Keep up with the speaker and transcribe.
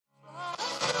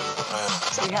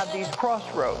We have these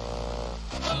crossroads.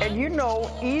 And you know,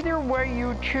 either way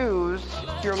you choose,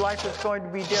 your life is going to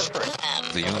be different.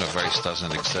 The universe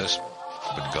doesn't exist,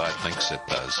 but God thinks it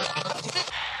does.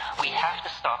 We have to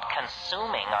stop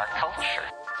consuming our culture.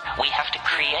 We have to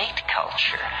create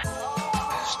culture.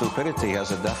 Stupidity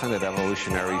has a definite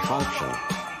evolutionary function.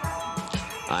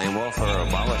 I am all for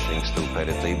abolishing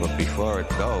stupidity, but before it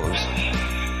goes,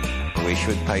 we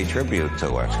should pay tribute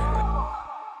to it.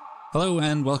 Hello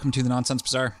and welcome to the Nonsense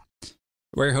Bazaar.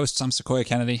 We're your hosts. I'm Sequoia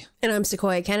Kennedy. And I'm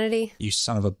Sequoia Kennedy. You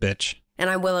son of a bitch. And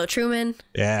I'm Willow Truman.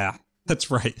 Yeah,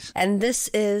 that's right. And this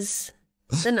is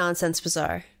the Nonsense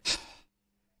Bazaar.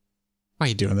 Why are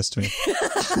you doing this to me?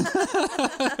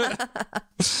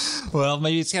 Well,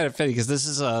 maybe it's kind of funny because this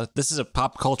is a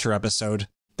pop culture episode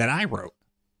that I wrote.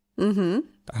 Mm-hmm.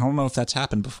 I don't know if that's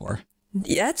happened before.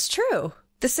 Yeah, that's true.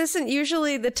 This isn't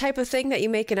usually the type of thing that you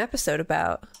make an episode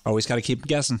about. Always got to keep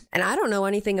guessing. And I don't know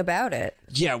anything about it.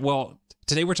 Yeah, well,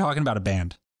 today we're talking about a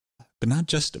band, but not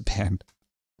just a band.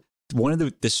 One of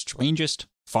the strangest,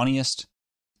 funniest,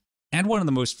 and one of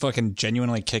the most fucking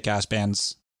genuinely kick-ass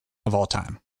bands of all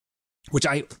time, which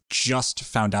I just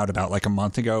found out about like a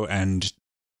month ago, and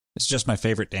it's just my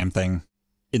favorite damn thing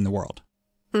in the world.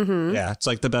 Mm-hmm. Yeah, it's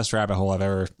like the best rabbit hole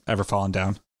I've ever fallen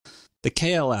down. The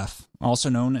KLF, also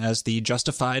known as the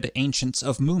Justified Ancients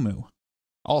of Moo,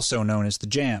 also known as the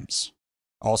Jams,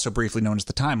 also briefly known as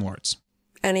the Time Lords.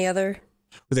 Any other?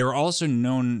 They were also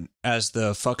known as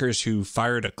the fuckers who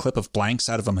fired a clip of blanks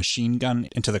out of a machine gun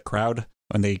into the crowd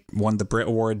when they won the Brit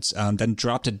Awards, then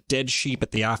dropped a dead sheep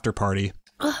at the after party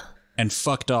and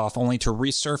fucked off, only to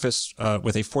resurface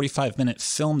with a 45-minute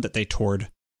film that they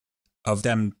toured of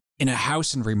them in a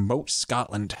house in remote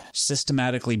Scotland,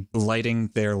 systematically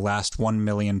lighting their last 1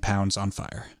 million pounds on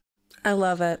fire. I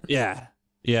love it. Yeah.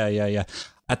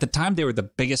 At the time, they were the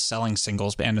biggest selling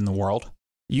singles band in the world.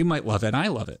 You might love it, and I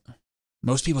love it.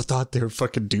 Most people thought they were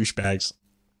fucking douchebags.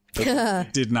 They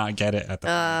did not get it at the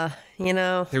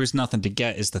time. There was nothing to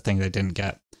get is the thing they didn't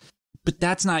get. But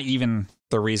that's not even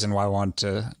the reason why I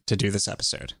wanted to do this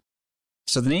episode.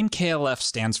 So the name KLF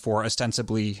stands for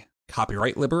ostensibly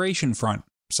Copyright Liberation Front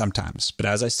sometimes. But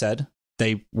as I said,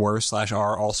 they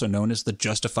were/are also known as the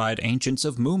Justified Ancients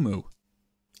of Moo.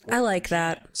 I like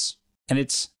that. And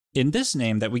it's in this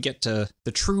name that we get to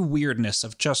the true weirdness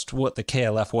of just what the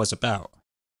KLF was about.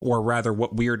 Or rather,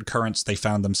 what weird currents they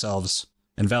found themselves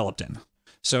enveloped in.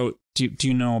 So, do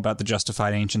you know about the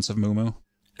Justified Ancients of Moo?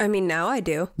 I mean, now I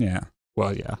do. Yeah.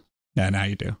 Well, yeah. Yeah, now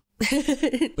you do.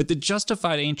 But the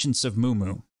Justified Ancients of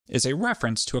Moo is a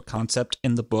reference to a concept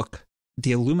in the book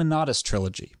The Illuminatus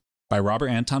Trilogy by Robert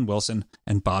Anton Wilson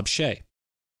and Bob Shea.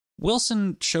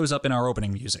 Wilson shows up in our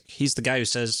opening music. He's the guy who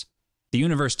says, the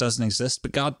universe doesn't exist,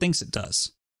 but God thinks it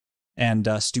does. And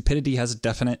stupidity has a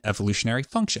definite evolutionary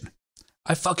function.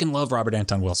 I fucking love Robert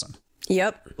Anton Wilson.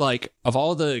 Yep. Like, of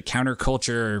all the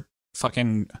counterculture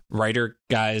fucking writer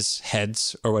guys'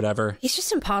 heads or whatever. He's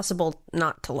just impossible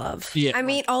not to love. Yeah. I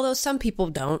mean, although some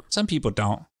people don't. Some people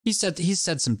don't. He's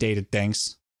said some dated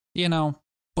things,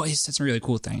 but he said some really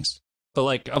cool things. But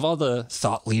like, of all the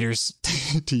thought leaders,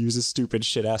 to use a stupid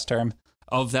shit-ass term,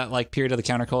 of that like period of the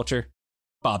counterculture,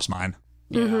 Bob's mine.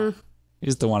 Mm-hmm.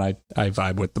 He's the one I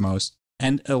vibe with the most.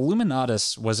 And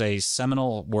Illuminatus was a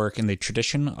seminal work in the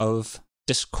tradition of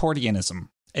Discordianism,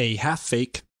 a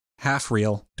half-fake,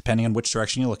 half-real, depending on which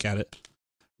direction you look at it,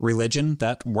 religion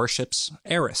that worships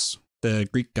Eris, the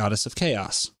Greek goddess of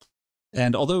chaos.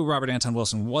 And although Robert Anton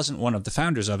Wilson wasn't one of the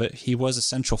founders of it, he was a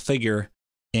central figure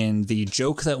in the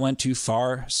joke that went too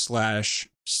far /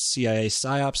 CIA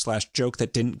psyop / joke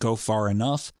that didn't go far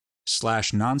enough /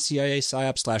 non-CIA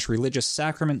psyop / religious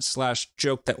sacrament /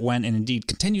 joke that went and indeed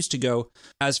continues to go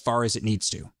as far as it needs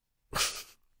to.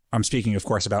 I'm speaking, of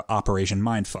course, about Operation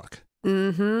Mindfuck.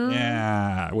 Mm-hmm.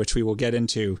 Yeah, which we will get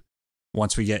into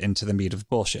once we get into the meat of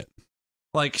bullshit.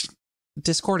 Like,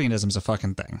 Discordianism's a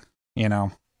fucking thing,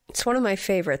 It's one of my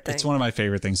favorite things. It's one of my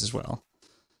favorite things as well.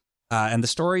 And the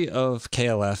story of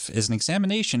KLF is an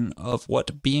examination of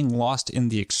what being lost in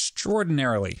the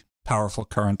extraordinarily powerful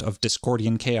current of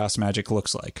Discordian chaos magic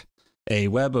looks like. A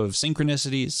web of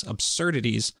synchronicities,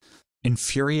 absurdities,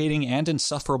 infuriating and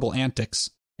insufferable antics,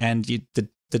 and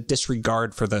the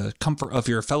disregard for the comfort of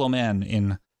your fellow man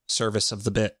in service of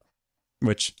the bit.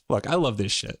 Which, look, I love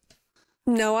this shit.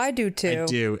 No, I do too. I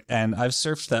do, and I've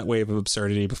surfed that wave of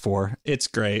absurdity before. It's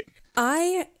great.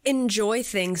 I enjoy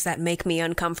things that make me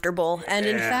uncomfortable, and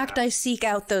in fact, I seek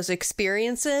out those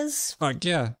experiences. Fuck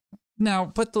yeah. Now,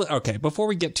 before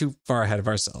we get too far ahead of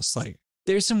ourselves, like,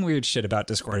 there's some weird shit about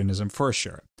Discordianism for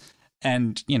sure.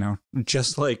 And,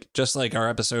 just like our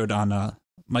episode on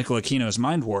Michael Aquino's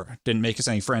Mind War didn't make us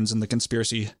any friends in the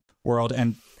conspiracy world,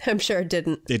 and I'm sure it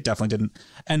didn't. It definitely didn't.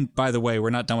 And by the way, we're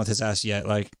not done with his ass yet.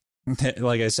 Like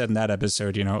I said in that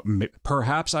episode, you know,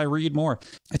 perhaps I read more.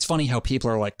 It's funny how people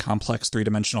are like complex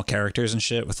three-dimensional characters and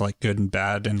shit with like good and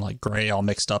bad and like gray all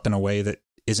mixed up in a way that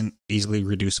isn't easily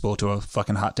reducible to a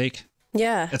fucking hot take.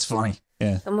 Yeah. It's funny.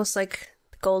 Yeah. Almost like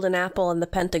the Golden Apple and the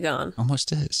Pentagon.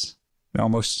 Almost is.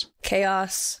 Almost.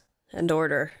 Chaos and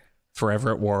order.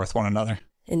 Forever at war with one another.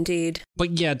 Indeed.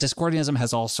 But yeah, Discordianism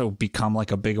has also become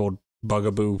like a big old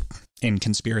bugaboo in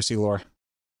conspiracy lore.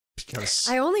 Because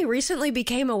I only recently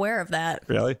became aware of that.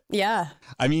 Really? Yeah.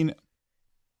 I mean,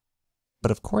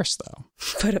 but of course, though.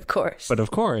 But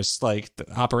of course, like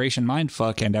the Operation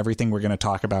Mindfuck and everything we're going to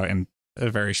talk about in a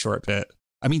very short bit.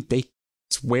 I mean,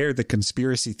 it's where the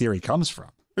conspiracy theory comes from.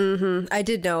 Mm-hmm. I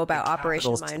did know about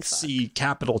Operation Mindfuck. C,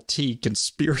 capital T,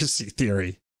 conspiracy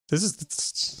theory.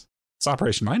 It's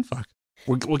Operation Mindfuck.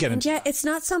 We'll get into that. It's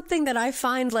not something that I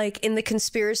find like in the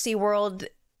conspiracy world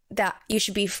that you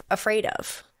should be afraid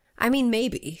of. I mean,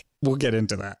 maybe. We'll get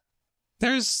into that.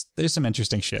 There's some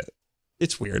interesting shit.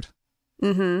 It's weird.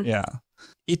 Mm-hmm. Yeah.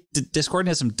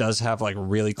 Discordianism does have like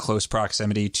really close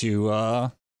proximity to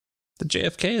the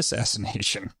JFK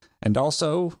assassination. And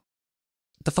also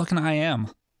the fucking I Am.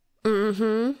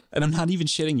 Mm-hmm. And I'm not even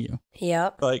shitting you.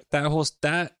 Yep. Like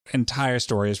that entire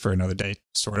story is for another day,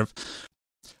 sort of.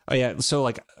 Oh yeah, so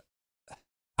like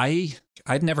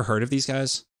I'd never heard of these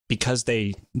guys because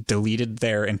they deleted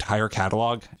their entire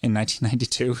catalog in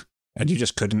 1992 and you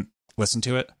just couldn't listen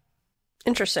to it.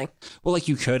 Interesting. Well, like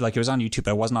you could, like it was on YouTube,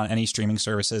 but it wasn't on any streaming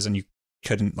services and you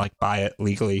couldn't like buy it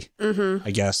legally,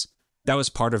 I guess. That was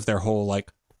part of their whole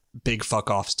like big fuck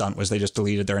off stunt was they just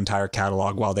deleted their entire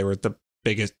catalog while they were the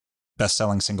biggest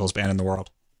best-selling singles band in the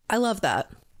world. I love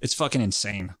that. It's fucking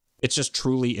insane. It's just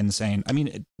truly insane. I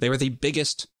mean, they were the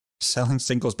biggest selling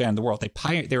singles band in the world.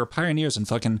 They were pioneers in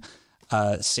fucking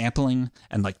sampling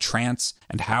and like trance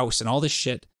and house and all this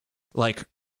shit. Like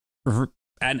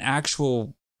an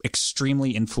actual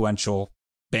extremely influential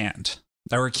band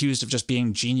that were accused of just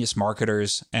being genius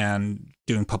marketers and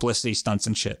doing publicity stunts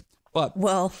and shit. But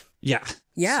well,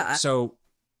 yeah. So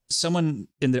someone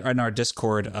in our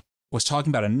Discord was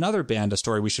talking about another band, a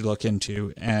story we should look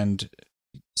into, and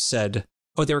said,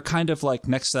 oh, they were kind of like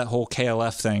next to that whole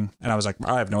KLF thing. And I was like,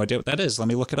 I have no idea what that is. Let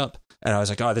me look it up. And I was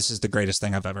like, oh, this is the greatest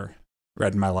thing I've ever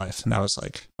read in my life. And that was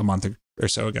like a month or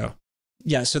so ago.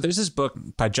 Yeah, so there's this book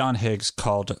by John Higgs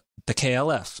called The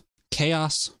KLF,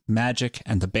 Chaos, Magic,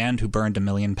 and the Band Who Burned a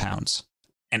Million Pounds.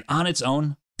 And on its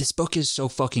own, this book is so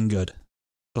fucking good.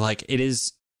 Like, it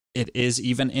is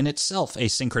even in itself a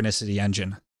synchronicity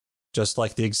engine. Just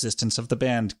like the existence of the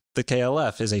band, the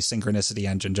KLF is a synchronicity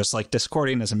engine, just like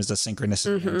Discordianism is a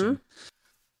synchronicity engine.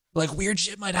 Like, weird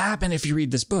shit might happen if you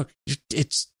read this book. It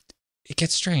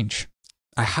gets strange.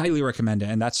 I highly recommend it,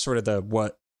 and that's sort of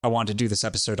what I want to do this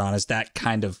episode on, is that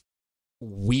kind of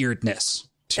weirdness.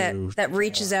 That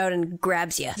reaches out and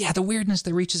grabs you. Yeah, the weirdness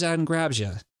that reaches out and grabs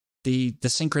you. The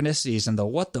synchronicities and the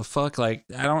what the fuck. Like,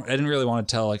 I didn't really want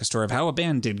to tell like a story of how a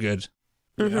band did good.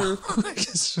 You know?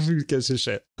 Who gives a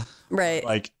shit? Right.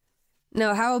 Like,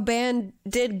 no, how a band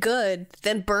did good,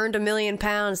 then burned 1 million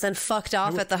pounds, then fucked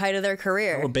off at the height of their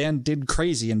career. How a band did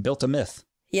crazy and built a myth.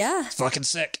 Yeah. It's fucking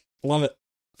sick. Love it.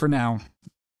 For now,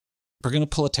 we're going to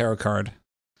pull a tarot card.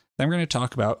 Then we're going to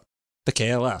talk about the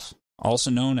KLF, also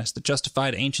known as the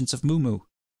Justified Ancients of Moo,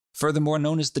 furthermore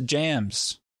known as the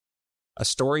Jams. A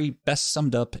story best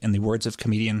summed up in the words of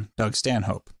comedian Doug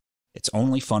Stanhope. It's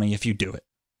only funny if you do it.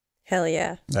 Hell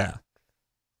yeah. Yeah.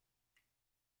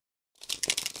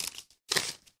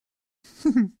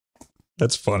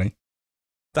 That's funny.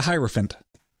 The Hierophant.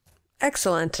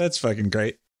 Excellent. That's fucking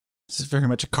great. This is very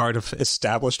much a card of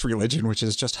established religion, which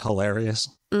is just hilarious.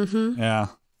 Mm-hmm. Yeah.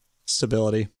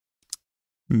 Stability.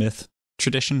 Myth.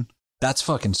 Tradition. That's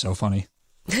fucking so funny.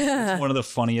 It's one of the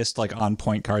funniest, like,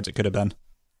 on-point cards it could have been.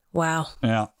 Wow.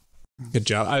 Yeah. Good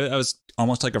job. I was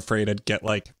almost, like, afraid I'd get,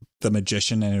 like, the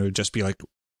Magician and it would just be, like,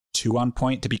 too on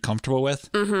point to be comfortable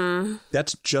with. Mm-hmm.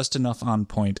 That's just enough on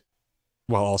point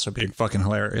while also being fucking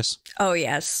hilarious. Oh,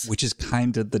 yes. Which is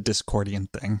kind of the Discordian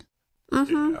thing.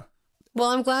 Mm-hmm. Yeah. Well,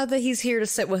 I'm glad that he's here to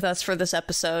sit with us for this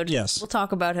episode. Yes. We'll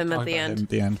talk about him at the end. At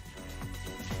the end.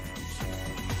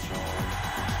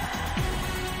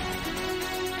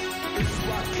 This is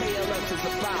what KLF is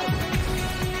about.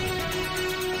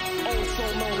 Also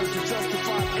known as the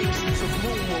Justified Ancients of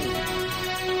Moo,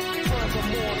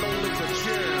 furthermore known as the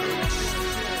Jams.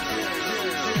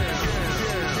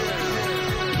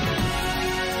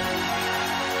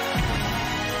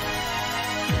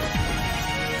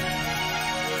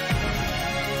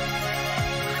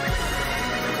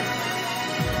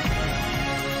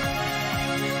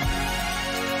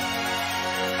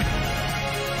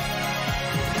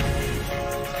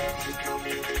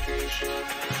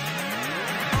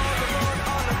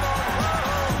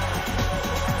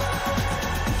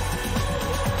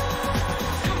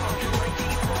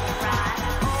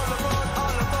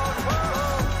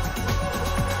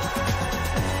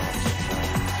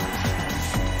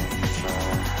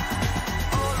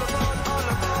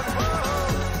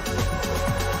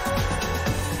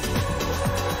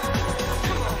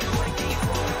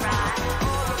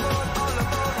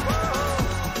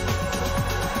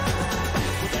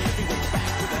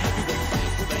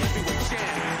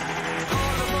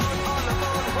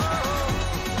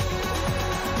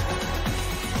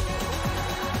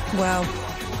 Wow.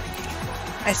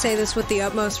 I say this with the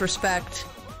utmost respect.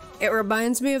 It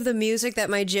reminds me of the music that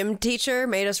my gym teacher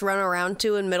made us run around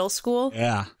to in middle school.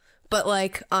 Yeah. But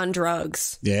like on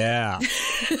drugs. Yeah.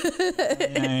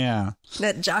 Yeah.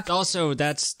 That jock. Also,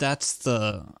 that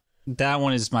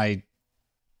one is my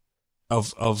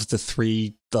of the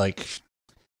three, like,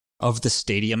 of the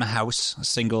Stadium House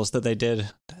singles that they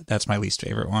did, that's my least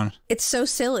favorite one. It's so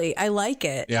silly. I like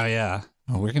it. Yeah.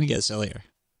 Oh, we're gonna get sillier.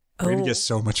 We're gonna get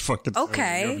so much fucking sillier.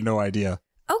 Okay. You have no idea.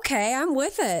 Okay, I'm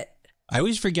with it. I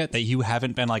always forget that you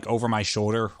haven't been like over my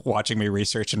shoulder watching me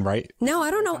research and write. No, I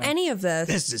don't know any of this.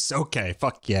 This is okay.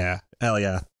 Fuck yeah. Hell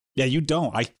yeah. Yeah, you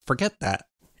don't. I forget that.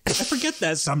 I forget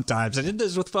that sometimes. I did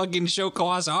this with fucking Show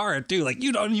Kawasara too. Like,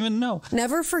 you don't even know.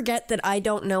 Never forget that I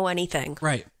don't know anything.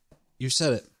 Right. You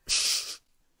said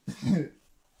it.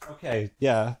 Okay.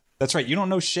 Yeah. That's right. You don't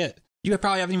know shit. You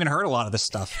probably haven't even heard a lot of this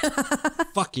stuff.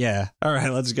 Fuck yeah. All right,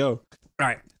 let's go. All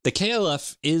right. The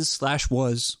KLF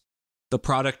is/was the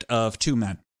product of two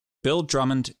men, Bill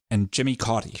Drummond and Jimmy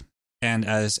Cauty. And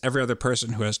as every other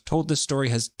person who has told this story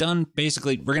has done,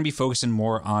 basically, we're going to be focusing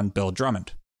more on Bill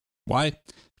Drummond. Why?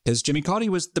 Because Jimmy Cauty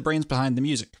was the brains behind the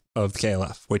music of the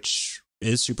KLF, which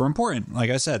is super important. Like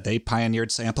I said, they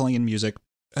pioneered sampling in music,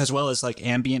 as well as like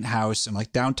ambient house and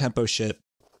like down-tempo shit.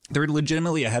 They're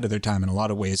legitimately ahead of their time in a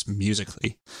lot of ways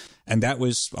musically. And that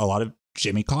was a lot of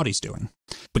Jimmy Cauty's doing.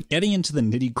 But getting into the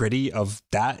nitty-gritty of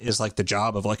that is like the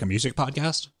job of like a music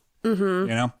podcast. Mm-hmm.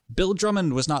 You know, Bill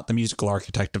Drummond was not the musical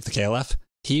architect of the KLF.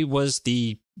 He was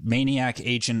the maniac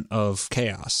agent of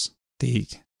chaos, the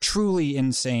truly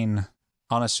insane,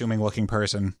 unassuming looking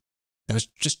person. That was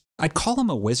just, I'd call him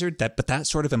a wizard, but that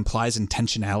sort of implies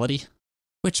intentionality,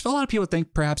 which a lot of people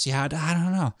think perhaps he had. I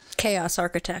don't know. Chaos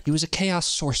architect. He was a chaos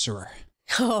sorcerer.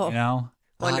 Oh, you know,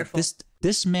 wonderful.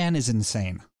 This man is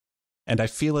insane, and I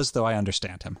feel as though I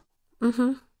understand him.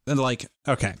 Mm-hmm. And like,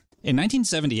 okay. In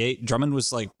 1978, Drummond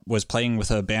was playing with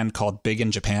a band called Big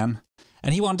in Japan,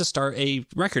 and he wanted to start a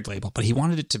record label, but he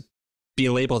wanted it to be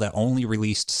a label that only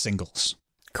released singles.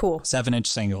 Cool. 7-inch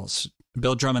singles.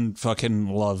 Bill Drummond fucking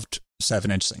loved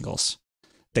 7-inch singles.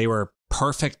 They were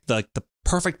perfect. Like the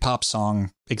perfect pop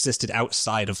song existed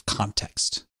outside of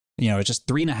context. You know, it's just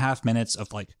 3.5 minutes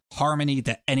of like harmony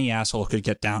that any asshole could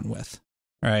get down with.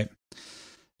 Right?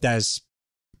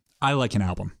 I like an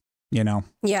album. You know?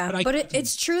 Yeah, but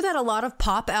it's true that a lot of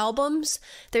pop albums,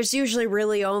 there's usually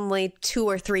really only 2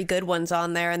 or 3 good ones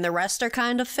on there, and the rest are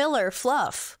kind of filler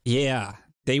fluff. Yeah,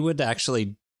 they would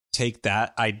actually take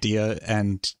that idea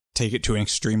and take it to an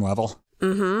extreme level.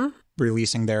 Mm-hmm.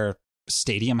 Releasing their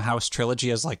Stadium House trilogy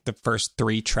as like the first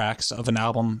 3 tracks of an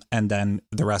album, and then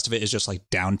the rest of it is just like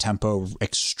down-tempo,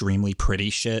 extremely pretty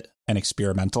shit and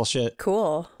experimental shit.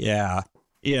 Cool. Yeah.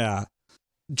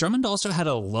 Drummond also had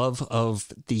a love of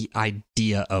the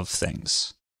idea of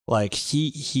things. Like,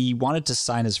 he wanted to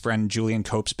sign his friend Julian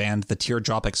Cope's band, The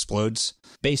Teardrop Explodes,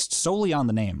 based solely on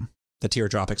the name, The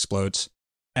Teardrop Explodes.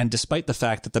 And despite the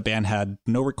fact that the band had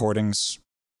no recordings,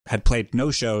 had played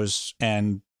no shows,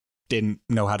 and didn't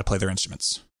know how to play their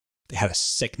instruments, they had a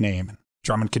sick name.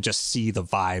 Drummond could just see the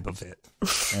vibe of it.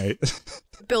 Right?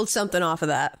 Build something off of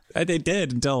that. They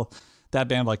did, until that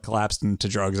band like collapsed into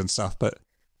drugs and stuff, but...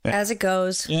 As it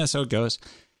goes. Yeah, so it goes.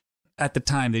 At the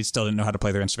time, they still didn't know how to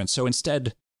play their instruments. So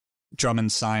instead,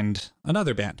 Drummond signed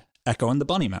another band, Echo and the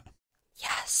Bunnymen.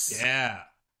 Yes. Yeah.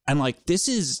 And like,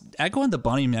 Echo and the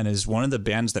Bunnymen is one of the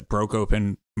bands that broke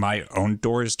open my own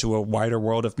doors to a wider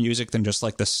world of music than just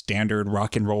like the standard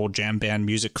rock and roll jam band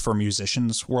music for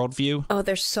musicians worldview. Oh,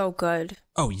 they're so good.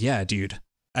 Oh, yeah, dude.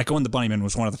 Echo and the Bunnymen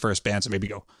was one of the first bands that made me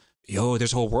go, yo,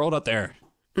 there's a whole world out there.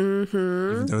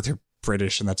 Mm-hmm. Even though they're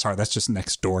British, and that's hard. That's just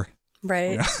next door.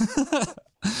 Right. Yeah.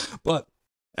 But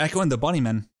Echo and the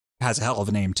Bunnymen has a hell of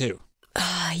a name, too.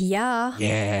 Yeah.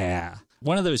 Yeah.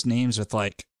 One of those names with,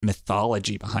 like,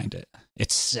 mythology behind it.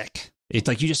 It's sick. It's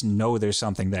like you just know there's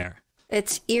something there.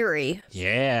 It's eerie.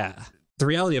 Yeah. The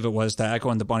reality of it was that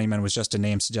Echo and the Bunnymen was just a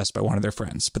name suggested by one of their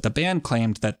friends. But the band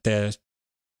claimed that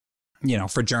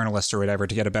for journalists or whatever,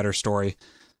 to get a better story,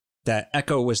 that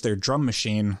Echo was their drum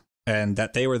machine, and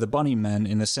that they were the bunny men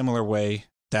in a similar way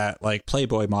that, like,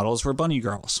 Playboy models were bunny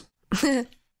girls.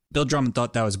 Bill Drummond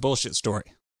thought that was a bullshit story.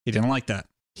 He didn't like that.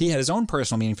 He had his own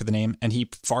personal meaning for the name, and he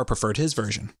far preferred his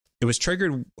version. It was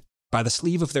triggered by the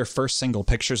sleeve of their first single,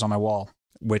 Pictures on My Wall,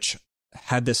 which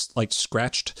had this, like,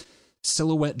 scratched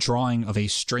silhouette drawing of a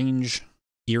strange,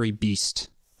 eerie beast.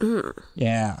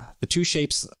 Yeah. The 2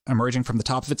 shapes emerging from the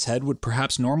top of its head would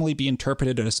perhaps normally be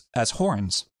interpreted as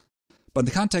horns. But in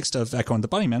the context of Echo and the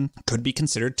Bunnymen, could be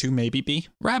considered to maybe be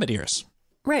rabbit ears.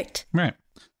 Right. Right.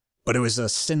 But it was a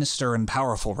sinister and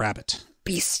powerful rabbit.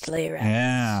 beastly rabbits.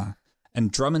 Yeah.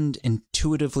 And Drummond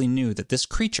intuitively knew that this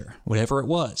creature, whatever it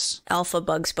was, Alpha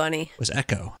Bugs Bunny. was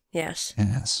Echo. Yes.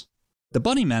 Yes. The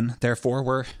Bunnymen, therefore,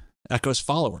 were Echo's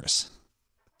followers.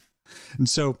 And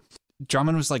so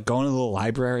Drummond was like going to the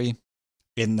library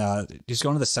he's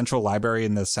going to the Central Library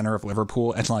in the center of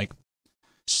Liverpool and like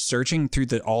searching through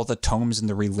all the tomes in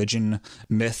the religion,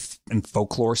 myth, and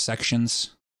folklore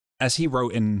sections. As he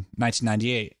wrote in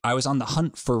 1998, I was on the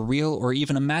hunt for real or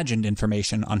even imagined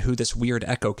information on who this weird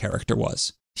Echo character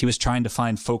was. He was trying to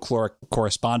find folkloric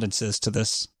correspondences to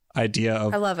this idea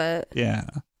of... I love it. Yeah.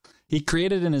 He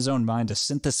created in his own mind a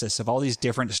synthesis of all these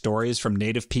different stories from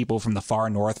native people from the far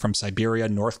north, from Siberia,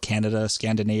 North Canada,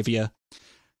 Scandinavia,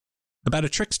 about a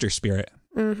trickster spirit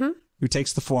who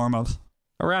takes the form of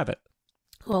a rabbit.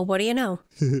 Well, what do you know?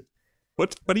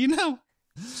 What do you know?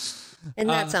 Isn't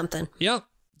that something? Yep.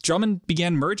 Drummond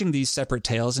began merging these separate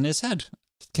tales in his head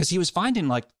because he was finding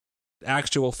like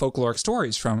actual folkloric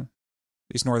stories from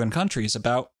these northern countries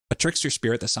about a trickster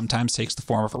spirit that sometimes takes the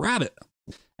form of a rabbit.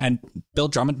 And Bill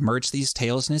Drummond merged these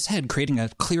tales in his head, creating a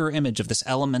clearer image of this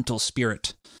elemental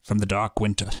spirit from the dark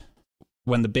winter.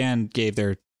 When the band gave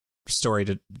their story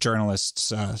to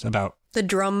journalists about the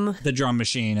drum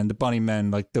machine and the bunny men,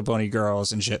 like the bunny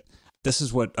girls and shit, this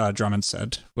is what Drummond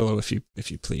said. Willow, if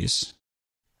you please.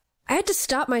 I had to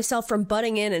stop myself from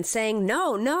butting in and saying,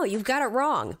 no, you've got it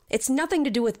wrong. It's nothing to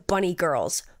do with bunny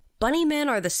girls. Bunny men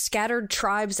are the scattered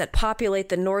tribes that populate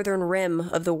the northern rim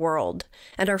of the world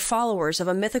and are followers of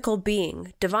a mythical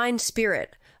being, divine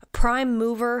spirit, a prime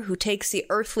mover who takes the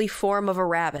earthly form of a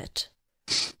rabbit.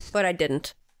 But I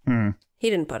didn't. He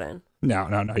didn't put in.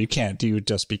 No, you can't. You would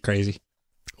just be crazy.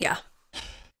 Yeah.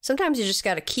 Sometimes you just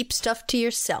got to keep stuff to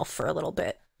yourself for a little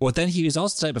bit. Well, then he was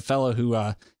also the type of fellow who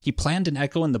he planned an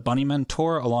Echo and the Bunnymen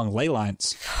tour along ley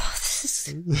lines.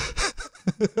 This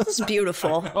is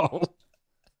beautiful.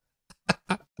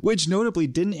 Which notably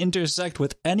didn't intersect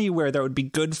with anywhere that would be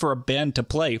good for a band to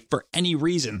play for any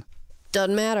reason.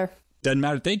 Doesn't matter.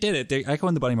 They did it. Echo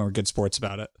and the Bunnymen were good sports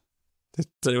about it. They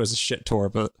said it was a shit tour,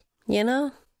 but... You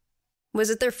know?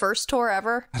 Was it their first tour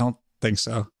ever? I don't think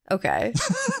so. Okay.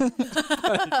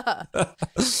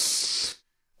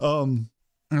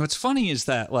 What's funny is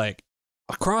that, like,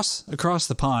 across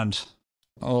the pond,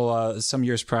 some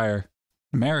years prior,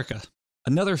 America,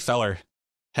 another feller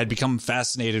had become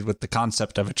fascinated with the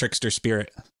concept of a trickster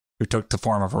spirit who took the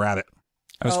form of a rabbit.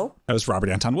 That was Robert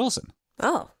Anton Wilson.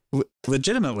 Oh.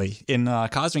 Legitimately, in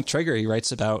Cosmic Trigger, he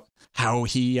writes about how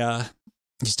he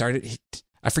started...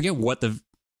 I forget what the...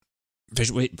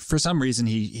 For some reason,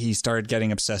 he started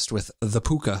getting obsessed with the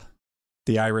puka,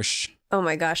 the Irish... Oh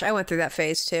my gosh, I went through that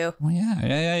phase too. Well,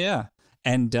 yeah.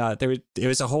 And it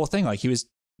was a whole thing. Like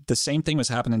the same thing was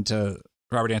happening to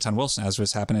Robert Anton Wilson as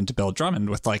was happening to Bill Drummond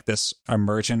with like this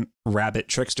emergent rabbit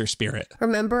trickster spirit.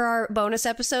 Remember our bonus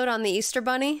episode on the Easter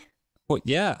Bunny? Well,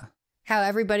 yeah. How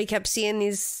everybody kept seeing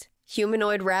these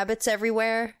humanoid rabbits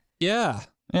everywhere? Yeah.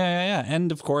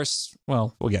 And of course,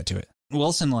 well, we'll get to it.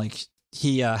 Wilson, like,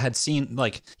 he had seen,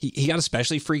 like, he got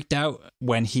especially freaked out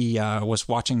when he was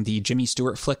watching the Jimmy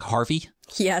Stewart flick Harvey.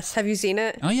 Yes, have you seen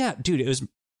it? Oh, yeah, dude, it was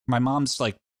my mom's,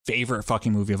 like, favorite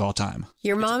fucking movie of all time.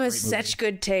 Your mom has such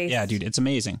good taste. Yeah, dude, it's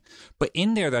amazing. But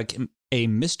in there, like, a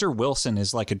Mr. Wilson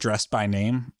is, like, addressed by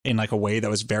name in, like, a way that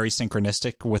was very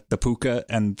synchronistic with the Puka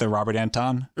and the Robert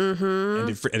Anton.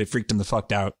 Mm-hmm. And it freaked him the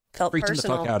fuck out. Freaked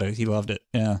personal. Him the fuck out. He loved it.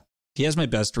 Yeah. He has my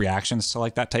best reactions to,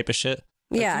 like, that type of shit.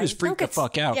 Like, yeah. He was freaked the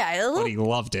fuck out. Yeah, but he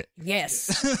loved it.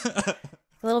 Yes. A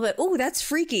little bit. Ooh, that's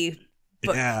freaky.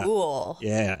 But cool.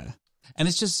 Yeah. And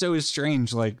it's just so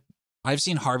strange. Like, I've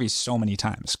seen Harvey so many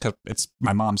times because it's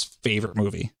my mom's favorite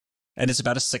movie. And it's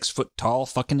about a 6-foot tall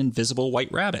fucking invisible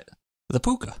white rabbit with a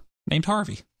puka named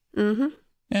Harvey. Mm-hmm.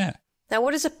 Yeah. Now,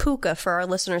 what is a puka for our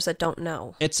listeners that don't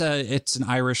know? It's an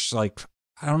Irish, like,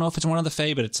 I don't know if it's one of the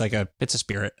Fae, but it's a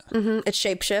spirit. Mm-hmm. It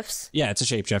shapeshifts. Yeah, it's a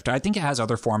shapeshifter. I think it has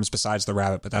other forms besides the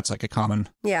rabbit, but that's like a common.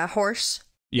 Yeah, horse.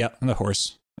 Yeah, the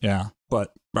horse. Yeah.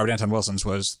 But Robert Anton Wilson's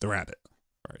was the rabbit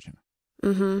version.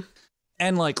 Mm-hmm.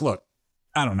 And like, look,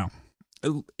 I don't know.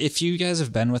 If you guys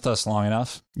have been with us long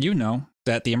enough, you know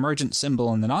that the emergent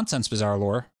symbol in the Nonsense Bazaar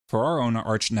lore for our own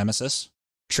arch nemesis,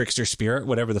 trickster spirit,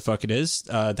 whatever the fuck it is,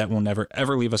 that will never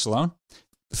ever leave us alone,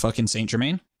 the fucking Saint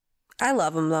Germain. I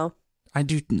love him though. I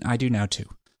do now too.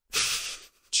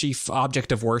 Chief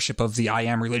object of worship of the I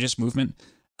Am religious movement.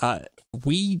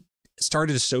 We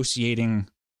started associating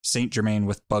Saint Germain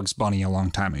with Bugs Bunny a long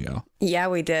time ago. Yeah,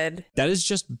 we did. That has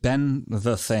just been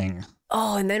the thing.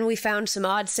 Oh, and then we found some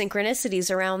odd synchronicities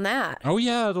around that. Oh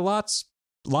yeah, lots.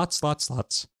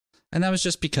 And that was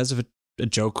just because of a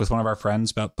joke with one of our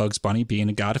friends about Bugs Bunny being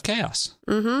a god of chaos.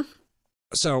 Mm-hmm.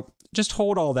 So just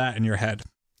hold all that in your head.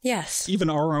 Yes. Even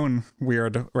our own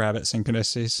weird rabbit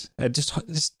synchronicities.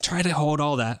 Just try to hold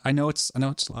all that. I know it's a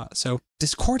lot. So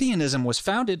Discordianism was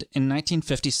founded in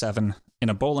 1957 in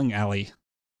a bowling alley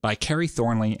by Kerry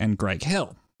Thornley and Greg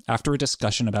Hill after a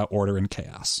discussion about order and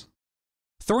chaos.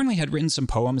 Thornley had written some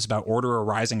poems about order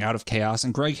arising out of chaos,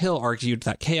 and Greg Hill argued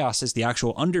that chaos is the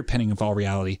actual underpinning of all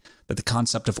reality, but the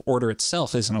concept of order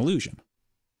itself is an illusion.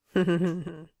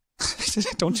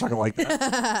 Don't chuckle like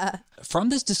that. From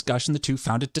this discussion, the two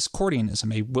founded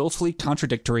Discordianism, a willfully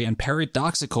contradictory and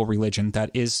paradoxical religion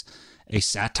that is a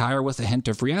satire with a hint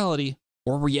of reality,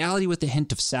 or reality with a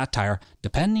hint of satire,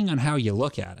 depending on how you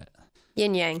look at it.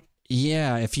 Yin yang.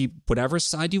 Yeah, whatever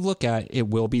side you look at, it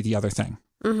will be the other thing.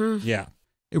 Mm-hmm. Yeah.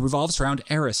 It revolves around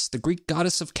Eris, the Greek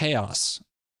goddess of chaos,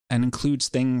 and includes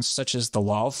things such as the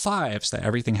law of fives, that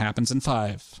everything happens in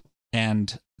 5,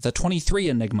 and the 23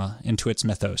 enigma into its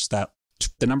mythos, that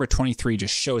the number 23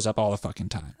 just shows up all the fucking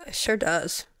time. It sure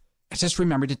does. I just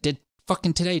remembered it did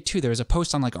fucking today, too. There was a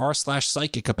post on, like,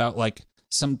 r/psychic about, like,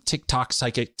 some TikTok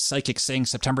psychic saying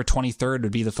September 23rd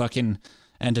would be the fucking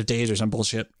end of days or some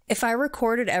bullshit. If I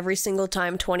recorded every single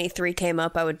time 23 came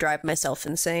up, I would drive myself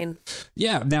insane.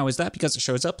 Yeah, now is that because it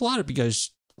shows up a lot or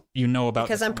because you know about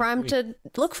Because I'm primed to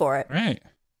look for it. Right.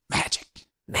 Magic.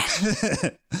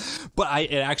 But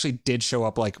it actually did show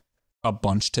up like a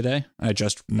bunch today. I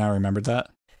just now remembered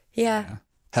that. Yeah.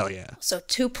 Hell yeah. So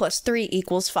 2 + 3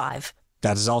 = 5.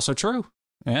 That is also true.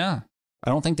 Yeah.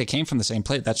 I don't think they came from the same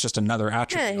place. That's just another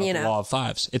attribute of the law of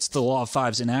fives. It's the law of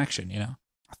fives in action, you know.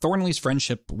 Thornley's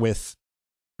friendship with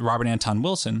Robert Anton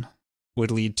Wilson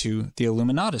would lead to the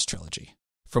Illuminatus trilogy,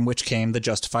 from which came the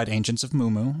Justified Agents of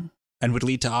Mumu, and would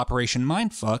lead to Operation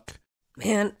Mindfuck.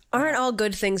 Man, aren't all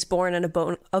good things born in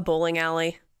a bowling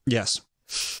alley? Yes.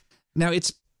 Now,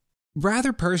 it's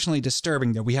rather personally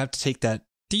disturbing that we have to take that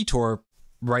detour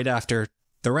right after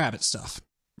the rabbit stuff,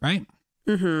 right?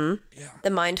 Mm-hmm. Yeah. The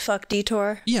mindfuck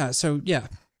detour? Yeah, so, yeah.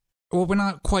 Well, we're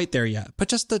not quite there yet, but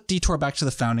just the detour back to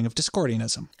the founding of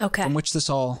Discordianism, okay, from which this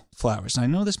all flowers. And I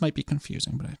know this might be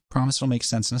confusing, but I promise it'll make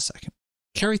sense in a second.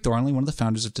 Kerry Thornley, one of the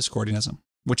founders of Discordianism,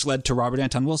 which led to Robert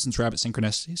Anton Wilson's rabbit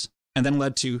synchronicities, and then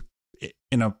led to,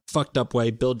 in a fucked up way,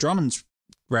 Bill Drummond's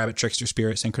rabbit trickster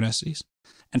spirit synchronicities,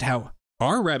 and how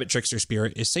our rabbit trickster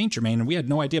spirit is Saint Germain, and we had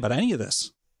no idea about any of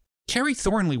this. Kerry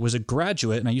Thornley was a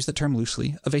graduate, and I use the term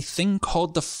loosely, of a thing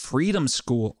called the Freedom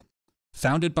School,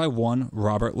 founded by one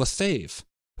Robert Lefebvre,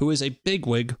 who is a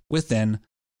bigwig within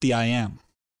the I Am.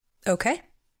 Okay.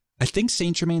 I think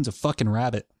Saint Germain's a fucking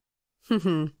rabbit.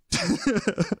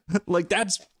 Like,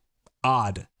 that's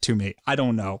odd to me. I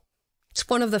don't know. It's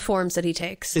one of the forms that he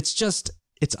takes. It's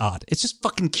odd. It's just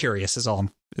fucking curious is all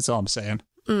I'm saying.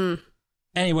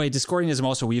 Anyway, Discordianism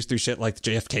also weaves through shit like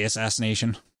the JFK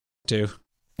assassination, too.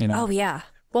 You know? Oh, yeah.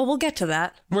 Well, we'll get to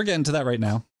that. We're getting to that right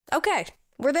now. Okay.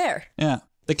 We're there. Yeah.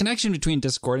 The connection between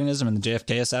Discordianism and the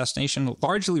JFK assassination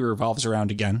largely revolves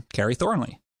around, again, Kerry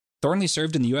Thornley. Thornley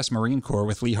served in the U.S. Marine Corps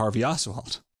with Lee Harvey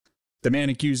Oswald, the man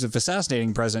accused of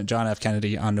assassinating President John F.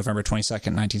 Kennedy on November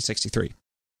 22nd, 1963.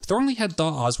 Thornley had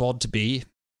thought Oswald to be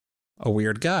a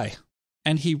weird guy,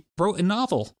 and he wrote a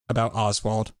novel about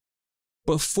Oswald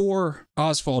before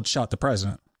Oswald shot the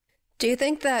president. Do you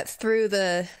think that through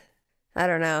the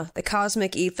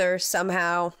cosmic ether,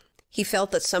 somehow he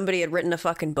felt that somebody had written a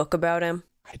fucking book about him?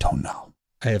 I don't know.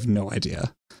 I have no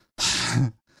idea.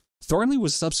 Thornley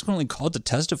was subsequently called to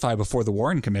testify before the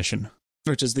Warren Commission,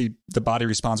 which is the body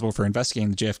responsible for investigating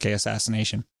the JFK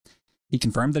assassination. He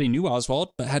confirmed that he knew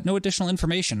Oswald, but had no additional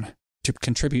information to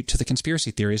contribute to the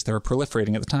conspiracy theories that were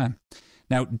proliferating at the time.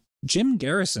 Now, Jim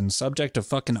Garrison, subject of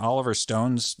fucking Oliver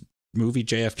Stone's movie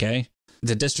JFK,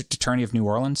 the district attorney of New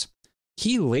Orleans,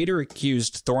 he later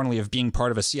accused Thornley of being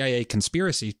part of a CIA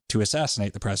conspiracy to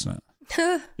assassinate the president.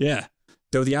 Yeah,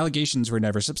 though the allegations were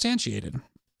never substantiated.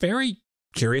 Very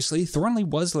curiously, Thornley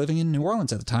was living in New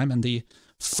Orleans at the time, and the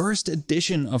first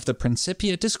edition of the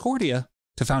Principia Discordia,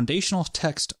 the foundational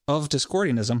text of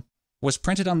Discordianism, was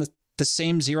printed on the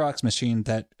same Xerox machine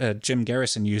that Jim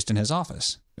Garrison used in his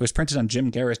office. It was printed on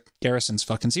Jim Garrison's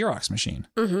fucking Xerox machine.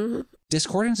 Mm-hmm.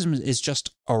 Discordianism is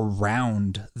just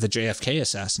around the JFK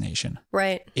assassination.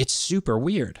 Right. It's super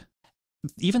weird.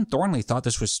 Even Thornley thought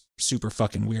this was super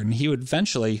fucking weird, and he would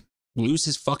eventually lose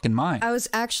his fucking mind. I was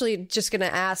actually just going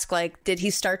to ask, like, did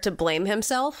he start to blame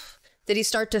himself? Did he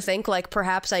start to think, like,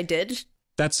 perhaps I did?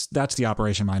 That's the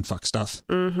Operation Mindfuck stuff.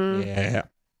 Mm-hmm. Yeah.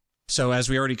 So as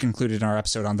we already concluded in our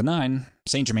episode on the 9,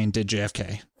 Saint Germain did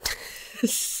JFK.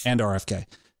 And RFK.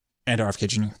 And RFK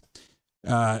Jr.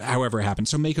 However it happened.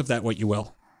 So make of that what you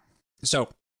will. So,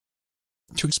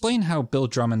 to explain how Bill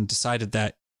Drummond decided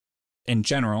that, in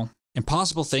general,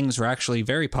 impossible things are actually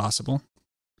very possible,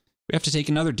 we have to take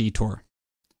another detour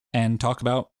and talk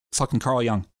about fucking Carl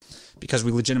Jung, because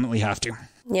we legitimately have to.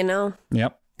 You know?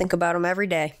 Yep. Think about him every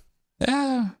day.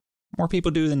 Yeah, more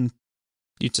people do than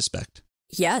you'd suspect.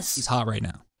 Yes. He's hot right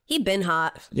now. He been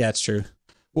hot. Yeah, it's true.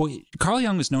 Well, Carl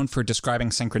Jung is known for describing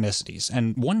synchronicities,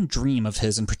 and one dream of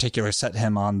his in particular set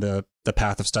him on the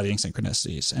path of studying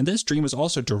synchronicities. And this dream was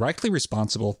also directly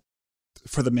responsible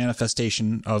for the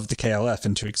manifestation of the KLF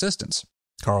into existence,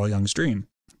 Carl Jung's dream,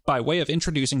 by way of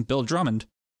introducing Bill Drummond,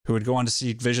 who would go on to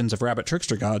see visions of rabbit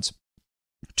trickster gods,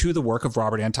 to the work of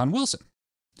Robert Anton Wilson,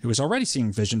 who was already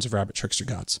seeing visions of rabbit trickster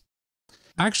gods.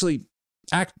 Actually,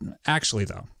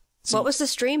 though. See, what was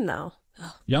this dream, though?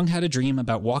 Jung had a dream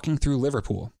about walking through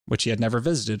Liverpool, which he had never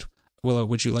visited. Willow,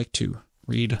 would you like to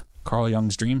read Carl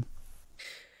Jung's dream?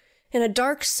 In a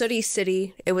dark, sooty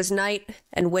city, it was night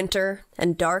and winter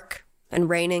and dark and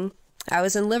raining. I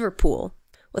was in Liverpool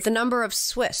with a number of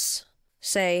Swiss,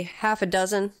 say half a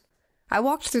dozen. I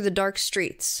walked through the dark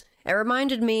streets. It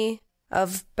reminded me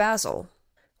of Basel,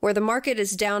 where the market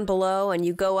is down below and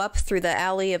you go up through the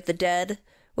alley of the dead,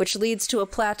 which leads to a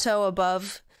plateau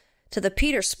above to the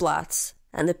Petersplatz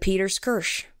and the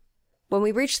Peterskirche. When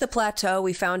we reached the plateau,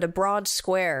 we found a broad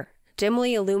square,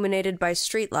 dimly illuminated by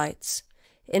streetlights,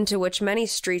 into which many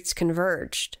streets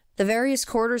converged. The various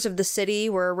quarters of the city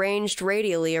were arranged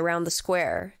radially around the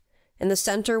square. In the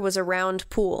center was a round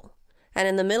pool, and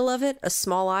in the middle of it a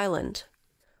small island.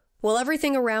 While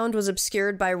everything around was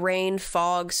obscured by rain,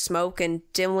 fog, smoke, and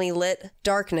dimly lit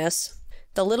darkness,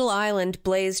 the little island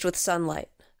blazed with sunlight.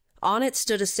 On it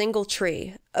stood a single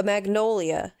tree, a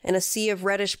magnolia in a sea of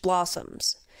reddish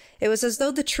blossoms. It was as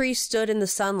though the tree stood in the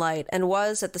sunlight and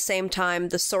was, at the same time,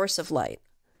 the source of light.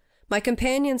 My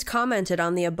companions commented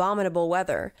on the abominable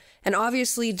weather, and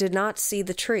obviously did not see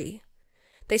the tree.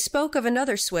 They spoke of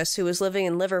another Swiss who was living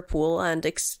in Liverpool and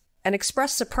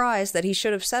expressed surprise that he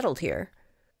should have settled here.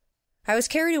 I was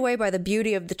carried away by the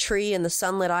beauty of the tree and the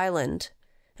sunlit island,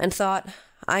 and thought,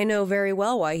 I know very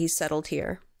well why he settled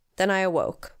here. Then I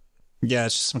awoke. Yeah,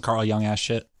 it's just some Carl Jung-ass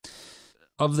shit.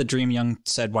 Of the dream, Jung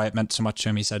said why it meant so much to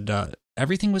him. He said,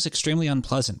 everything was extremely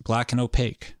unpleasant, black and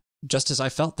opaque, just as I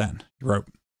felt then, he wrote.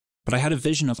 But I had a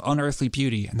vision of unearthly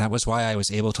beauty, and that was why I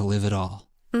was able to live it all.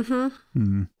 A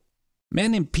man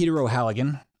named Peter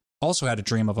O'Halloran also had a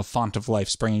dream of a font of life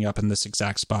springing up in this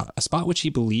exact spot, a spot which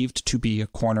he believed to be a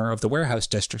corner of the warehouse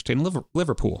district in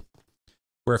Liverpool,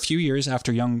 where a few years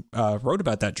after Jung wrote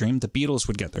about that dream, the Beatles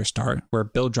would get their start, where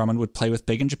Bill Drummond would play with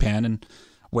Big in Japan, and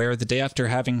where the day after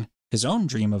having his own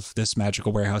dream of this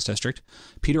magical warehouse district,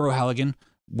 Peter O'Halloran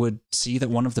would see that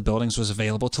one of the buildings was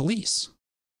available to lease.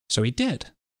 So he did.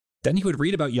 Then he would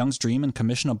read about Jung's dream and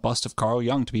commission a bust of Carl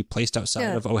Jung to be placed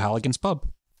outside of O'Halloran's pub.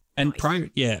 And prior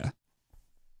to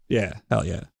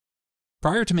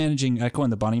managing Echo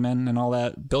and the Bunnymen and all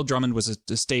that, Bill Drummond was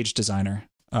a stage designer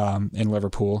in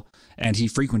Liverpool, and he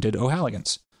frequented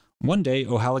O'Halloran's. One day,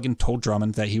 O'Halloran told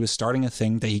Drummond that he was starting a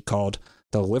thing that he called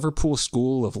the Liverpool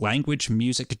School of Language,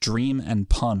 Music, Dream, and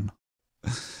Pun.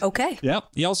 Okay. Yep.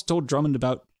 He also told Drummond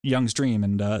about Jung's dream,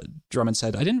 and Drummond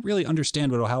said, I didn't really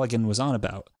understand what O'Halloran was on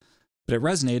about, but it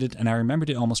resonated, and I remembered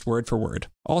it almost word for word.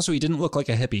 Also, he didn't look like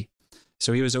a hippie,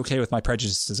 so he was okay with my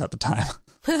prejudices at the time.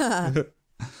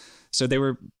 So they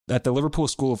were at the Liverpool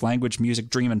School of Language, Music,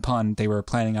 Dream, and Pun. They were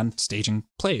planning on staging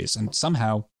plays, and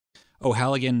somehow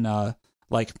O'Halloran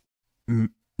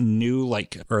knew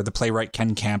the playwright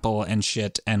Ken Campbell and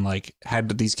shit, and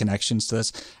had these connections to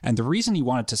this. And the reason he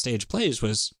wanted to stage plays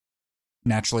was,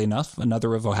 naturally enough,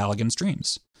 another of O'Halloran's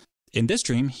dreams. In this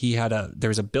dream, there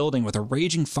was a building with a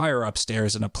raging fire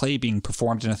upstairs and a play being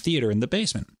performed in a theater in the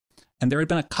basement. And there had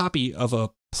been a copy of a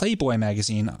Playboy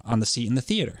magazine on the seat in the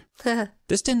theater.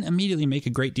 This didn't immediately make a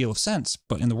great deal of sense,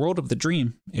 but in the world of the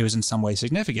dream, it was in some way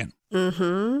significant.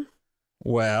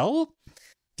 Well,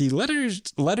 the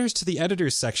letters to the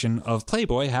editors section of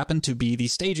Playboy happened to be the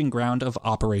staging ground of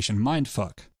Operation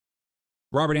Mindfuck.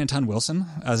 Robert Anton Wilson,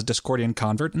 as a Discordian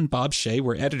convert, and Bob Shea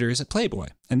were editors at Playboy,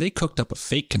 and they cooked up a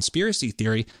fake conspiracy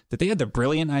theory that they had the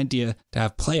brilliant idea to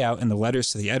have play out in the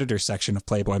letters to the editors section of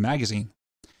Playboy magazine.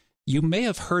 You may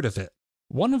have heard of it.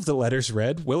 One of the letters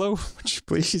read, Willow, would you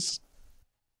please?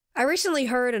 I recently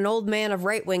heard an old man of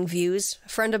right-wing views, a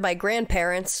friend of my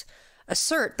grandparents,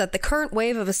 assert that the current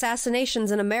wave of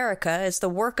assassinations in America is the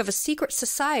work of a secret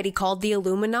society called the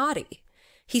Illuminati.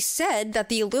 He said that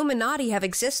the Illuminati have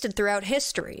existed throughout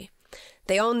history.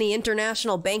 They own the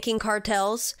international banking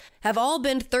cartels, have all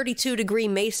been 32-degree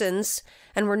Masons,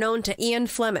 and were known to Ian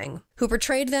Fleming, who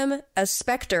portrayed them as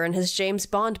Spectre in his James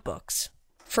Bond books,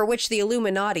 for which the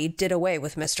Illuminati did away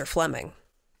with Mr. Fleming.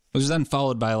 It was then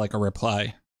followed by a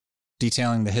reply.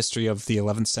 detailing the history of the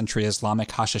 11th century Islamic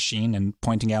Hashashin and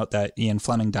pointing out that Ian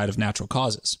Fleming died of natural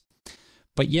causes.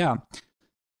 But yeah,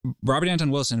 Robert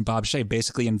Anton Wilson and Bob Shea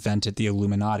basically invented the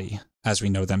Illuminati as we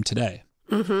know them today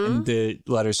in the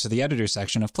letters to the editor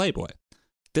section of Playboy.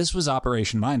 This was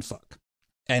Operation Mindfuck.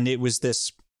 And it was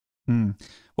this,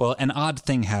 well, an odd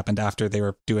thing happened after they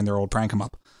were doing their old prank 'em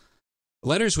up.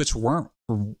 Letters which weren't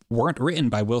written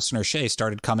by Wilson or Shea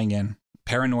started coming in,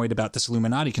 paranoid about this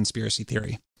Illuminati conspiracy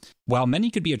theory. While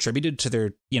many could be attributed to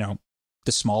their,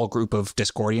 the small group of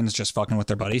Discordians just fucking with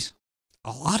their buddies,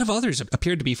 a lot of others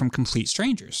appeared to be from complete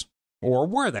strangers. Or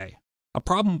were they? A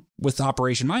problem with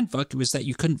Operation Mindfuck was that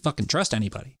you couldn't fucking trust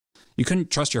anybody. You couldn't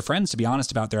trust your friends to be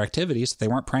honest about their activities if they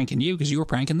weren't pranking you because you were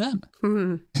pranking them.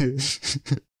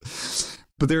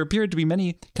 But there appeared to be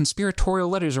many conspiratorial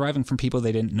letters arriving from people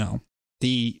they didn't know.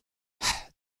 The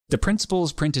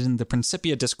principles printed in the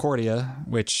Principia Discordia,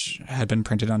 which had been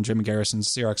printed on Jim Garrison's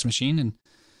Xerox machine and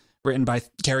written by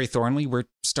Carrie Thornley, were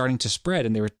starting to spread,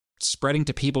 and they were spreading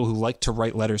to people who liked to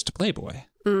write letters to Playboy.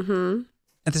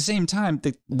 At the same time,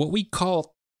 what we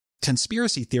call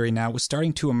conspiracy theory now was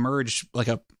starting to emerge like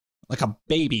a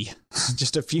baby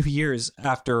just a few years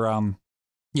after,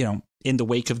 in the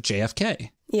wake of JFK.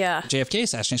 Yeah. JFK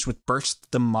assassination, which birthed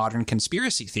the modern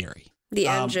conspiracy theory. The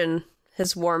engine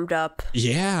has warmed up.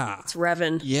 Yeah. It's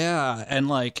revving. Yeah. And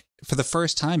for the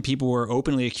first time, people were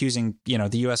openly accusing, the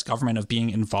U.S. government of being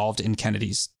involved in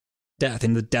Kennedy's death,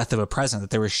 in the death of a president, that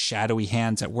there were shadowy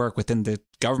hands at work within the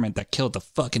government that killed the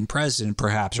fucking president,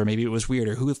 perhaps, or maybe it was weird,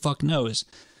 or who the fuck knows.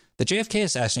 The JFK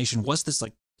assassination was this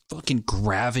fucking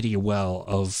gravity well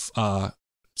of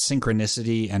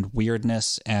synchronicity and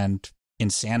weirdness and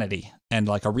insanity, and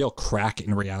a real crack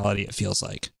in reality, it feels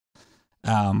like.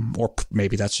 Or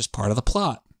maybe that's just part of the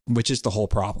plot, which is the whole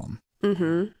problem.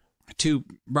 To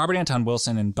Robert Anton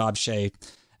Wilson and Bob Shea,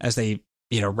 as they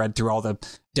read through all the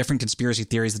different conspiracy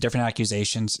theories, the different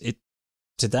accusations,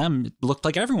 to them it looked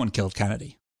like everyone killed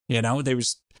Kennedy. There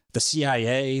was the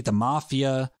CIA, the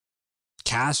mafia,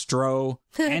 Castro,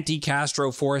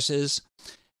 anti-Castro forces.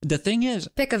 The thing is,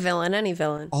 pick a villain, any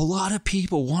villain. A lot of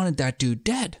people wanted that dude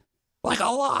dead. A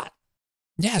lot.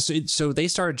 Yeah, so they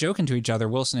started joking to each other,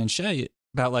 Wilson and Shea,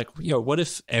 about what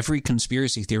if every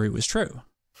conspiracy theory was true?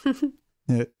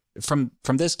 From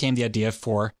this came the idea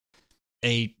for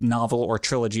a novel or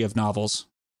trilogy of novels,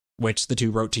 which the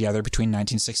two wrote together between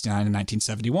 1969 and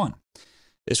 1971.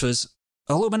 This was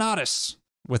Illuminatus,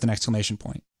 with an exclamation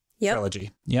point.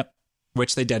 Trilogy. Yep.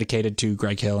 Which they dedicated to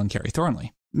Greg Hill and Carrie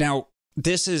Thornley. Now,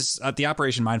 this is the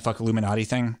Operation Mindfuck Illuminati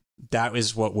thing. That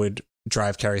is what would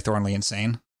drive Carrie Thornley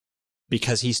insane,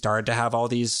 because he started to have all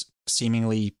these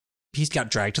seemingly, he's got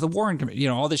dragged to the Warren Committee,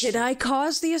 all this Did I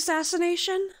cause the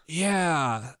assassination?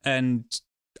 Yeah. And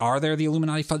are there the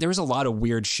Illuminati? There was a lot of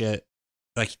weird shit.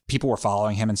 People were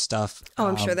following him and stuff. Oh,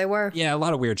 I'm sure they were. Yeah, a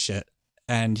lot of weird shit.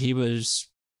 And he was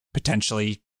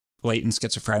potentially latent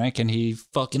schizophrenic, and he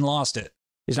fucking lost it.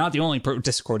 He's not the only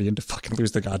Discordian to fucking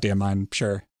lose the goddamn mind,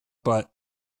 sure. But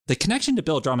the connection to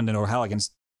Bill Drummond and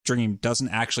O'Halloran's dream doesn't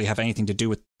actually have anything to do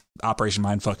with Operation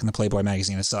Mindfuck and the Playboy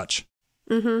magazine as such.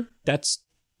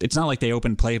 It's not like they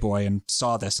opened Playboy and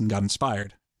saw this and got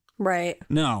inspired. Right.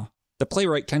 No. The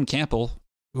playwright Ken Campbell,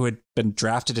 who had been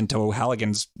drafted into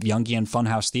O'Halloran's Jungian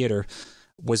Funhouse Theater,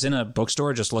 was in a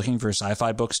bookstore just looking for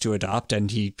sci-fi books to adopt,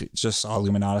 and he just saw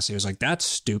Illuminatus. He was like, that's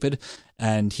stupid.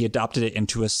 And he adopted it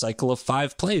into a cycle of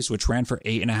 5 plays, which ran for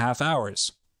 8.5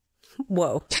 hours.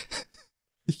 Whoa.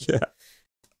 Yeah.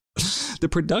 The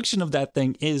production of that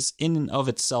thing is in and of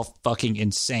itself fucking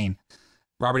insane.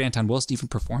 Robert Anton Wilson even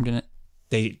performed in it.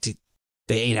 They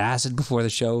ate acid before the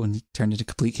show and turned into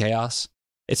complete chaos.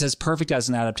 It's as perfect as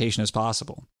an adaptation as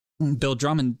possible. Bill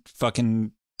Drummond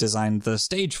fucking designed the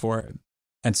stage for it.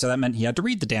 And so that meant he had to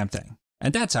read the damn thing.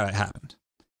 And that's how it happened.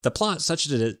 The plot, such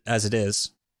as it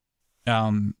is,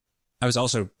 I was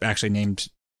also actually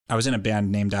I was in a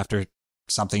band named after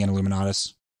something in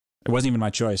Illuminatus. It wasn't even my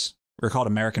choice. We were called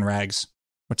American Rags,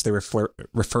 which they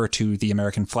refer to the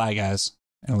American flag as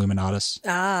in Illuminatus.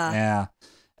 Ah. Yeah.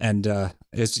 And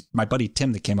it's my buddy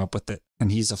Tim that came up with it.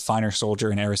 And he's a finer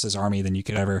soldier in Eris's army than you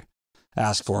could ever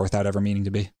ask for without ever meaning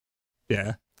to be.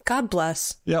 Yeah. God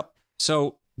bless. Yep.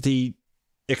 So the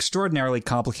extraordinarily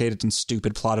complicated and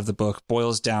stupid plot of the book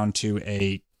boils down to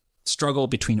a struggle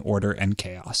between order and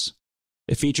chaos.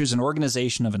 It features an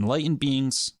organization of enlightened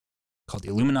beings called the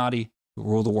Illuminati who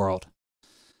rule the world.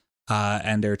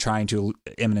 And they're trying to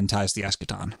immanentize the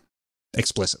eschaton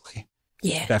explicitly.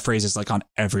 Yeah. That phrase is on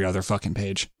every other fucking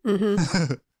page.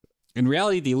 Mm-hmm. In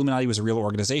reality, the Illuminati was a real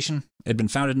organization. It had been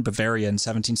founded in Bavaria in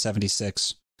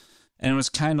 1776. And it was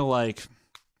kind of like,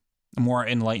 more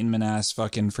Enlightenment-ass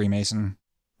fucking Freemason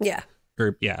Yeah.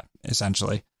 group. Yeah,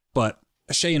 essentially. But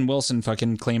Shea and Wilson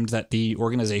fucking claimed that the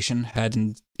organization had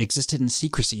existed in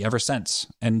secrecy ever since,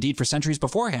 and indeed for centuries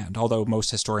beforehand, although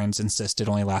most historians insist it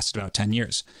only lasted about 10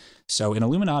 years. So in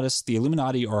Illuminatus, the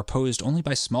Illuminati are opposed only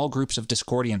by small groups of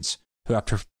Discordians who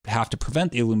have to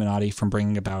prevent the Illuminati from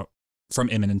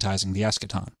immanentizing the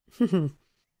eschaton.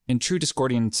 In true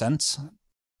Discordian sense,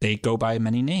 they go by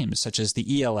many names, such as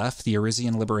the ELF, the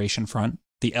Arisian Liberation Front,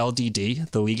 the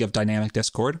LDD, the League of Dynamic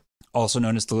Discord, also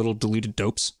known as the Little Deluded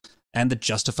Dopes, and the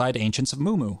Justified Ancients of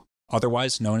Mumu,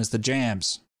 otherwise known as the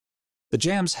Jams. The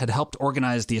Jams had helped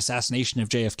organize the assassination of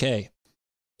JFK.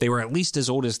 They were at least as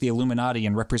old as the Illuminati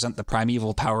and represent the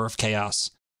primeval power of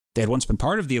chaos. They had once been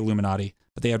part of the Illuminati,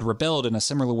 but they had rebelled in a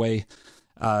similar way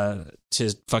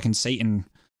to fucking Satan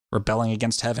rebelling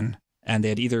against heaven, and they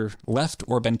had either left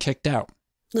or been kicked out.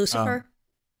 Lucifer?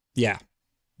 Yeah,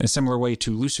 in a similar way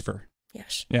to Lucifer.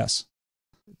 Yes. Yes.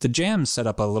 The Jams set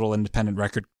up a little independent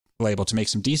record label to make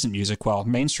some decent music, while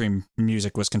mainstream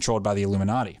music was controlled by the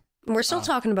Illuminati. We're still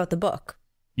talking about the book.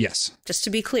 Yes. Just to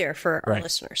be clear for our Right.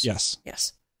 listeners. Yes.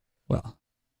 Yes. Well,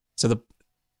 so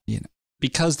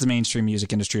because the mainstream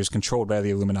music industry was controlled by the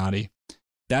Illuminati,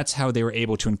 that's how they were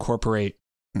able to incorporate.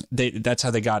 That's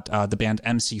how they got the band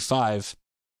MC5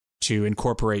 to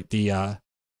incorporate the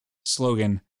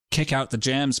slogan "Kick out the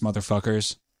Jams,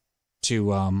 motherfuckers,"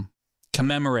 to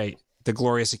commemorate the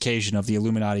glorious occasion of the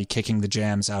Illuminati kicking the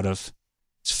Jams out of.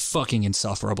 It's fucking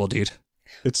insufferable, dude.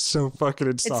 It's so fucking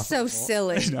insufferable. It's so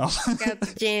silly. I know. Got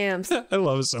the Jams. I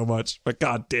love it so much, but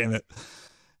god damn it.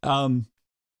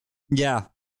 Yeah.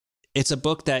 It's a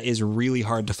book that is really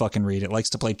hard to fucking read. It likes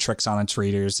to play tricks on its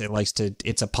readers.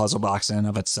 It's a puzzle box in and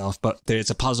of itself, but it's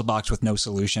a puzzle box with no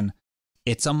solution.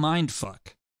 It's a mind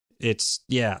fuck.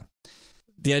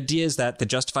 The idea is that the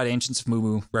justified ancients of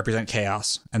Mumu represent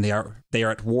chaos, and they are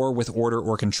at war with order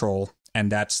or control,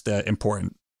 and that's the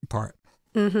important part.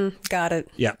 Mm-hmm. Got it.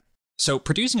 Yeah. So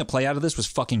producing a play out of this was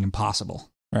fucking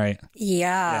impossible, right?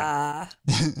 Yeah.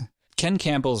 Ken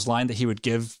Campbell's line that he would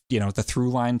give, the through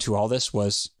line to all this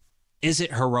was, "Is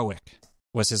it heroic?"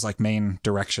 was his main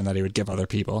direction that he would give other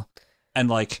people.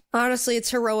 And honestly,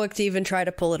 it's heroic to even try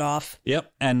to pull it off.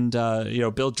 Yep. And,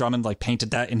 Bill Drummond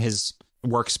painted that in his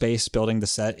workspace building the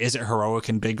set. "Is it heroic?"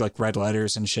 in big red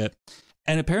letters and shit.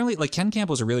 And apparently Ken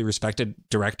Campbell's a really respected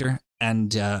director.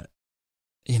 And,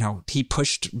 he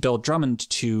pushed Bill Drummond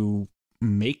to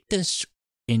make this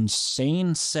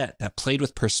insane set that played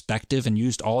with perspective and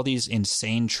used all these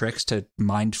insane tricks to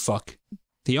mind fuck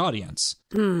the audience.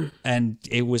 And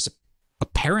it was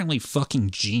apparently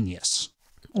fucking genius.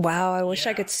 Wow, I wish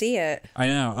I could see it. I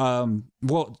know.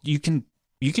 Well, you can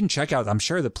check out. I'm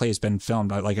sure the play's been filmed.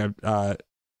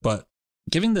 But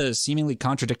given the seemingly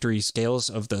contradictory scales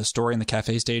of the story in the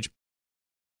cafe stage,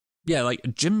 yeah,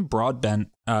 Jim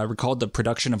Broadbent recalled the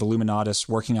production of Illuminatus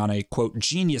working on a quote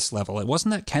genius level. It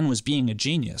wasn't that Ken was being a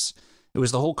genius. It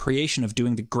was the whole creation of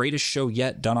doing the greatest show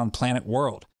yet done on planet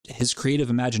World. His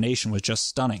creative imagination was just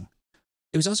stunning.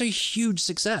 It was also a huge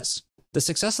success. The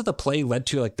success of the play led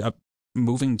to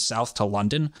moving south to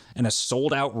London and a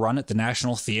sold-out run at the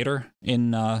National Theatre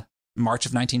in March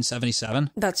of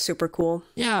 1977. That's super cool.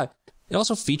 Yeah. It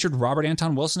also featured Robert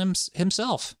Anton Wilson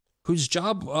himself, whose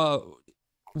job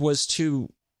was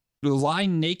to lie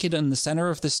naked in the center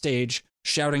of the stage,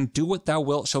 shouting, "Do what thou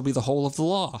wilt shall be the whole of the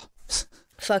law."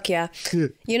 Fuck yeah.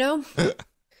 You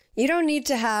don't need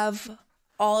to have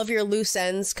all of your loose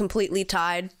ends completely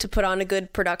tied to put on a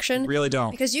good production. Really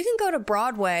don't. Because you can go to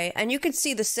Broadway and you can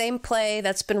see the same play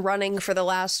that's been running for the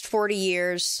last 40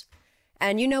 years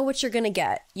and you know what you're going to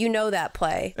get. You know that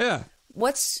play. Yeah.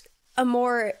 What's a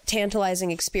more tantalizing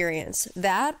experience?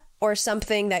 That or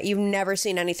something that you've never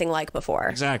seen anything like before?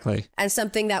 Exactly. And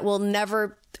something that will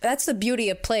never... That's the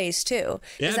beauty of plays, too.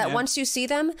 Is that once you see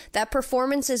them, that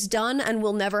performance is done and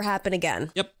will never happen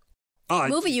again. Yep.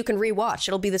 Movie you can rewatch.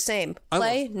 It'll be the same.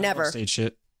 Play, never. I love stage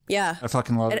shit. Yeah. I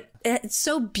fucking love it. It's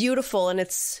so beautiful in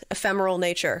its ephemeral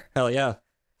nature. Hell yeah.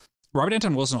 Robert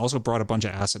Anton Wilson also brought a bunch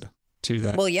of acid to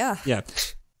that. Well, yeah. Yeah.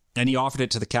 And he offered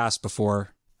it to the cast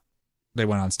before they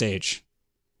went on stage.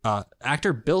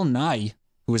 Actor Bill Nye,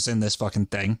 who was in this fucking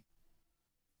thing,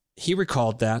 he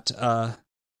recalled that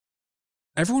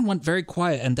everyone went very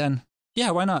quiet and then,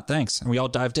 "Yeah, why not? Thanks." And we all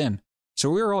dived in. So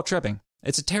we were all tripping.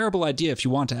 It's a terrible idea if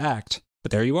you want to act,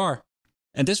 but there you are.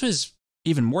 And this was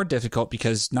even more difficult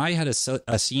because Nye had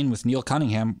a scene with Neil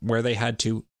Cunningham where they had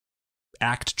to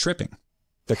act tripping.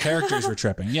 The characters were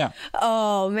tripping, yeah.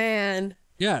 Oh, man.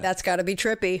 Yeah. That's got to be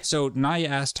trippy. So Nye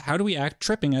asked, "How do we act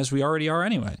tripping as we already are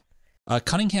anyway?"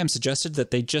 Cunningham suggested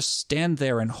that they just stand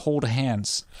there and hold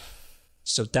hands.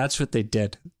 So that's what they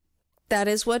did. That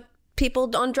is what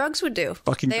people on drugs would do.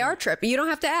 They are trippy. You don't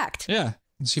have to act. Yeah.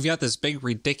 So you've got this big,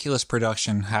 ridiculous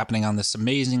production happening on this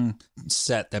amazing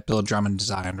set that Bill Drummond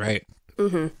designed, right?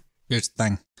 Mm-hmm. Here's the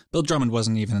thing. Bill Drummond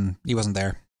wasn't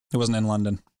there. He wasn't in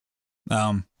London.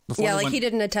 He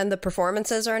didn't attend the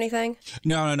performances or anything?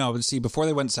 No. See, before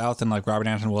they went south and like Robert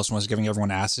Anton Wilson was giving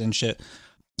everyone acid and shit,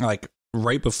 like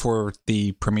right before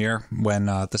the premiere when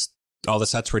all the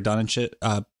sets were done and shit,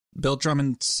 Bill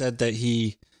Drummond said that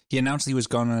he announced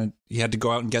he had to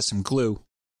go out and get some glue.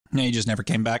 And he just never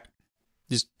came back.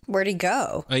 Where'd he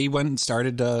go? He went and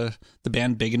started the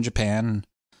band big in Japan.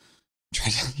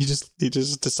 He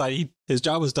just decided his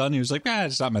job was done. He was like,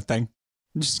 it's not my thing.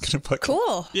 I'm just gonna put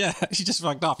cool. Yeah, he just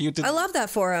fucked off. I love that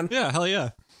for him. Yeah, hell yeah.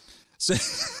 So,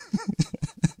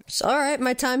 all right,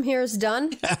 my time here is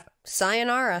done. Yeah.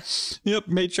 Sayonara. Yep,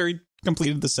 made sure he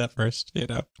completed the set first.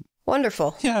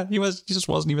 Wonderful. Yeah, he just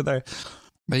wasn't even there.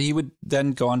 But he would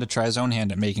then go on to try his own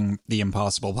hand at making the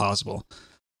impossible possible.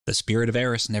 The spirit of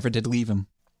Eris never did leave him.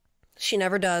 She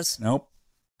never does. Nope.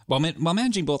 While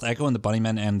managing both Echo and the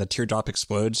Bunnymen and the Teardrop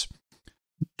Explodes,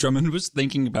 Drummond was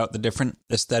thinking about the different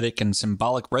aesthetic and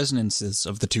symbolic resonances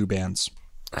of the two bands.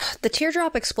 The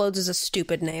Teardrop Explodes is a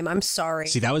stupid name. I'm sorry.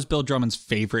 See, that was Bill Drummond's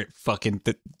favorite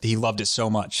he loved it so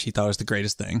much. He thought it was the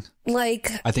greatest thing.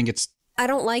 I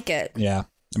don't like it. Yeah.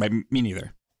 Me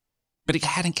neither. But it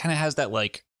kind of has that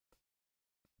like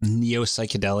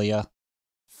neo-psychedelia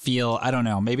feel. I don't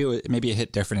know. Maybe it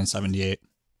hit different in 78.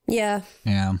 Yeah.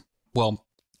 Yeah. Well,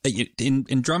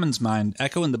 in Drummond's mind,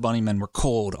 Echo and the Bunnymen were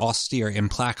cold, austere,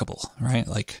 implacable, right?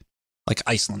 Like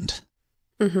Iceland.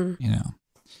 Mm-hmm.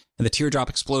 And the Teardrop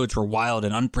Explodes were wild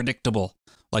and unpredictable,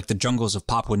 like the jungles of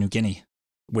Papua New Guinea,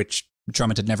 which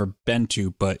Drummond had never been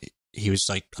to, but he was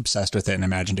like obsessed with it and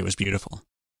imagined it was beautiful.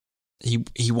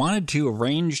 He wanted to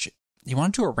arrange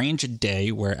a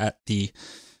day where at the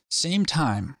same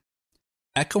time,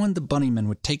 Echo and the Bunnymen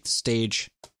would take the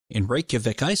stage in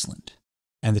Reykjavik, Iceland,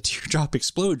 and the Teardrop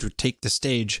Explodes would take the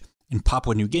stage in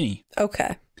Papua New Guinea.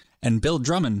 Okay. And Bill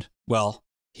Drummond, well,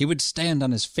 he would stand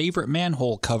on his favorite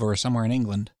manhole cover somewhere in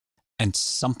England, and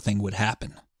something would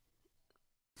happen.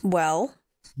 Well,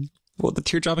 the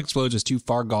Teardrop Explodes was too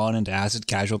far gone into acid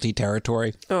casualty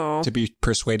territory to be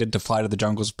persuaded to fly to the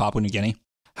jungles of Papua New Guinea.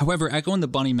 However, Echo and the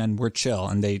Bunnymen were chill,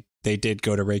 and they did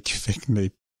go to Reykjavik, and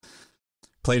they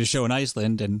played a show in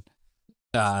Iceland, and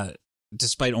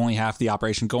despite only half the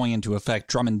operation going into effect,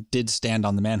 Drummond did stand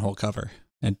on the manhole cover,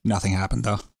 and nothing happened,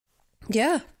 though.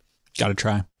 Yeah. Gotta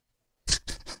try.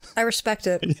 I respect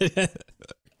it.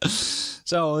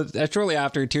 So, shortly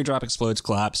after Teardrop Explodes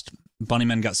collapsed,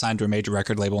 Bunnymen got signed to a major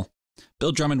record label.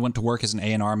 Bill Drummond went to work as an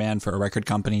A&R man for a record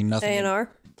company.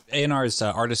 A&R? A&R is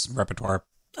artists and repertoire.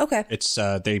 Okay. It's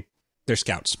they're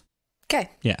scouts. Okay.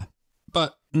 Yeah.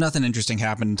 But nothing interesting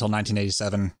happened until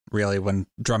 1987, really, when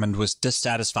Drummond was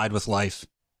dissatisfied with life,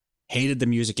 hated the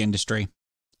music industry.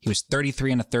 He was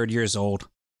 33 and a third years old,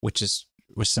 which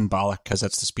was symbolic because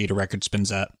that's the speed a record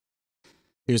spins at.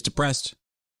 He was depressed.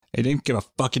 He didn't give a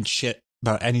fucking shit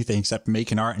about anything except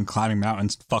making art and climbing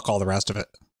mountains. Fuck all the rest of it.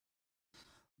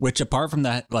 Which, apart from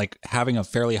that, like having a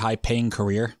fairly high-paying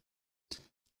career,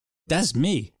 that's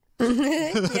me.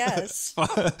 Yes.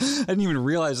 I didn't even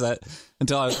realize that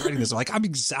until I was writing this. I'm like, I'm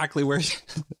exactly where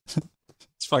this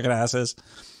fucking ass is.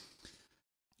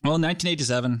 Well, in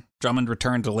 1987, Drummond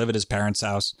returned to live at his parents'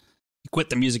 house. He quit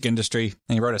the music industry,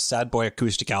 and he wrote a sad boy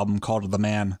acoustic album called The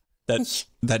Man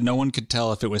that no one could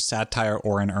tell if it was satire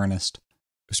or in earnest.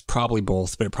 It was probably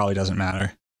both, but it probably doesn't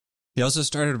matter. He also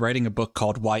started writing a book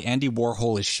called Why Andy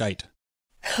Warhol is Shite.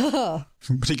 But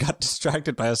he got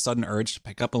distracted by a sudden urge to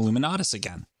pick up Illuminatus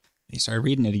again. He started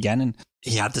reading it again, and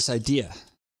he had this idea.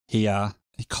 He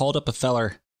called up a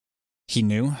feller he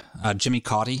knew, Jimmy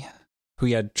Cauty, who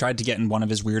he had tried to get in one of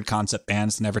his weird concept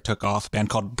bands that never took off, a band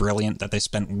called Brilliant that they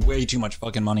spent way too much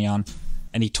fucking money on.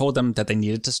 And he told them that they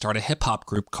needed to start a hip-hop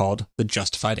group called the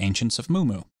Justified Ancients of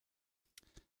Moo.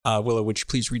 Willow, would you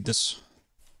please read this?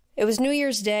 It was New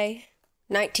Year's Day,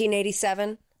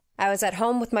 1987. I was at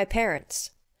home with my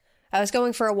parents. I was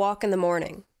going for a walk in the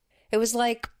morning. It was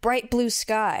like bright blue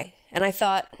sky, and I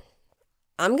thought,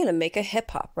 I'm going to make a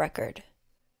hip-hop record.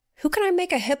 Who can I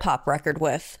make a hip-hop record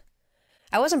with?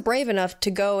 I wasn't brave enough to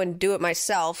go and do it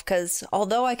myself, because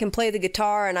although I can play the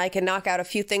guitar and I can knock out a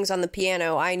few things on the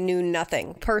piano, I knew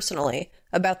nothing, personally,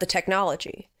 about the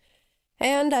technology.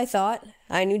 And I thought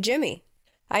I knew Jimmy.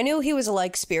 I knew he was a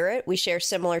like spirit. We share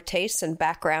similar tastes and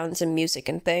backgrounds in music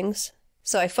and things.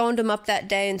 So I phoned him up that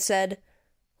day and said,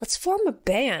 let's form a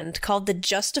band called the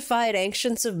Justified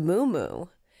Ancients of Moo.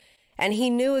 And he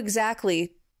knew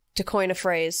exactly, to coin a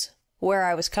phrase, where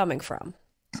I was coming from.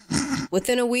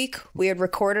 Within a week, we had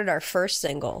recorded our first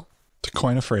single. To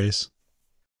coin a phrase.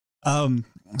 John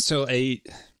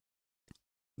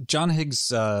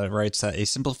Higgs writes that a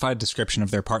simplified description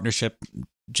of their partnership,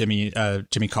 Jimmy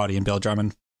Cauty and Bill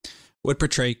Drummond, would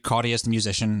portray Cauty as the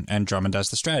musician and Drummond as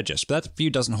the strategist, but that view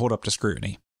doesn't hold up to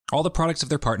scrutiny. All the products of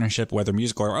their partnership, whether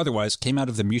musical or otherwise, came out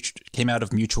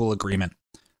of mutual agreement.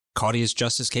 Cauty is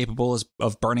just as capable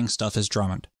of burning stuff as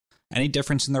Drummond. Any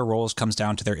difference in their roles comes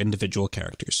down to their individual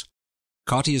characters.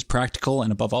 Cauty is practical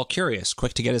and above all curious,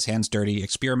 quick to get his hands dirty,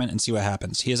 experiment and see what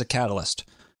happens. He is a catalyst.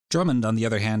 Drummond, on the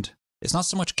other hand, is not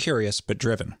so much curious, but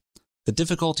driven. The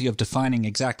difficulty of defining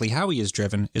exactly how he is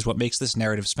driven is what makes this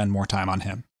narrative spend more time on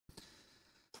him.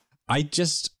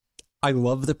 I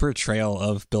love the portrayal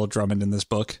of Bill Drummond in this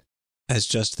book as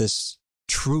just this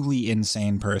truly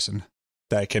insane person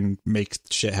that can make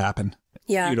shit happen.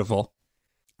 Yeah. Beautiful.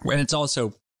 And it's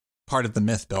also part of the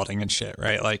myth building and shit,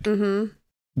 right? Like,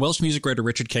 Welsh music writer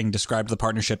Richard King described the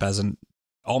partnership as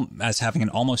having an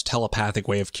almost telepathic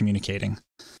way of communicating.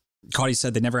 Cauty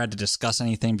said they never had to discuss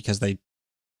anything because there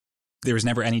was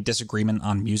never any disagreement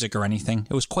on music or anything.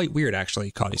 It was quite weird,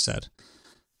 actually, Cauty said.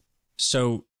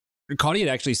 So Cauty had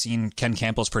actually seen Ken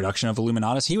Campbell's production of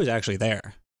Illuminatus. He was actually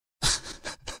there,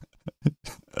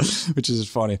 which is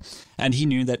funny. And he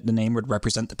knew that the name would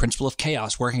represent the principle of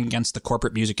chaos working against the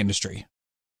corporate music industry.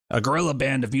 A guerrilla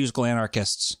band of musical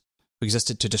anarchists who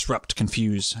existed to disrupt,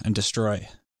 confuse, and destroy.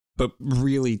 But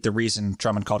really, the reason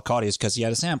Drummond called Cauty is because he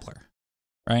had a sampler,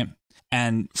 right?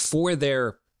 And for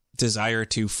their desire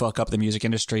to fuck up the music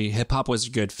industry, hip-hop was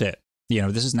a good fit. You know,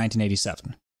 this is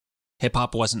 1987.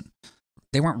 Hip-hop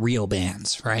they weren't real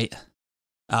bands, right?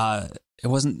 There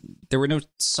were no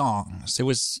songs. It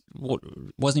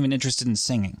wasn't even interested in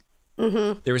singing.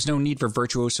 There was no need for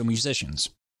virtuoso musicians.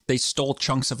 They stole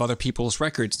chunks of other people's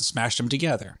records and smashed them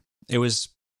together. It was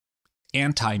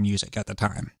anti-music at the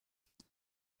time.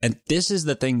 And this is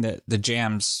the thing that the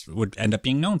jams would end up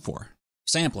being known for.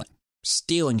 Sampling,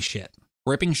 stealing shit,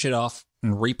 ripping shit off,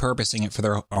 and repurposing it for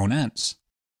their own ends.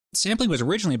 Sampling was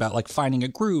originally about like finding a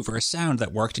groove or a sound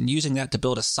that worked and using that to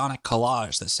build a sonic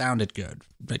collage that sounded good.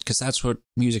 Because that's what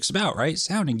music's about, right?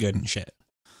 Sounding good and shit.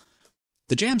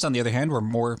 The jams, on the other hand, were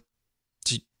more,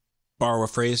 to borrow a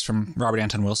phrase from Robert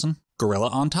Anton Wilson, guerrilla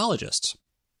ontologists.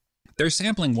 Their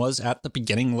sampling was, at the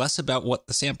beginning, less about what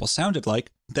the sample sounded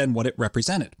like than what it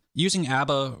represented. Using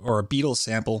ABBA or a Beatles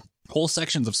sample, whole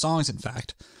sections of songs, in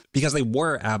fact, because they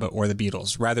were ABBA or the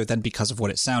Beatles, rather than because of what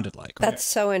it sounded like. Right? That's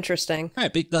so interesting.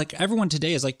 Right, but like everyone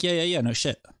today is like, yeah, no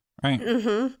shit, right?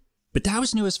 But that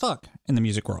was new as fuck in the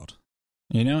music world,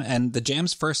 you know? And the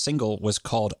Jam's first single was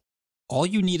called All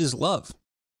You Need Is Love,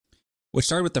 which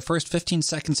started with the first 15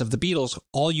 seconds of the Beatles'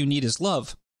 All You Need Is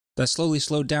Love, that slowly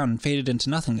slowed down and faded into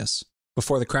nothingness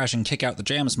before the crash and kick out the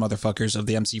Jams motherfuckers of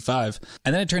the MC5.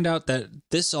 And then it turned out that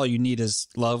this All You Need Is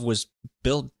Love was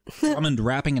Bill Drummond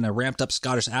rapping in a ramped up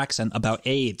Scottish accent about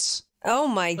AIDS. Oh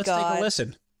my God. God. Let's take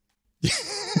a listen.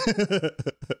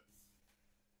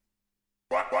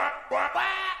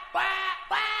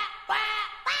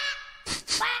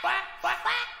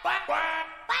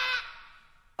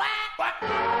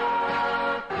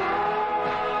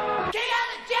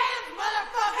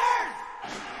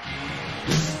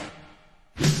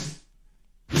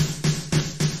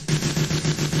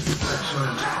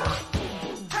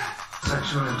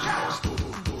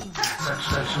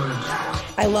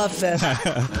 I love this.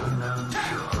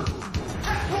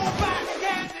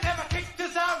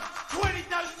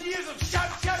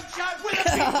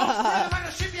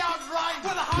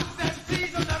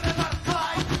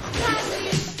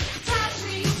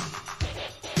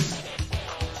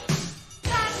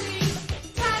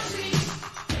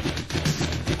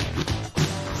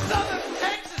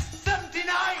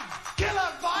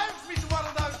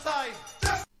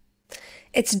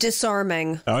 It's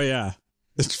disarming. Oh, yeah.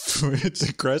 It's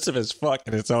aggressive as fuck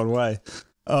in its own way.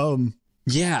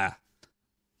 Yeah.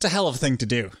 It's a hell of a thing to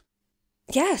do.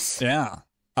 Yes. Yeah.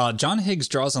 John Higgs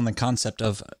draws on the concept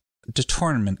of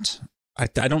detournement. I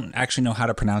don't actually know how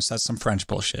to pronounce that. Some French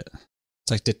bullshit.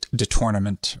 It's like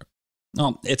detournement.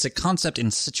 Well, it's a concept in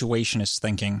situationist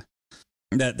thinking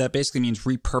that basically means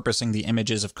repurposing the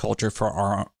images of culture for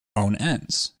our own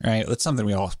ends, right? That's something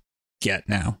we all get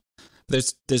now.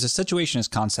 There's a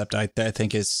situationist concept I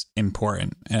think is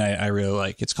important, and I really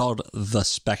like. It's called the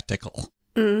spectacle.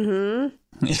 Mm-hmm.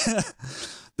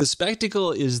 The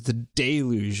spectacle is the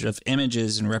deluge of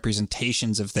images and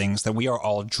representations of things that we are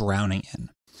all drowning in.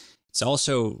 It's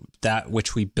also that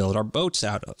which we build our boats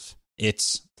out of.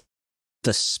 It's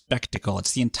the spectacle.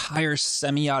 It's the entire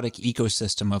semiotic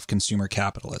ecosystem of consumer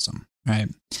capitalism, right?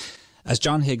 As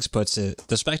John Higgs puts it,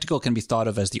 the spectacle can be thought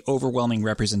of as the overwhelming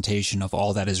representation of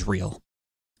all that is real.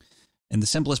 In the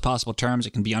simplest possible terms,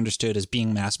 it can be understood as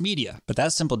being mass media, but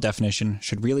that simple definition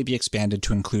should really be expanded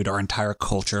to include our entire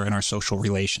culture and our social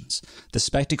relations. The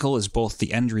spectacle is both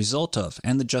the end result of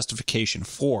and the justification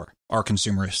for our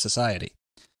consumerist society.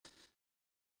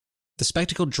 The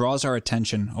spectacle draws our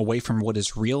attention away from what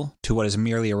is real to what is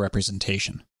merely a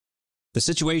representation. The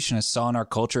Situationists saw in our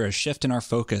culture a shift in our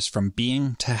focus from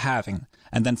being to having,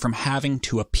 and then from having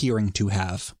to appearing to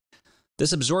have.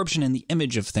 This absorption in the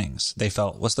image of things, they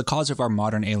felt, was the cause of our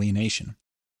modern alienation.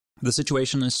 The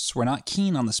Situationists were not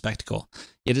keen on the spectacle.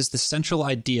 It is the central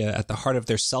idea at the heart of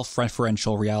their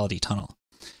self-referential reality tunnel.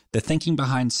 The thinking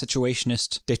behind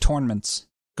Situationist détournements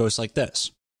goes like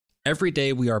this. Every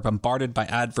day we are bombarded by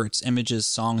adverts, images,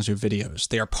 songs, or videos.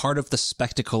 They are part of the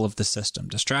spectacle of the system,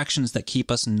 distractions that keep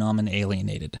us numb and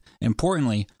alienated.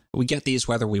 Importantly, we get these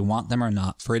whether we want them or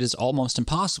not, for it is almost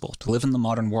impossible to live in the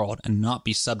modern world and not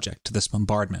be subject to this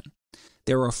bombardment.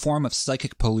 They are a form of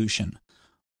psychic pollution,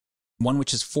 one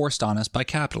which is forced on us by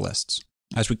capitalists.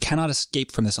 As we cannot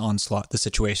escape from this onslaught, the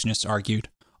Situationists argued,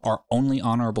 our only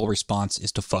honorable response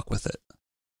is to fuck with it.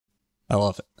 I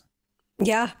love it.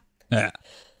 Yeah. Yeah.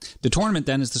 The tournament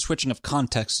then is the switching of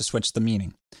context to switch the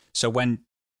meaning. So when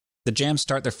the Jams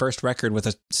start their first record with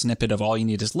a snippet of All You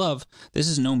Need Is Love, this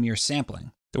is no mere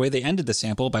sampling. The way they ended the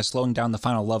sample by slowing down the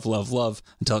final love, love, love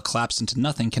until it collapsed into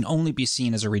nothing can only be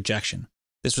seen as a rejection.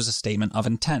 This was a statement of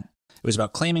intent. It was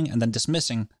about claiming and then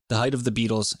dismissing the height of the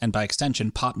Beatles and by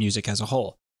extension pop music as a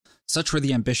whole. Such were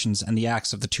the ambitions and the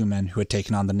acts of the two men who had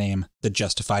taken on the name the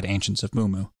Justified Ancients of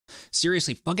Moo.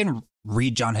 Seriously, fucking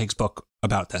read John Higgs' book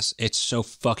about this. It's so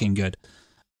fucking good.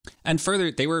 And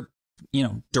further, they were,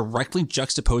 directly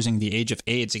juxtaposing the age of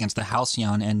AIDS against the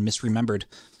halcyon and misremembered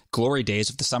glory days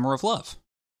of the summer of love.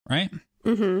 Right?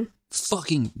 Mm-hmm.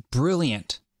 Fucking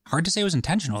brilliant. Hard to say it was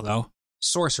intentional, though.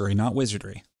 Sorcery, not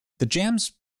wizardry. The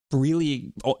Jams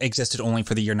really existed only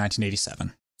for the year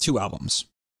 1987. 2 albums.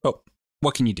 Oh,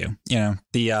 what can you do?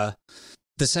 The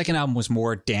second album was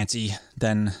more dancey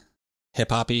than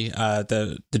hip-hoppy.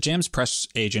 The Jams press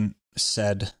agent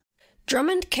said,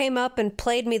 Drummond came up and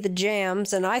played me the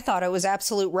Jams, and I thought it was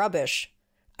absolute rubbish.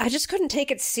 I just couldn't take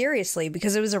it seriously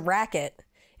because it was a racket.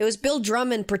 It was Bill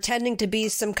Drummond pretending to be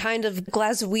some kind of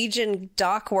Glaswegian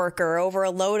dock worker over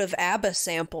a load of ABBA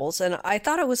samples, and I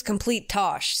thought it was complete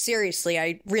tosh. Seriously,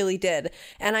 I really did.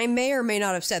 And I may or may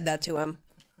not have said that to him.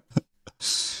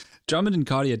 Drummond and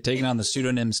Cotty had taken on the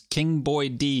pseudonyms King Boy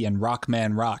D and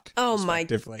Rockman Rock. Oh my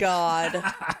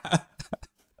God.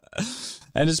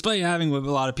 And despite having what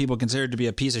a lot of people considered to be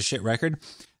a piece of shit record,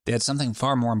 they had something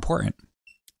far more important.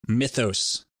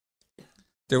 Mythos.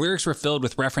 Their lyrics were filled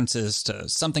with references to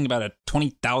something about a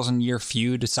 20,000-year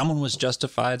feud. Someone was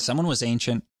justified, someone was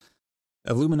ancient.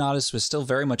 Illuminatus was still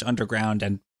very much underground,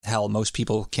 and hell, most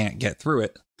people can't get through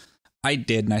it. I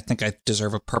did, and I think I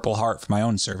deserve a Purple Heart for my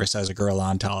own service as a guerrilla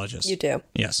ontologist. You do.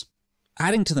 Yes.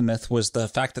 Adding to the myth was the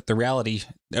fact that the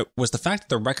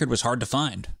record was hard to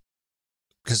find.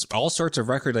 Because all sorts of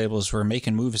record labels were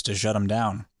making moves to shut them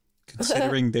down.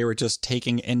 Considering they were just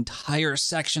taking entire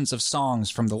sections of songs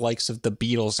from the likes of the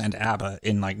Beatles and ABBA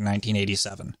in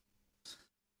 1987.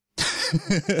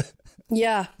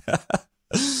 Yeah.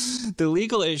 The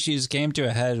legal issues came to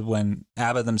a head when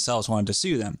ABBA themselves wanted to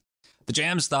sue them. The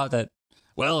Jams thought that,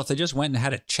 well, if they just went and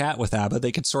had a chat with ABBA,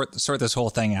 they could sort this whole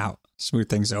thing out, smooth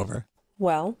things over.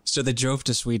 Well. So they drove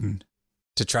to Sweden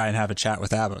to try and have a chat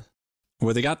with ABBA.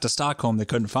 When they got to Stockholm, they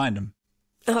couldn't find him.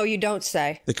 Oh, you don't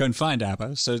say. They couldn't find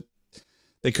ABBA, so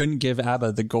they couldn't give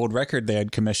ABBA the gold record they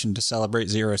had commissioned to celebrate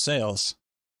 0 sales.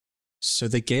 So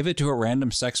they gave it to a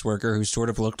random sex worker who sort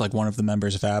of looked like one of the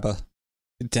members of ABBA.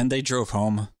 Then they drove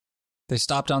home. They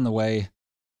stopped on the way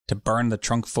to burn the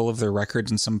trunk full of their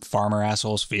records in some farmer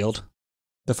asshole's field.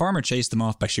 The farmer chased them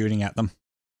off by shooting at them.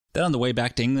 Then on the way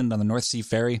back to England on the North Sea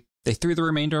ferry, they threw the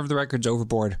remainder of the records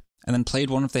overboard and then played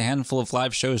one of the handful of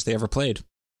live shows they ever played.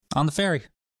 On the ferry.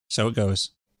 So it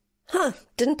goes. Huh.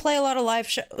 Didn't play a lot of live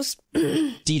shows.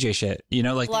 DJ shit. A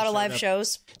lot of live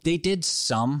shows. They did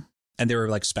some, and they were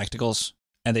like spectacles,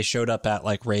 and they showed up at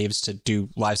like raves to do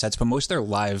live sets, but most of their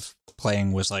live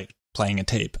playing was like playing a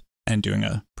tape and doing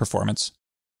a performance.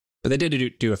 But they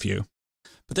did do a few.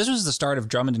 But this was the start of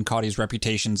Drummond and Cotty's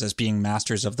reputations as being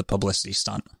masters of the publicity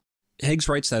stunt. Higgs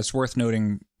writes that it's worth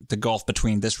noting the gulf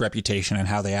between this reputation and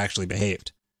how they actually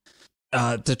behaved.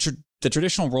 The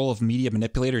traditional role of media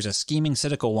manipulator is a scheming,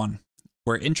 cynical one,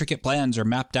 where intricate plans are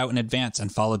mapped out in advance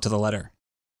and followed to the letter.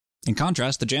 In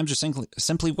contrast, the Jams are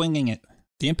simply winging it.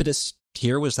 The impetus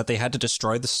here was that they had to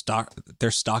destroy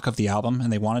their stock of the album,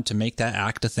 and they wanted to make that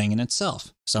act a thing in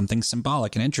itself, something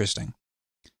symbolic and interesting.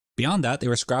 Beyond that, they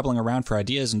were scrabbling around for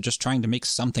ideas and just trying to make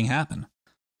something happen.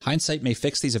 Hindsight may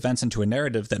fix these events into a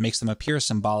narrative that makes them appear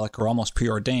symbolic or almost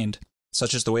preordained,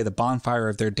 such as the way the bonfire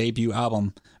of their debut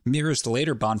album mirrors the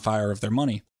later bonfire of their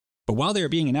money. But while they are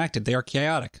being enacted, they are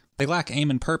chaotic. They lack aim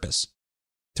and purpose.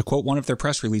 To quote one of their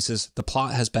press releases, the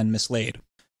plot has been mislaid.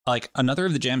 Like, another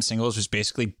of the Jam singles was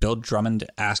basically Bill Drummond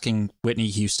asking Whitney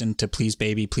Houston to please,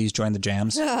 baby, please join the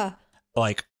Jams.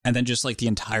 Like, and then just like the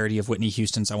entirety of Whitney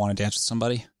Houston's I Want to Dance with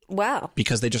Somebody. Wow.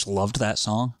 Because they just loved that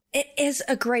song. It is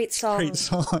a great song. Great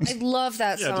song. I love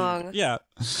that song. Dude. Yeah.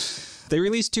 They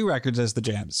released 2 records as the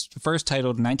Jams. The first,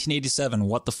 titled 1987,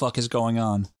 What the Fuck Is Going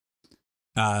On,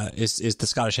 is the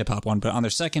Scottish hip-hop one. But on their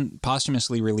second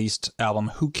posthumously released album,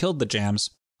 Who Killed the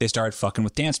Jams, they started fucking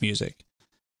with dance music.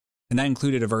 And that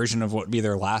included a version of what would be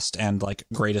their last and, like,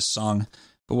 greatest song.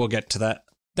 But we'll get to that.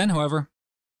 Then, however,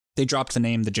 they dropped the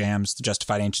name The Jams, the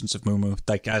Justified Ancients of Moo,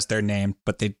 like, as their name,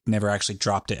 but they never actually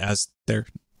dropped it as their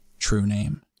true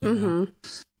name. Mm-hmm.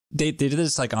 They did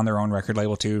this, like, on their own record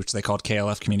label, too, which they called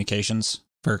KLF Communications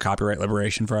for Copyright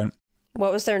Liberation Front.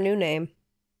 What was their new name?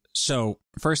 So,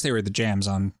 first they were The Jams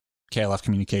on KLF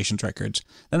Communications Records.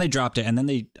 Then they dropped it, and then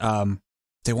they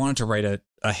wanted to write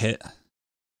a hit,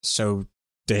 so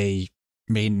they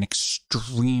made an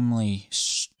extremely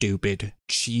stupid,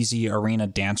 cheesy arena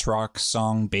dance rock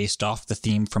song based off the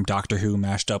theme from Doctor Who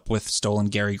mashed up with Stolen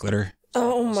Gary Glitter.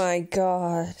 Oh my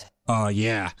god. Oh,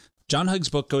 yeah. John Hugg's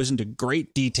book goes into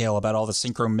great detail about all the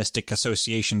synchromystic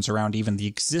associations around even the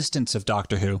existence of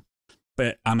Doctor Who.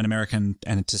 But I'm an American,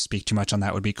 and to speak too much on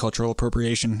that would be cultural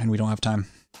appropriation, and we don't have time.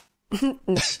 No,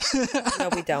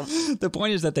 we don't. The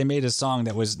point is that they made a song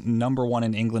that was #1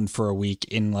 in England for a week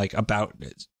in, like, about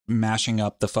mashing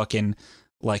up the fucking,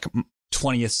 like,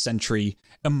 20th century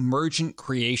emergent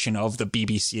creation of the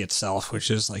BBC itself, which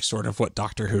is, like, sort of what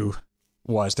Doctor Who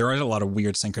was. There are a lot of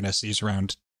weird synchronicities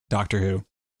around Doctor Who.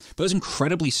 But it was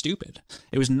incredibly stupid.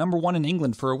 It was #1 in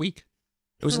England for a week.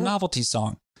 It was a novelty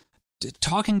song.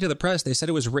 Talking to the press, they said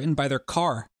it was written by their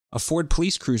car, a Ford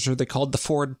police cruiser they called the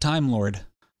Ford Time Lord.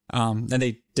 And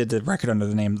they did the record under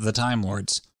the name The Time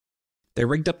Lords. They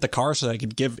rigged up the car so they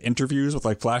could give interviews with,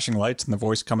 like, flashing lights and the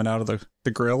voice coming out of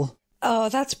the grill. Oh,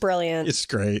 that's brilliant. It's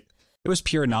great. It was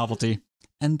pure novelty.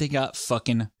 And they got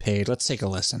fucking paid. Let's take a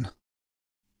listen.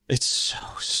 It's so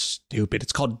stupid.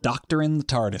 It's called Doctor in the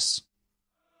TARDIS.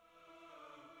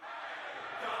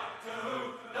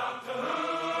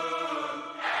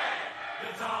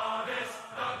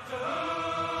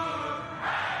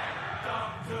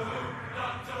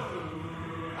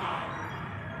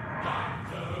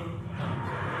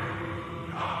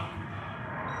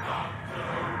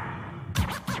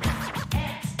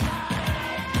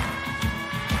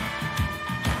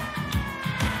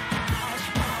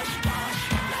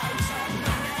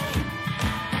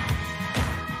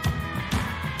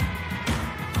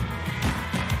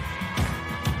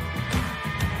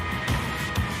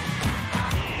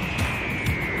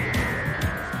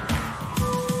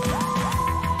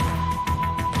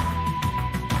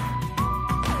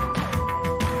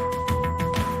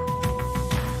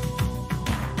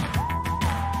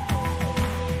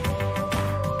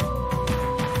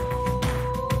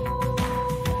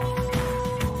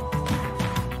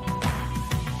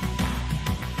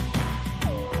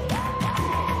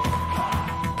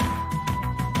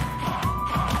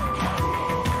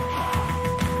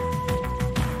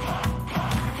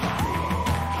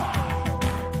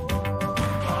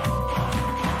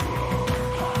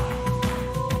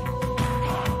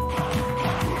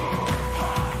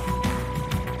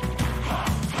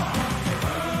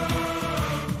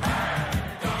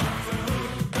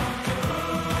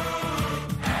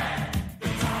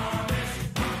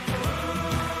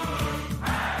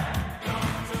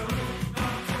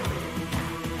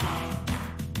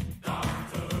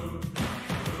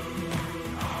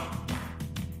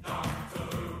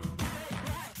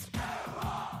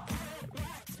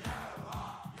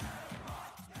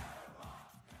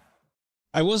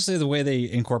 I will say the way they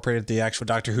incorporated the actual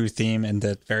Doctor Who theme and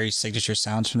the very signature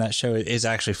sounds from that show is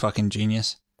actually fucking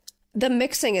genius. The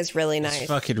mixing is really nice. It's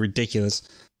fucking ridiculous.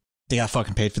 They got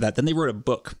fucking paid for that. Then they wrote a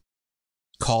book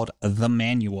called The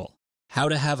Manual, How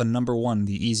to Have a #1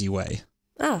 the Easy Way.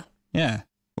 Ah. Yeah.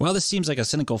 While this seems like a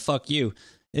cynical fuck you,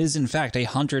 it is in fact a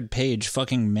 100-page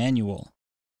fucking manual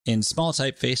in small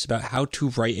typeface about how to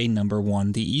write a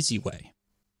 #1 the easy way.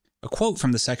 A quote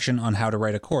from the section on how to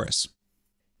write a chorus.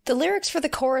 The lyrics for the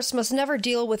chorus must never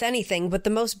deal with anything but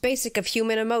the most basic of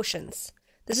human emotions.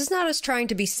 The This is not us trying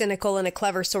to be cynical in a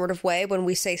clever sort of way when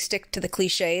we say stick to the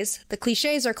cliches. The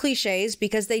cliches are cliches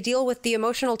because they deal with the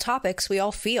emotional topics we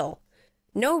all feel.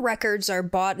 No records are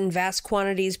bought in vast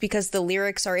quantities because the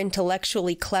lyrics are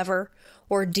intellectually clever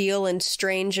or deal in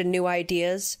strange and new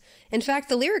ideas. In fact,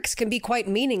 the lyrics can be quite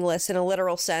meaningless in a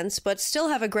literal sense, but still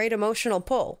have a great emotional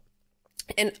pull.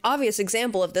 An obvious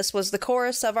example of this was the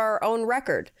chorus of our own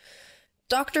record.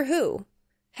 Doctor Who.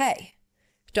 Hey.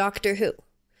 Doctor Who.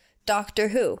 Doctor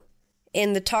Who.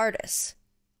 In the TARDIS.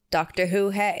 Doctor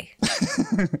Who, hey.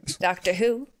 Doctor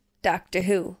Who. Doctor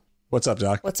Who. What's up,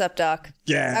 Doc? What's up, Doc?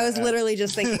 Yeah. I was literally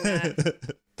just thinking that.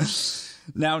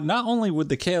 Now, not only would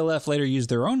the KLF later use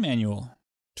their own manual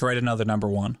to write another number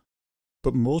one,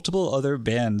 but multiple other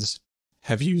bands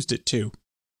have used it too,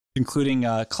 including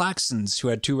Klaxons, who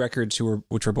had two records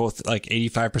which were both like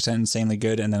 85% insanely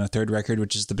good, and then a third record,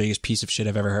 which is the biggest piece of shit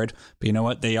I've ever heard. But you know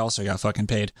what? They also got fucking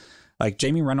paid. Like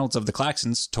Jamie Reynolds of the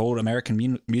Klaxons told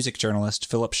American music journalist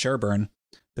Philip Sherburne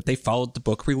that they followed the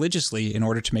book religiously in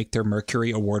order to make their Mercury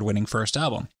award-winning first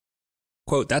album.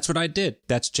 Quote, "That's what I did.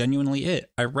 That's genuinely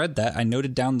it. I read that, I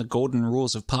noted down the golden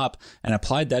rules of pop and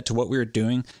applied that to what we were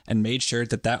doing and made sure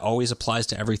that that always applies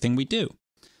to everything we do."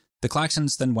 The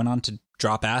Klaxons then went on to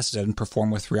drop acid and perform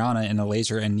with Rihanna in a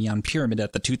laser and neon pyramid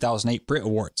at the 2008 Brit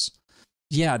Awards.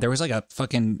 Yeah, there was like a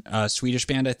fucking Swedish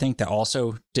band, I think, that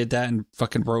also did that and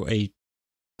fucking wrote a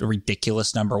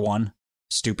ridiculous number one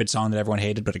stupid song that everyone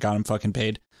hated, but it got them fucking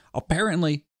paid.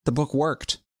 Apparently, the book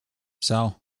worked.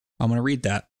 So, I'm going to read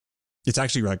that. It's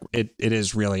actually like, it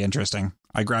is really interesting.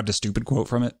 I grabbed a stupid quote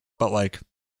from it, but like,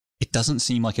 it doesn't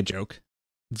seem like a joke.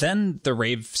 Then the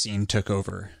rave scene took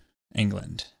over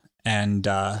England, and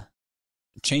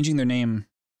changing their name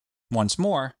once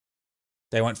more,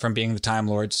 they went from being the Time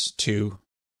Lords to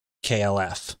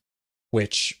KLF,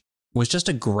 which was just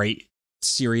a great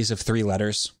series of 3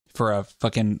 letters for a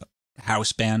fucking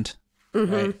house band.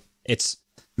 Mm-hmm. Right? It's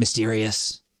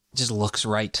mysterious, just looks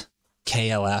right.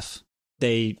 KLF.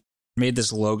 They made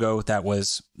this logo that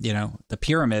was, you know, the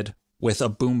pyramid with a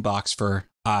boombox for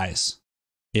eyes.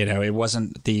 You know, it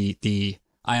wasn't the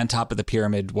eye on top of the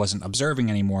pyramid wasn't observing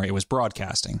anymore. It was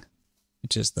broadcasting,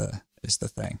 which is the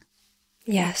thing.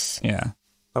 Yes. Yeah.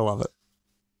 I love it.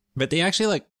 But they actually,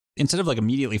 like, instead of like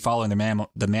immediately following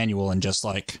the manual and just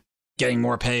like getting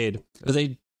more paid,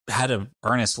 they had an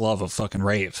earnest love of fucking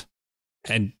rave.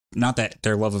 And not that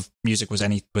their love of music was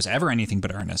ever anything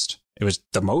but earnest. It was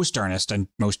the most earnest and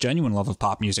most genuine love of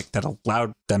pop music that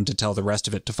allowed them to tell the rest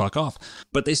of it to fuck off.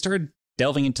 But they started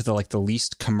delving into the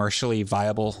least commercially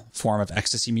viable form of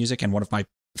ecstasy music, and one of my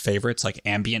favorites, like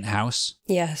ambient house.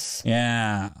 Yes.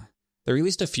 Yeah. They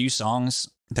released a few songs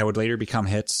that would later become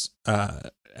hits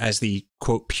as the,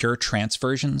 quote, pure trance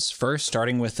versions, first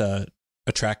starting with a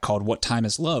track called What Time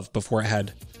Is Love before it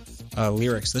had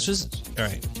lyrics. This was, all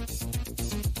right.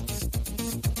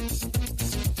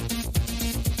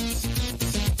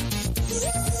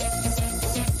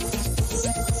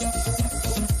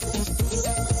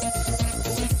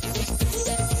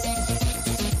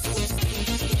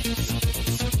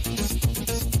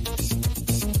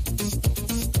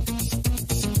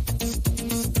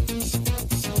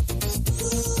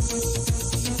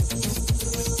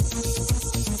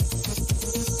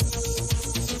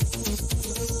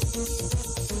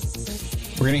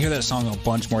 We're going to hear that song a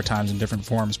bunch more times in different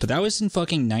forms, but that was in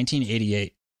fucking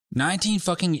 1988.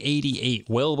 1988,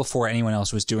 well before anyone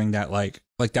else was doing that, like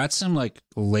that's some like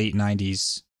late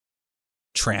 90s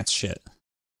trance shit.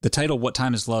 The title What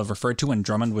Time Is Love referred to when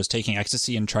Drummond was taking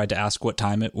ecstasy and tried to ask what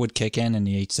time it would kick in, and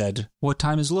he said, "What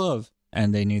time is love?"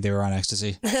 And they knew they were on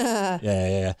ecstasy.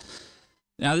 Yeah.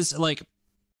 Now this, like,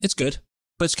 it's good,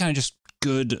 but it's kind of just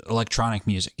good electronic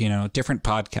music, you know, different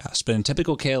podcasts. But in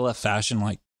typical KLF fashion,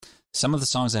 like, some of the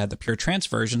songs that had the pure trance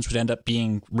versions would end up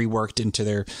being reworked into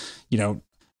their, you know,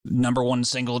 number one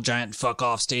single giant fuck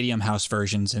off stadium house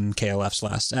versions in KLF's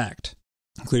last act,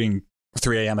 including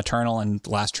 3 AM Eternal and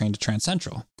Last Train to Trans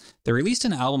Central. They released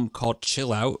an album called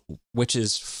Chill Out, which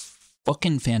is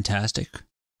fucking fantastic.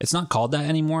 It's not called that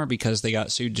anymore because they got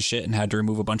sued to shit and had to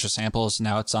remove a bunch of samples.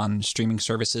 Now it's on streaming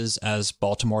services as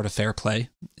Baltimore to Fair Play,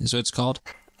 is what it's called.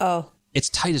 Oh. It's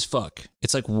tight as fuck.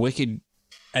 It's like wicked,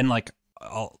 and like,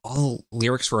 all the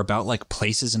lyrics were about like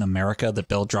places in America that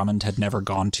Bill Drummond had never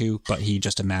gone to, but he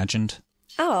just imagined.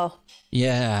 Oh.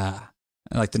 Yeah.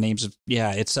 And like the names of,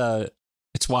 yeah, it's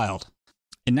wild.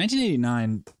 In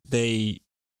 1989, they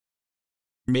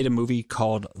made a movie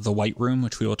called The White Room,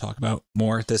 which we will talk about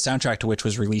more. The soundtrack to which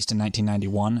was released in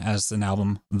 1991 as an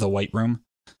album, The White Room.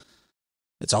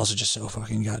 It's also just so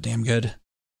fucking goddamn good.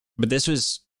 But this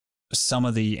was one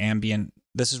of the ambient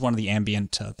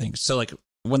things. So like,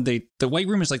 when the White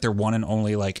Room is like their one and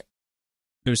only, like,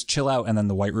 it was Chill Out and then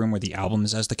the White Room were the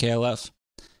albums as the KLF.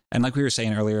 And like we were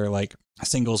saying earlier, like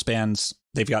singles bands,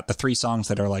 they've got the 3 songs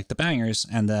that are like the bangers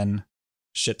and then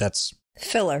shit that's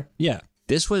filler. Yeah.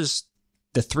 This was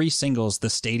the 3 singles, the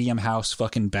Stadium House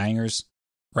fucking bangers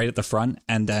right at the front,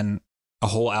 and then a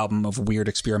whole album of weird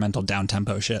experimental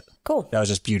down-tempo shit. Cool. That was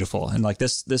just beautiful. And like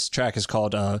this track is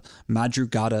called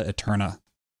Madrugada Eterna.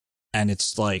 And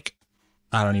it's like,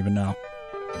 I don't even know.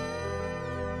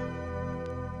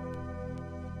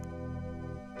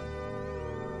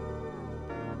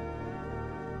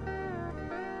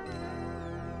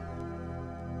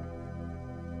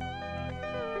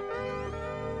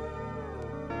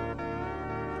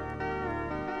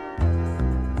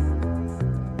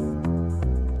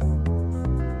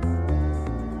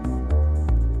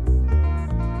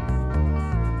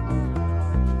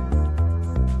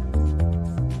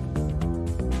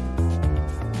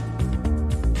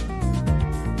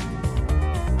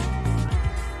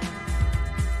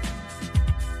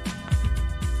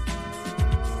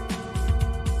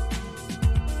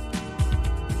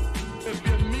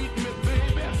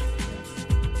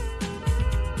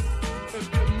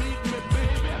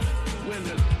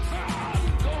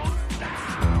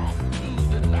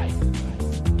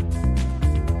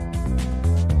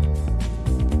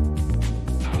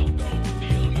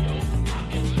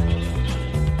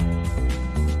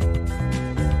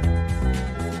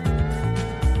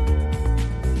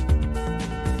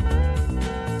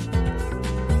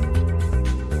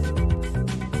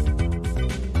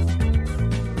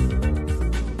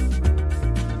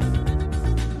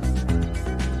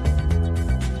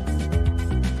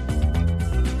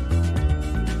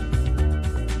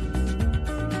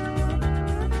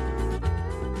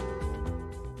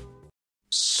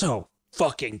 So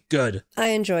fucking good. I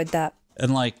enjoyed that.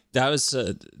 And like that was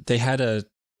they had a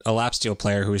lap steel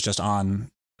player who was just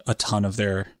on a ton of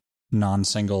their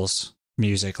non-singles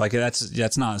music. Like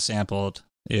that's not sampled,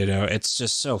 you know. It's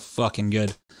just so fucking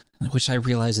good, which I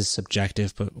realize is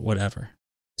subjective, but whatever.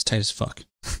 It's tight as fuck.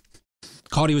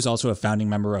 Caudy was also a founding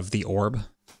member of The Orb.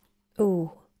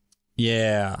 Ooh.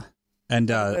 Yeah. And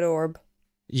good Orb.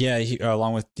 Yeah, he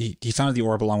founded The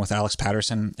Orb along with Alex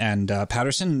Patterson, and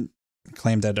Patterson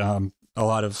claimed that a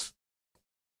lot of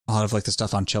like the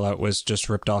stuff on Chill Out was just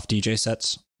ripped off DJ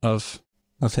sets of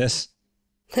his.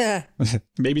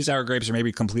 Maybe Sour Grapes or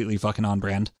maybe completely fucking on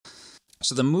brand.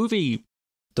 So the movie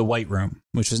The White Room,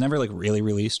 which was never like really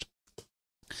released,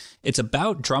 it's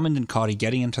about Drummond and Caudy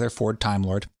getting into their Ford Time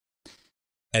Lord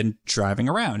and driving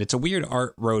around. It's a weird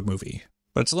art road movie,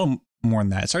 but it's a little more than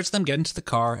that. It starts them getting into the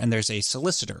car, and there's a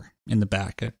solicitor in the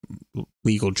back, a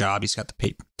legal job. He's got the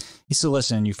paper. He's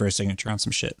soliciting you for a signature on some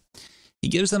shit. He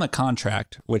gives them a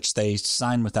contract, which they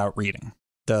sign without reading.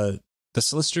 The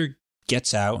solicitor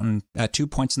gets out, and at 2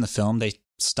 points in the film, they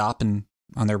stop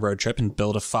on their road trip and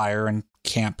build a fire and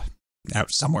camp out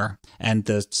somewhere. And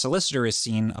the solicitor is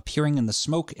seen appearing in the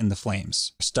smoke in the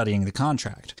flames, studying the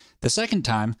contract. The second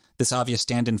time, this obvious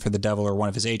stand-in for the devil or one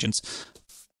of his agents,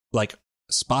 like,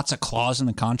 spots a clause in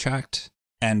the contract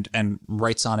and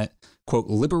writes on it, quote,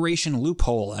 "Liberation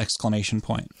loophole!" !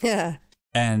 Yeah.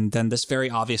 And then this very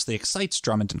obviously excites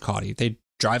Drummond and Caudy. They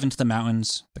drive into the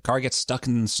mountains. The car gets stuck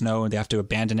in the snow. They have to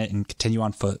abandon it and continue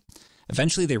on foot.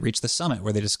 Eventually, they reach the summit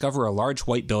where they discover a large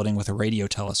white building with a radio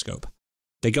telescope.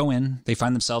 They go in. They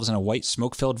find themselves in a white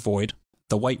smoke-filled void,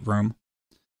 the White Room.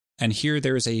 And here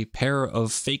there is a pair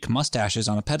of fake mustaches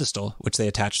on a pedestal, which they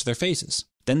attach to their faces.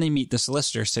 Then they meet the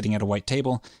solicitor sitting at a white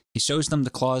table. He shows them the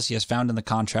clause he has found in the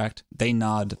contract. They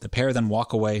nod. The pair then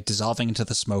walk away, dissolving into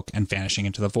the smoke and vanishing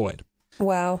into the void.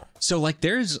 Wow. So, like,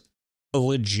 there's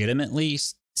legitimately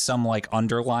some, like,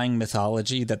 underlying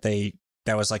mythology that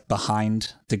was, like,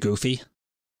 behind the Goofy.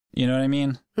 You know what I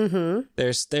mean? Mm-hmm.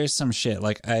 There's some shit.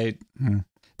 Like,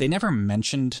 they never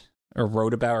mentioned or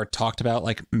wrote about or talked about,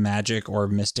 like, magic or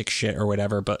mystic shit or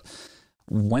whatever, but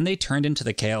when they turned into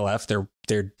the KLF,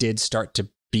 there did start to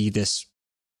be this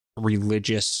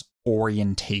religious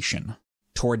orientation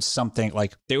towards something.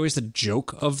 Like, there was the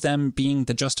joke of them being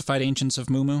the justified ancients of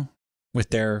Mumu with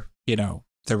their, you know,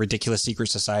 their ridiculous secret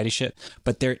society shit.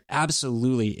 But there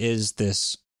absolutely is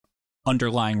this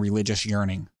underlying religious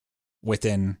yearning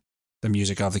within the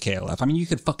music of the KLF. I mean, you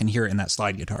could fucking hear it in that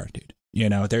slide guitar, dude. You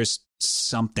know, there's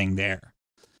something there.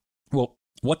 Well,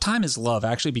 What Time Is Love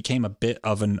actually became a bit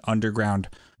of an underground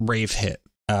rave hit.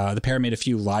 The pair made a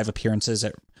few live appearances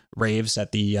at raves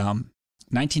at the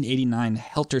 1989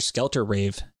 Helter Skelter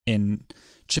rave in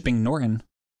Chipping Norton.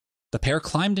 The pair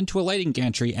climbed into a lighting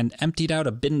gantry and emptied out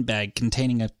a bin bag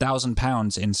containing 1,000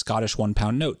 pounds in Scottish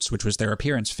 £1 notes, which was their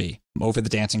appearance fee, over the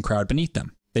dancing crowd beneath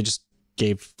them. They just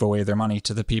gave away their money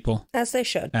to the people. As they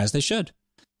should. As they should.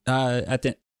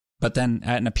 But then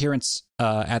at an appearance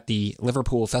at the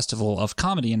Liverpool Festival of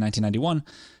Comedy in 1991,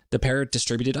 the pair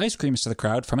distributed ice creams to the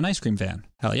crowd from an ice cream van.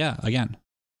 Hell yeah, again.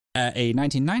 At a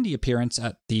 1990 appearance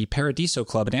at the Paradiso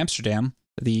Club in Amsterdam,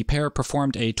 the pair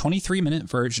performed a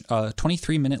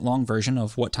 23-minute long version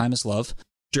of What Time Is Love,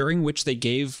 during which they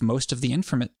gave most of the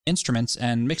instruments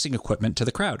and mixing equipment to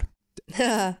the crowd.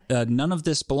 None of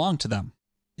this belonged to them.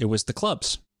 It was the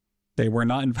club's. They were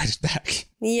not invited back.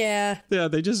 Yeah. Yeah,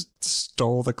 they just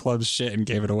stole the club's shit and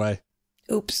gave it away.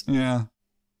 Oops. Yeah.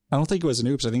 I don't think it was an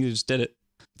oops. I think they just did it.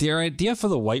 Their idea for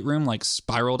the White Room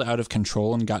spiraled out of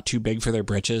control and got too big for their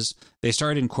britches. They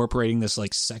started incorporating this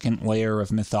second layer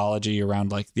of mythology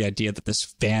around the idea that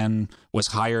this van was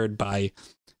hired by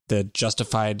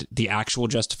the actual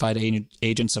justified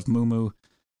agents of Mumu,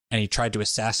 and he tried to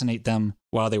assassinate them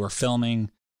while they were filming,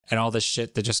 and all this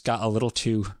shit that just got a little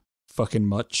too fucking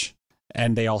much.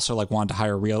 And they also wanted to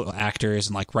hire real actors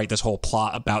and write this whole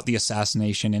plot about the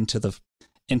assassination into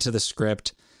the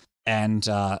script. And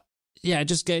it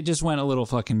just went a little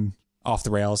fucking off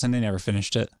the rails, and they never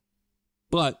finished it.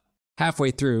 But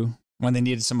halfway through, when they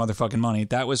needed some other fucking money,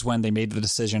 that was when they made the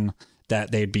decision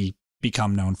that they'd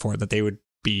become known for, that they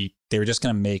were just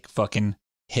gonna make fucking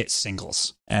hit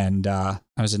singles. And I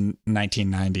was in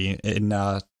 1990,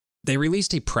 and they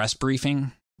released a press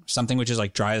briefing, something which is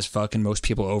dry as fuck and most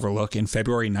people overlook, in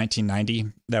February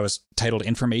 1990, that was titled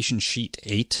Information Sheet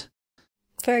 8.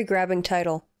 Very grabbing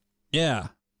title. Yeah.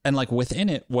 And within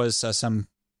it was some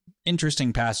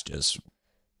interesting passages.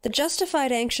 The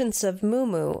Justified Ancients of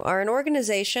Mumu are an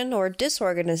organization or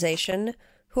disorganization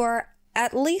who are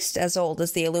at least as old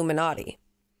as the Illuminati.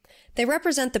 They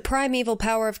represent the primeval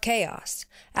power of chaos.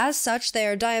 As such, they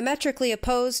are diametrically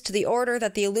opposed to the order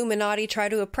that the Illuminati try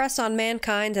to oppress on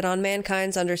mankind and on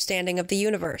mankind's understanding of the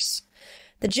universe.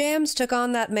 The Jams took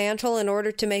on that mantle in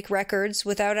order to make records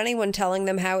without anyone telling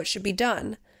them how it should be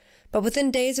done. But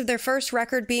within days of their first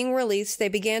record being released, they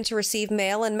began to receive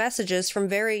mail and messages from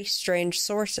very strange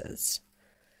sources.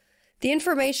 The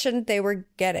information they were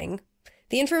getting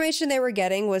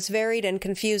was varied and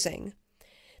confusing.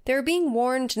 They were being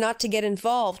warned not to get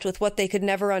involved with what they could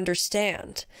never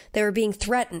understand. They were being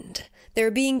threatened. They were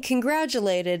being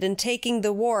congratulated in taking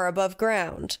the war above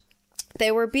ground.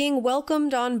 They were being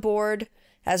welcomed on board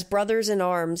as brothers in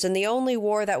arms in the only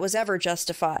war that was ever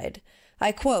justified.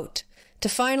 I quote, "To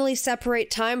finally separate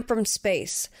time from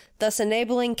space, thus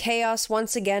enabling chaos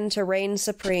once again to reign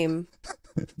supreme."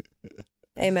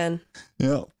 Amen.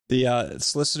 Yeah. The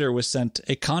solicitor was sent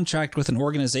a contract with an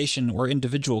organization or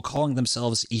individual calling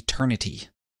themselves Eternity.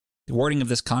 The wording of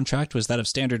this contract was that of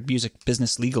standard music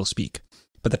business legal speak,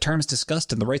 but the terms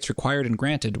discussed and the rights required and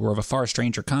granted were of a far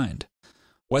stranger kind.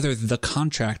 Whether the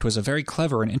contract was a very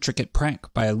clever and intricate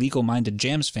prank by a legal-minded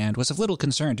Jams fan was of little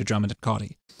concern to Drummond and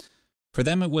Cauty. For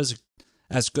them it was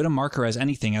as good a marker as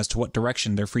anything as to what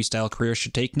direction their freestyle career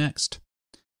should take next.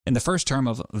 In the first term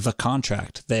of the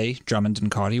contract, they, Drummond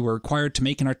and Cauty, were required to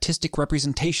make an artistic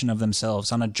representation of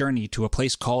themselves on a journey to a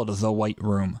place called the White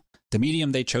Room. The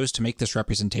medium they chose to make this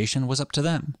representation was up to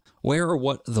them. Where or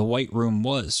what the White Room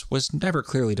was never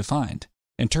clearly defined.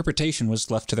 Interpretation was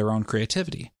left to their own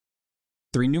creativity.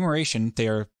 The remuneration they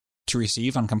are to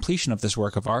receive on completion of this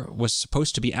work of art was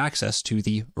supposed to be access to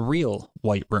the real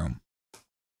White Room.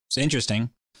 It's interesting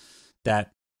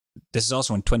that this is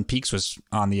also when Twin Peaks was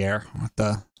on the air, with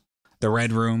the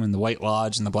Red Room and the White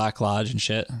Lodge and the Black Lodge and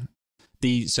shit.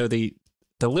 The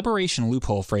liberation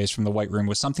loophole phrase from the White Room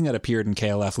was something that appeared in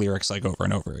KLF lyrics over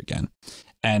and over again.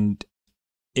 And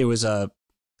it was a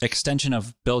extension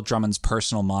of Bill Drummond's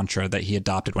personal mantra that he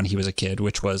adopted when he was a kid,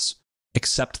 which was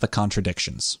accept the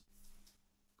contradictions.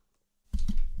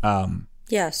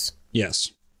 Yes.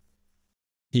 Yes.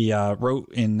 He wrote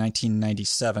in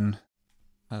 1997,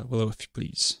 Willow, if you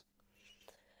please.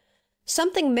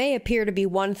 Something may appear to be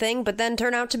one thing, but then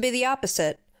turn out to be the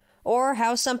opposite. Or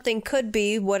how something could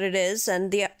be what it is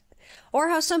and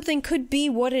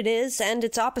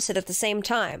its opposite at the same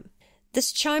time.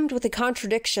 This chimed with a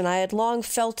contradiction I had long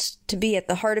felt to be at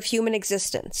the heart of human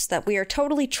existence, that we are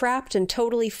totally trapped and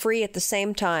totally free at the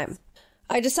same time.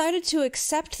 I decided to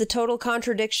accept the total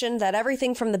contradiction that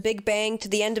everything from the Big Bang to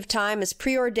the end of time is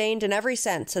preordained in every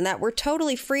sense, and that we're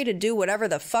totally free to do whatever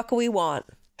the fuck we want.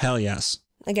 Hell yes.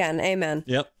 Again, amen.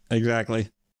 Yep,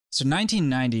 exactly. So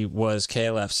 1990 was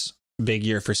KLF's big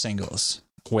year for singles,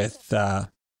 with the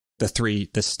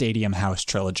Stadium House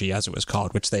trilogy, as it was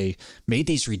called, which they made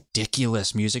these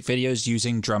ridiculous music videos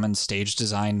using Drummond's stage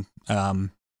design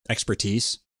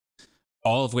expertise,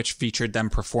 all of which featured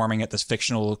them performing at this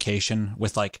fictional location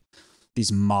with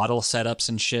these model setups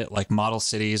and shit, like model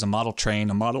cities, a model train,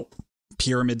 a model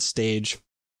pyramid stage,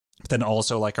 then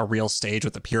also like a real stage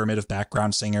with a pyramid of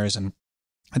background singers and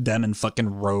them in fucking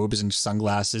robes and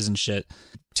sunglasses and shit,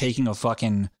 taking a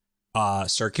fucking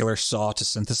circular saw to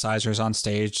synthesizers on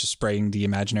stage, just spraying the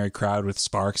imaginary crowd with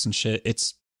sparks and shit.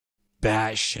 It's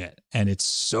bad shit, and it's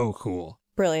so cool.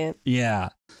 Brilliant. Yeah.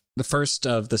 The first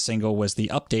of the single was the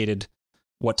updated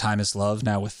What Time Is Love,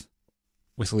 now with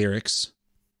lyrics,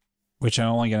 which I'm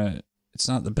only gonna, it's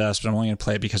not the best, but I'm only gonna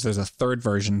play it because there's a third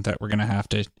version that we're gonna have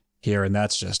to hear, and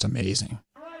that's just amazing.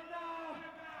 Right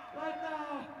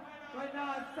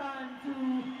now it's time to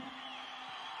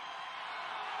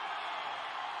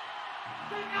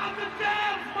sing out the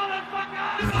dance,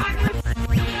 motherfucker!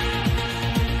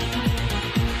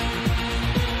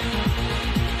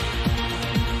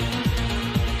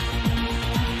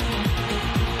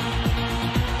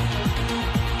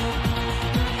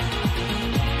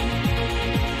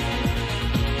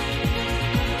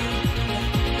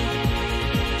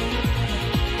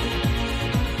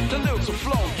 The lyrics will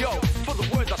flow, yo, for the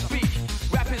words I speak.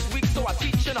 Rap is weak, so I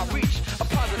teach and I reach. A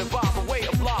positive vibe, a way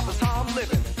of life is how I'm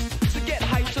living. So get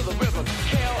hyped to the rhythm.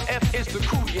 KLF is the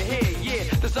crew you hear, yeah.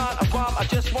 Design a rhyme I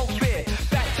just won't spare.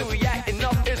 Back to react,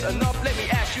 enough is enough. Let me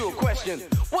ask you a question.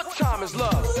 What time is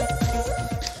love?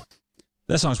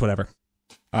 That song's whatever,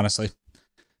 honestly.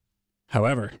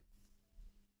 However,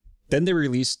 then they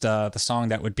released the song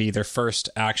that would be their first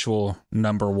actual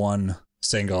 #1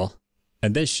 single,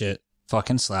 and this shit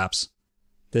fucking slaps.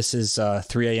 This is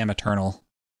 3 a.m. Eternal.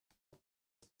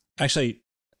 Actually,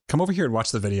 come over here and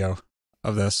watch the video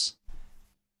of this.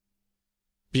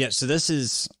 But yeah, so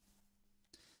this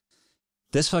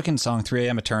fucking song, 3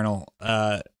 a.m. Eternal,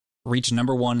 reached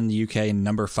 #1 in the UK and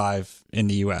 #5 in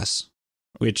the US,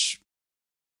 which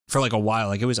for like a while,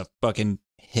 like it was a fucking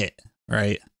hit,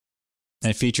 right? And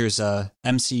it features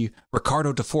MC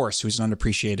Ricardo DeForce, who's an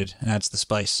unappreciated, and adds the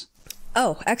spice.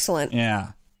 Oh, excellent.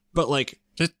 Yeah. But like,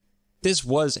 this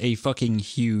was a fucking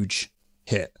huge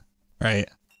hit, right?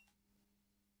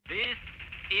 This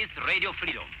is Radio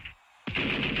Freedom.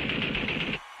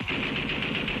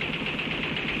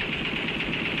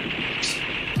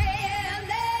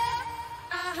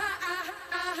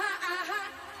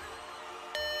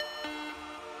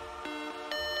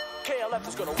 KLF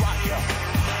is gonna rock ya.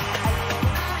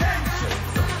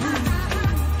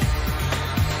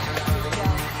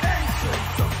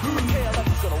 KLF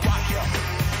is gonna rock ya.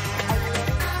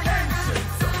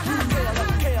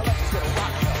 KLF is gonna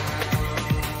rock ya.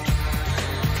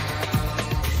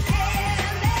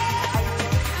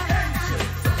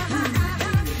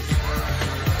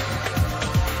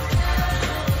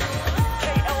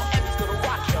 KLF is gonna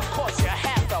rock ya. Cause you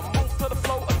have to move to the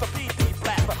flow of the BD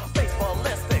blaster. Face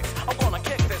ballistics. I'm gonna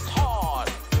kick this hard.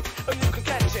 And you can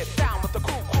catch it down with the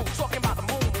crew. Talking about the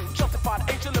moon. Justified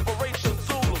ancient liberation.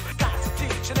 Zulu. Got to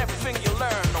teach and everything you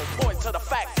learn. No point to the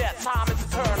fact that time is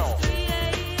eternal.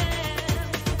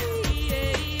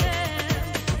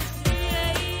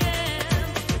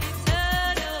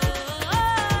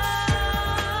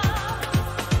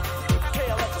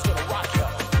 KLF is gonna rock ya.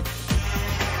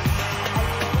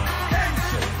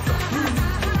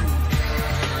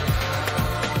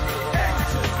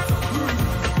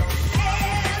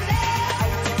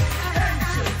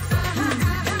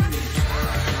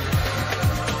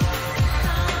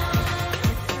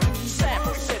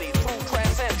 Sample City, true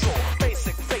transcentral,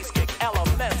 basic face kick,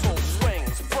 elemental,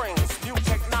 swings, springs, new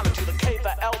technology, the K,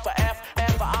 the L, the F,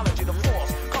 and biology, the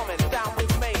force, coming down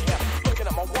with mayhem, looking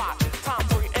at my watch, time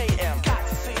 3 a.m., got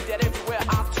to see that everywhere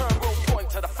I turn will point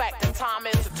to the fact that time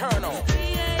is eternal.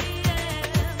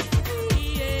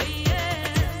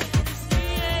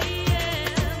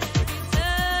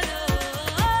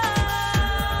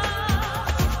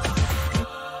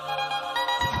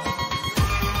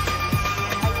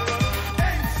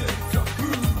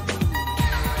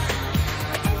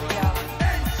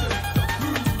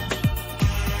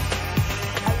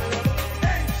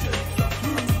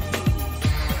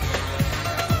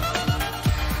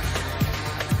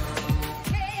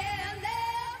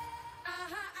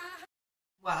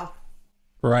 Wow.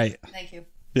 Right. Thank you.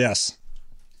 Yes.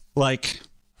 Like,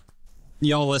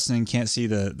 y'all listening can't see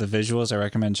the visuals. I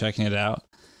recommend checking it out.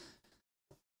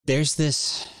 There's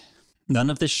this, none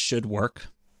of this should work.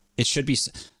 It should be,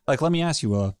 like, let me ask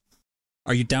you,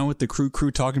 are you down with the crew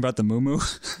talking about the moo-moo?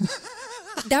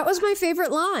 That was my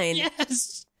favorite line.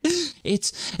 Yes.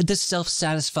 It's the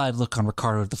self-satisfied look on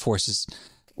Ricardo DeForce's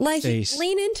Like, face.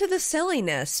 lean into the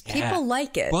silliness. Yeah. People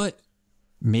like it. But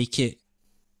make it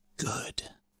good.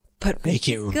 But Make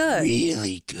it good.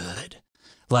 really good.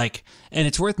 Like, and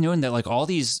it's worth noting that like all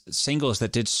these singles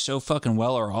that did so fucking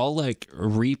well are all like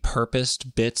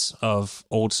repurposed bits of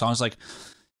old songs. Like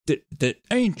the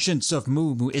Ancients of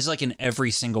Moo Moo is like in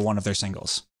every single one of their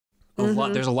singles.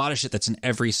 There's a lot of shit that's in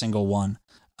every single one.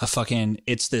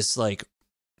 It's this like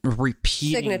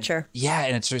repeating signature. Yeah,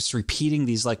 and it's just repeating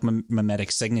these like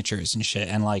mimetic signatures and shit,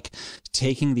 and like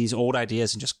taking these old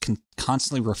ideas and just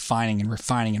constantly refining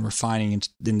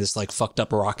in this like fucked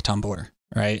up rock tumbler,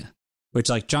 right? Which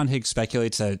like John Higgs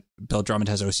speculates that Bill Drummond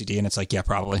has OCD, and it's like, yeah,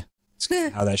 probably.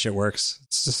 It's how that shit works.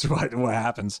 It's just what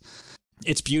happens.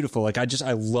 It's beautiful. Like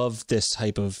I love this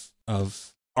type of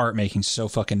art making so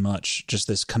fucking much. Just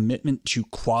this commitment to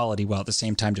quality while at the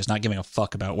same time just not giving a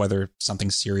fuck about whether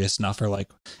something's serious enough or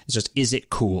like it's just, is it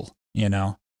cool? You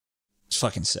know? It's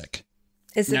fucking sick.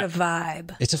 Is it a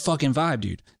vibe? It's a fucking vibe,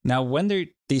 dude. Now, when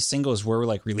these singles were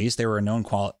like released, they were a known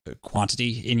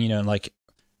quantity, and you know, like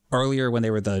earlier when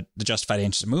they were the Justified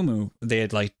Ancients of Moo Moo, they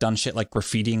had like done shit like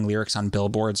graffitiing lyrics on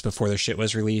billboards before their shit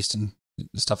was released and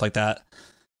stuff like that.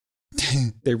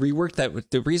 They reworked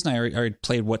that. The reason I already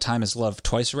played What Time Is Love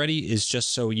twice already is just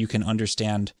so you can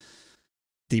understand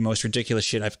the most ridiculous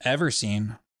shit I've ever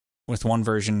seen with one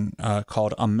version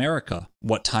called America,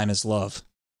 What Time Is Love.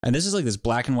 And this is like this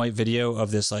black and white video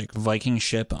of this like Viking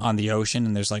ship on the ocean,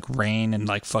 and there's like rain and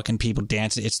like fucking people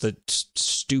dancing. It's the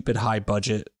stupid high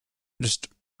budget. Just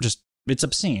it's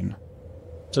obscene.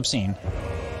 It's obscene.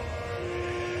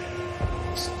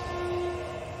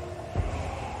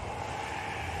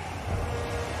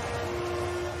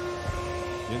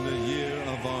 In the year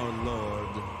of our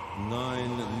Lord,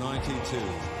 992,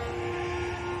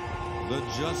 the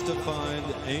justified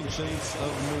ancients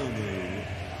of Moo Moo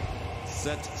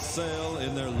set sail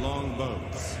in their long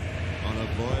boats on a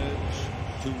voyage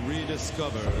to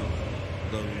rediscover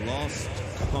the lost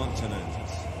continent.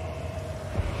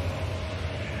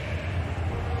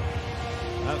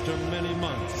 After many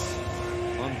months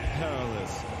on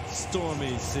perilous,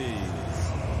 stormy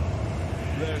seas,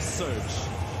 their search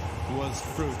was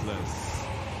fruitless.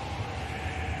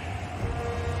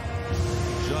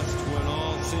 Just when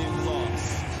all seemed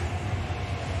lost,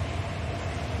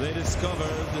 they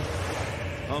discovered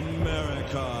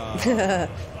America.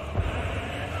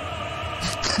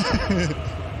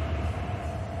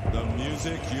 The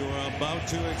music you are about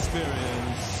to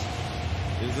experience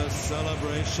is a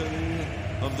celebration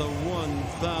of the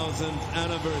 1000th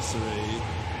anniversary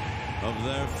of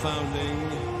their founding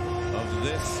of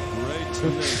this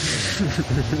great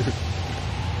nation.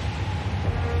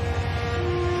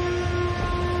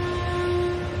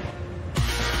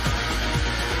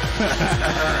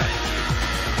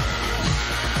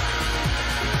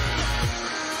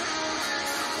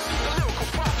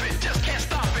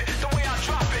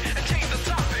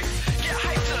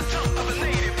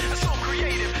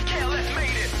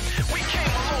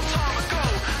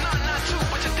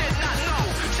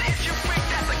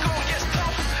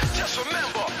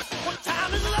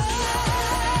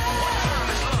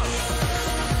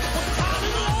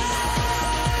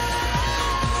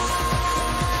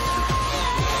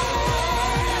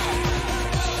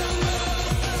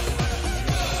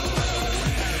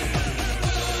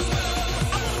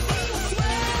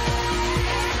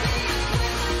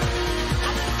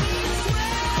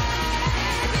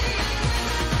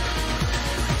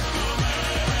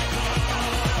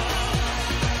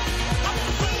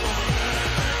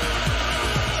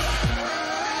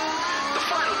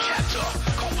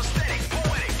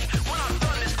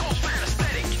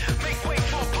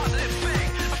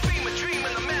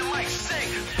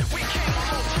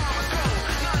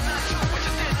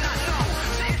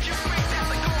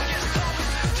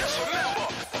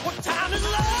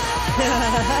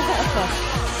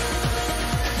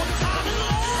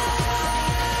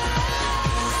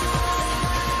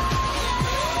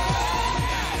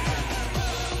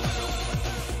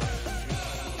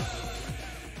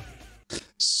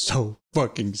 So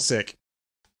fucking sick.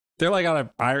 They're like on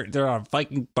a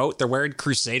Viking boat. They're wearing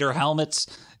Crusader helmets.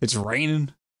 It's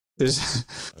raining. There's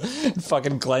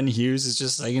fucking Glenn Hughes is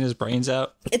just singing his brains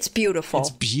out. It's beautiful. It's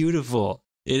beautiful.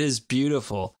 It is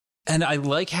beautiful. And I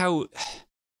like how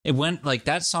it went, like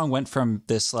that song went from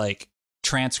this like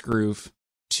trance groove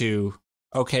to,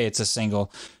 okay, it's a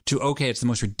single, to, okay, it's the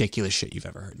most ridiculous shit you've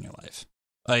ever heard in your life.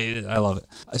 I love it.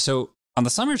 So on the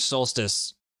summer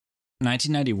solstice,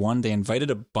 1991, they invited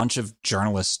a bunch of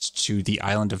journalists to the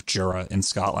island of Jura in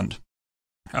Scotland.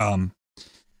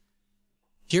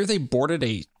 Here they boarded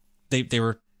they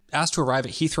were asked to arrive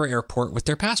at Heathrow Airport with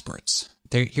their passports.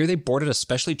 Here they boarded a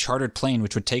specially chartered plane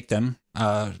which would take them,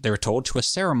 they were told, to a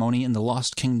ceremony in the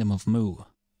lost kingdom of Mu.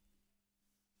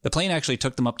 The plane actually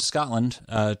took them up to Scotland,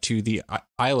 to the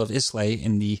Isle of Islay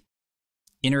in the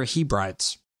Inner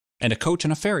Hebrides, and a coach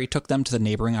and a ferry took them to the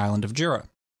neighboring island of Jura.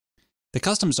 The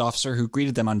customs officer who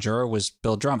greeted them on Jura was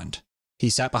Bill Drummond. He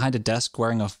sat behind a desk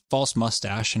wearing a false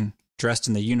mustache and dressed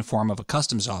in the uniform of a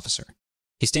customs officer.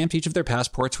 He stamped each of their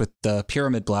passports with the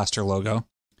Pyramid Blaster logo.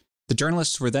 The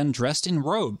journalists were then dressed in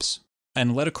robes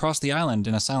and led across the island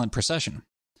in a silent procession.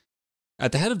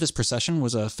 At the head of this procession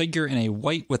was a figure in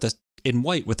white with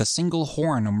a single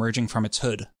horn emerging from its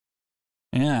hood.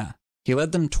 Yeah, he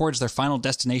led them towards their final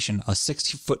destination, a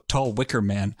 60-foot-tall wicker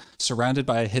man surrounded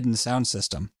by a hidden sound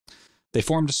system. They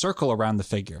formed a circle around the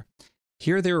figure.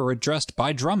 Here they were addressed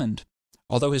by Drummond,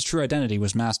 although his true identity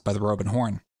was masked by the robe and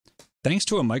horn. Thanks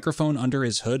to a microphone under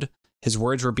his hood, his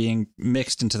words were being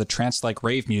mixed into the trance-like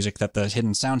rave music that the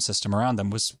hidden sound system around them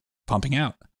was pumping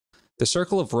out. The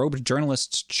circle of robed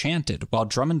journalists chanted while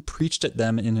Drummond preached at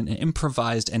them in an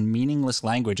improvised and meaningless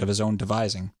language of his own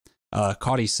devising.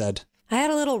 Caudy said, I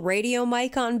had a little radio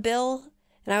mic on Bill,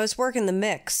 and I was working the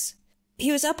mix.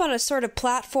 He was up on a sort of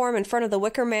platform in front of the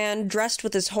Wicker Man, dressed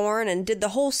with his horn, and did the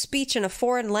whole speech in a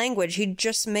foreign language he'd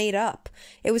just made up.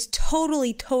 It was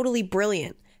totally, totally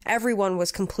brilliant. Everyone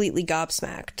was completely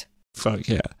gobsmacked. Fuck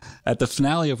yeah. At the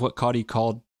finale of what Caudy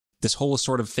called this whole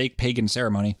sort of fake pagan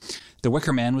ceremony, the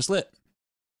Wicker Man was lit.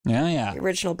 Yeah. The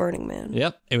original Burning Man.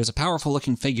 Yep. It was a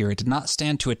powerful-looking figure. It did not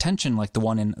stand to attention like the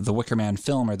one in the Wicker Man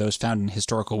film or those found in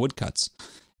historical woodcuts.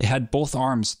 It had both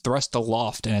arms thrust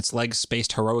aloft and its legs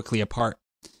spaced heroically apart,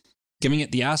 giving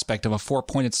it the aspect of a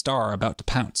four-pointed star about to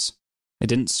pounce. It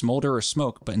didn't smolder or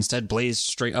smoke, but instead blazed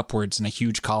straight upwards in a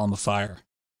huge column of fire.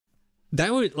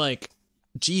 That would,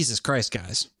 Jesus Christ,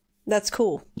 guys. That's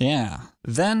cool. Yeah.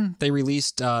 Then they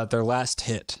released their last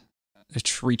hit,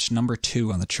 which reached number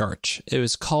 2 on the chart. It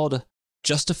was called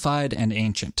Justified and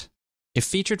Ancient. It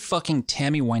featured fucking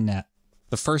Tammy Wynette,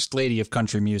 the first lady of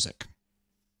country music.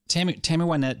 Tammy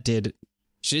Wynette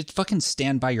she did fucking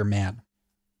Stand By Your Man.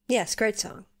 Yes, great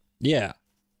song. Yeah.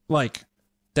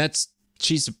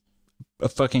 She's a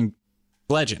fucking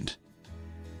legend.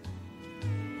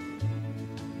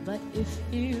 But if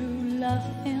you love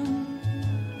him,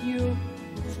 you'll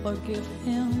forgive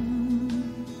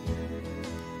him.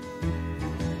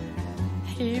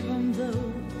 Even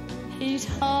though he's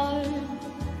hard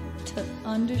to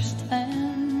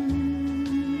understand.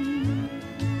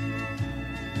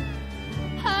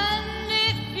 And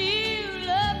if you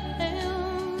love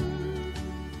him,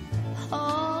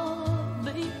 oh,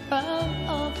 be proud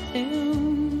of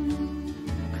him.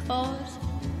 'Cause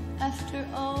after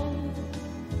all,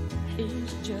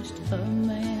 he's just a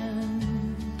man.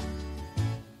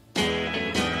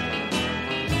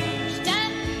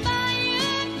 Stand by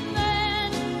your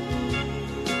man.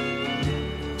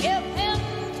 Give him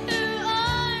 2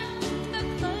 arms to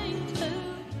cling to.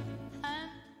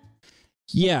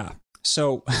 Yeah.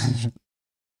 So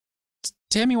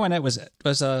Tammy Wynette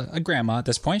was a grandma at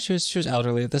this point. She was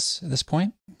elderly at this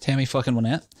point. Tammy fucking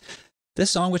Wynette.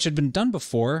 This song, which had been done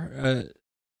before,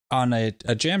 on a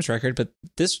Jams record, but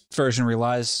this version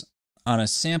relies on a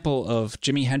sample of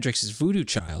Jimi Hendrix's Voodoo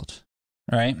Child,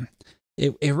 right?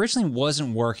 It originally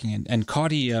wasn't working, and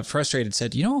Caudy, frustrated,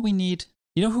 said, you know what we need?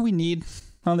 You know who we need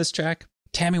on this track?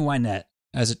 Tammy Wynette,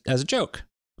 as a joke.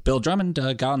 Bill Drummond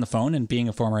got on the phone, and being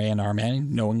a former A&R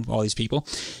man, knowing all these people,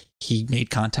 he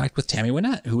made contact with Tammy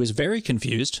Wynette, who was very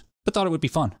confused, but thought it would be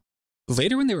fun.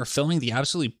 Later, when they were filming the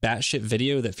absolutely batshit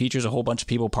video that features a whole bunch of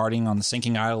people partying on the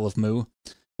sinking Isle of Mu,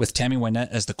 with Tammy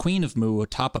Wynette as the Queen of Mu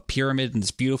atop a pyramid in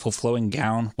this beautiful flowing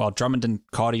gown, while Drummond and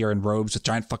Caudy are in robes with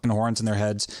giant fucking horns in their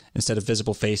heads instead of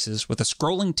visible faces, with a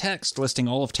scrolling text listing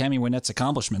all of Tammy Wynette's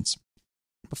accomplishments.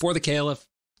 Before the KLF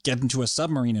get into a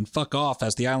submarine and fuck off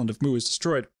as the island of Mu is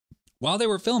destroyed, while they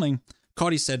were filming,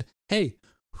 Caudy said, hey,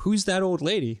 who's that old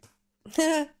lady?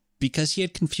 Because he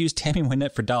had confused Tammy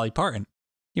Wynette for Dolly Parton.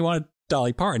 He wanted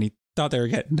Dolly Parton. He thought they were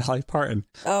getting Dolly Parton.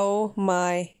 Oh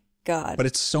my God. But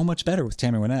it's so much better with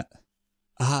Tammy Wynette.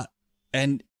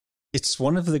 And it's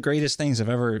one of the greatest things I've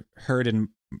ever heard. And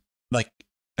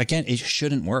again, it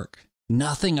shouldn't work.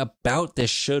 Nothing about this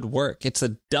should work. It's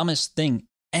the dumbest thing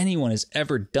anyone has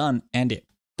ever done, and it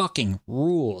fucking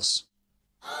rules.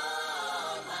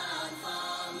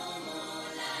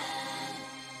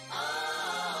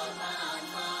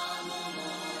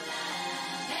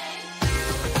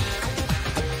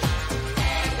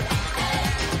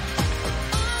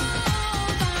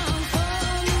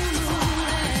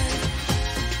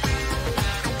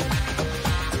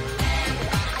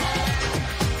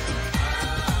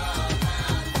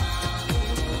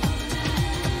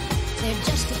 They're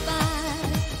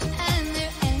justified and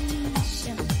they're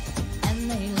ancient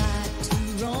and they lie.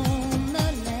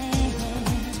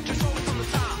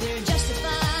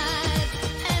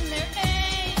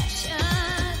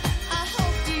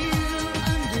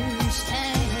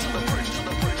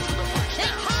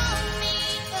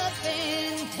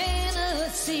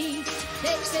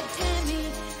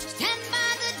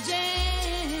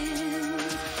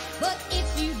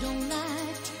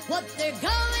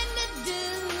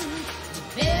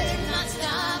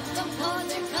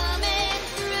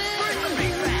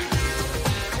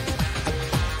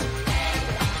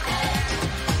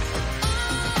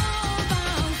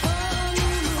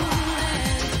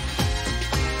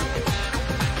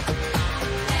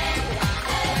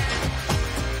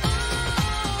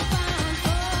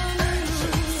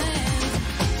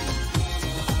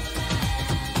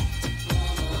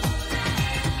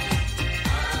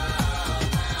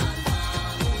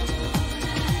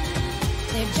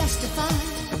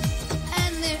 justified,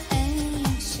 and they're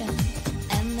ancient,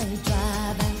 and they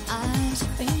drive an ice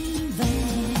cream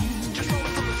van.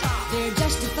 They're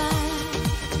justified,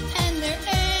 and they're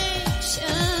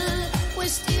ancient, with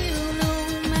still no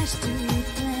master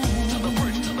plan. The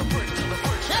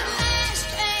last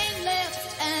train left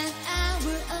an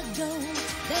hour ago.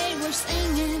 They were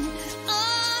singing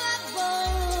all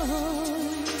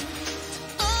aboard,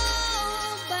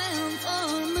 all bound for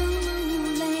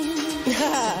Moonland.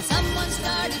 Someone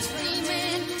started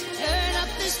screaming, turn up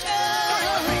the strobe.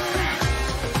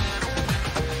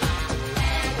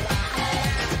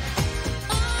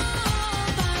 All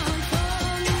bound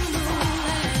for Moonland.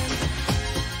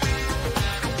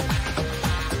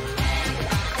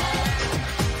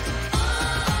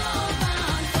 All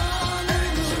bound for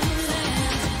Moonland.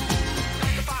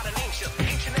 Justified and ancient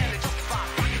and justified.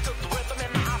 Rocket took the rhythm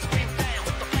and the ice cream down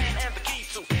with the plan and the key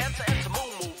to enter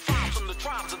moo. Files from the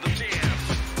tribes of the jam.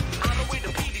 I know where the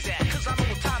PD's at, 'cause I know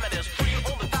what time it is. Free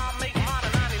on the dime, make mine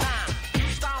at 99.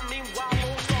 You style meanwhile,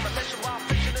 moon storm and nation while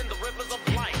fishing in the rivers of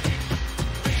light.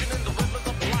 Fishing in the rivers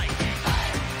of light.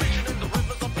 Fishing in the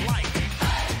rivers of light.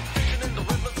 Fishing in the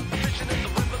rivers, fishing in the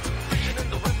rivers, fishing in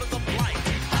the rivers of light.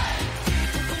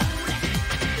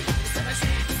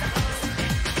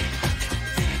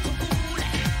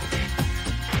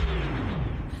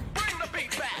 Bring the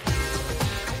beat back.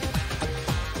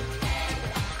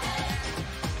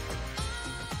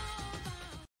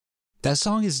 That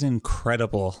song is an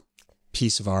incredible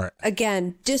piece of art.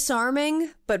 Again,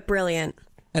 disarming, but brilliant.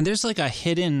 And there's like a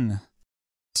hidden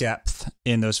depth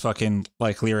in those fucking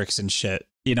like lyrics and shit.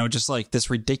 You know, just like this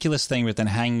ridiculous thing, but then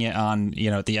hanging it on, you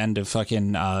know, at the end of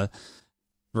fucking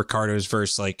Ricardo's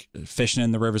verse, like fishing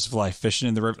in the rivers of life, fishing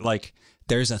in the river. Like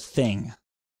there's a thing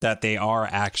that they are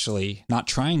actually not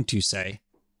trying to say,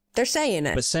 They're saying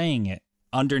it. but saying it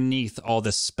underneath all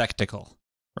this spectacle,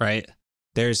 right?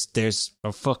 There's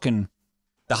a fucking,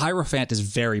 the Hierophant is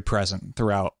very present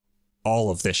throughout all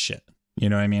of this shit. You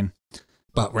know what I mean?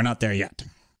 But we're not there yet.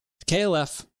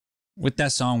 KLF, with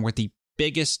that song, were the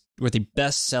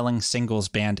best-selling singles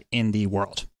band in the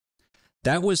world.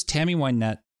 That was Tammy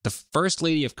Wynette, the first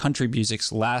lady of country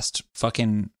music's last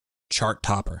fucking chart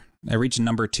topper. It reached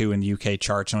number 2 in the UK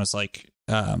charts and was like,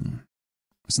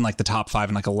 was in like the top 5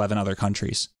 in like 11 other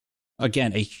countries.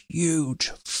 Again, a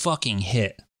huge fucking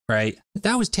hit, right?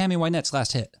 That was Tammy Wynette's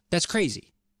last hit. That's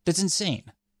crazy. That's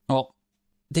insane. Well,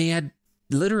 they had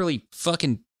literally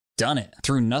fucking done it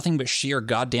through nothing but sheer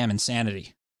goddamn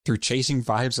insanity, through chasing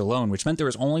vibes alone, which meant there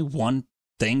was only one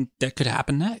thing that could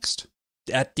happen next.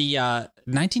 At the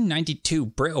 1992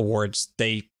 Brit Awards,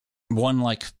 they won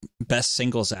like Best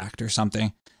Singles Act or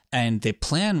something, and the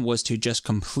plan was to just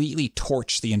completely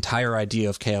torch the entire idea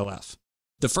of KLF.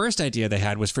 The first idea they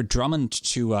had was for Drummond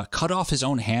to cut off his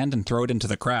own hand and throw it into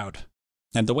the crowd.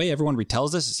 And the way everyone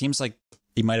retells this, it seems like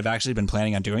he might have actually been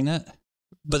planning on doing that,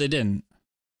 but they didn't.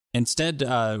 Instead,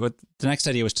 the next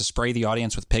idea was to spray the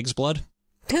audience with pig's blood.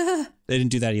 They didn't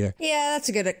do that either. Yeah, that's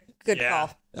a good call.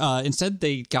 Instead,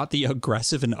 they got the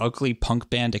aggressive and ugly punk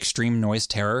band Extreme Noise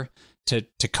Terror to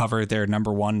cover their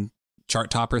number 1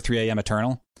 chart topper, 3 AM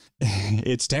Eternal.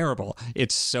 It's terrible.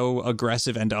 It's so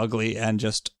aggressive and ugly and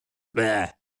just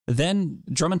bleh. Then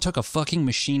Drummond took a fucking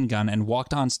machine gun and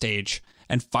walked on stage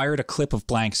and fired a clip of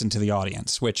blanks into the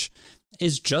audience, which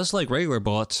is just like regular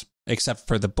bullets, except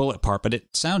for the bullet part, but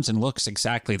it sounds and looks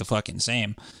exactly the fucking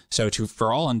same. So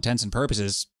for all intents and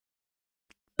purposes,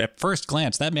 at first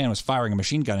glance, that man was firing a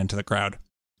machine gun into the crowd.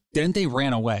 Then they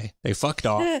ran away. They fucked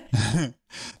off.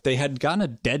 They had gotten a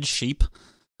dead sheep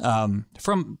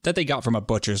that they got from a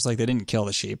butcher's. Like, they didn't kill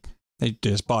the sheep. They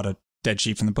just bought a dead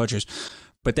sheep from the butcher's.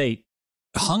 But they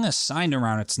hung a sign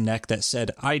around its neck that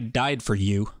said, "I died for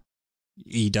you."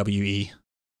 EWE.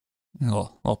 A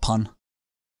little pun.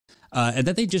 And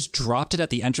then they just dropped it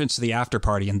at the entrance to the after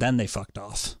party, and then they fucked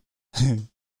off.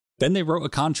 Then they wrote a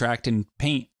contract in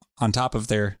paint on top of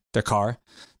their car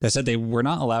that said they were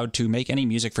not allowed to make any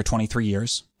music for 23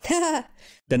 years.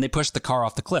 Then they pushed the car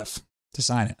off the cliff to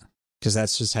sign it, because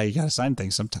that's just how you gotta sign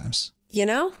things sometimes. You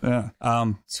know? Yeah.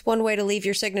 It's one way to leave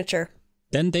your signature.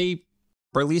 Then they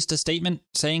released a statement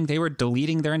saying they were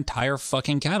deleting their entire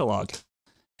fucking catalog.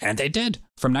 And they did.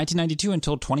 From 1992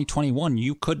 until 2021,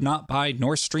 you could not buy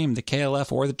nor stream the KLF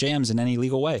or the jams in any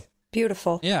legal way.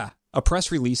 Beautiful. Yeah. A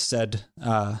press release said,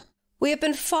 "We have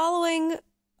been following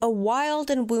a wild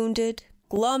and wounded,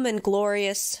 glum and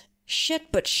glorious,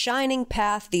 shit but shining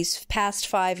path these past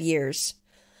 5 years.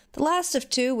 The last of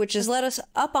 2, which has led us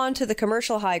up onto the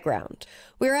commercial high ground.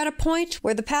 We are at a point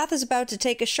where the path is about to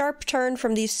take a sharp turn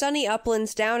from these sunny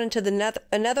uplands down into the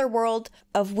another world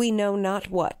of we know not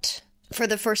what. For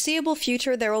the foreseeable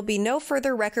future, there will be no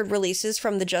further record releases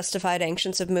from the Justified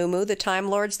Ancients of Mumu, the Time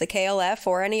Lords, the KLF,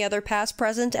 or any other past,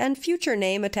 present, and future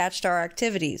name attached to our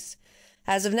activities.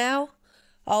 As of now,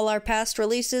 all our past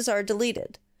releases are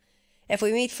deleted. If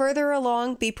we meet further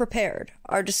along, be prepared.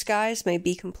 Our disguise may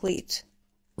be complete.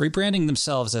 Rebranding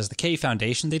themselves as the K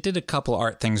Foundation, they did a couple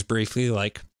art things briefly,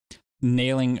 like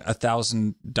nailing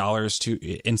 $1,000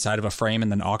 to inside of a frame and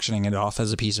then auctioning it off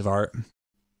as a piece of art.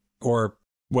 Or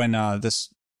when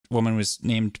this woman was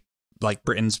named like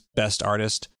Britain's best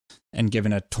artist and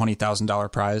given a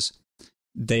 $20,000 prize,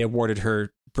 they awarded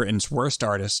her Britain's worst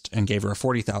artist and gave her a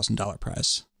 $40,000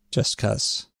 prize. Just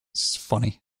because it's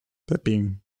funny that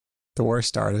being the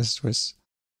worst artist was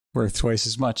worth twice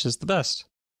as much as the best.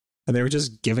 And they were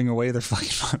just giving away their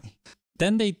fucking money.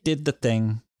 Then they did the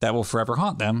thing that will forever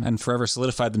haunt them and forever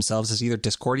solidified themselves as either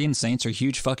Discordian saints or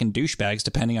huge fucking douchebags,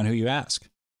 depending on who you ask.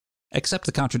 Except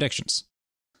the contradictions.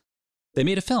 They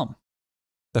made a film.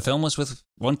 The film was with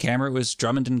one camera. It was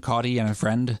Drummond and Cauty and a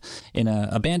friend in an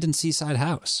abandoned seaside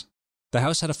house. The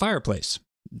house had a fireplace.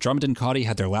 Drummond and Cauty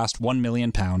had their last 1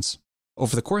 million pounds.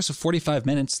 Over the course of 45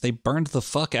 minutes, they burned the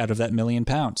fuck out of that 1 million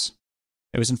pounds.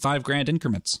 It was in $5,000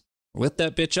 increments. Lit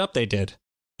that bitch up, they did.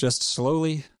 Just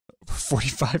slowly,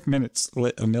 45 minutes,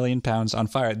 lit 1 million pounds on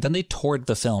fire. Then they toured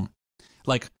the film.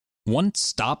 Like, one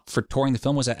stop for touring the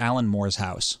film was at Alan Moore's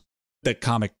house. The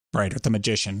comic writer, the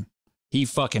magician. He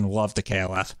fucking loved the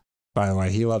KLF, by the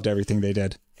way. He loved everything they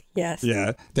did. Yes.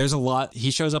 Yeah, there's a lot.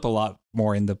 He shows up a lot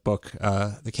more in the book,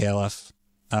 the KLF.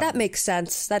 That makes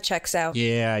sense. That checks out.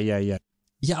 Yeah. Yeah,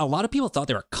 a lot of people thought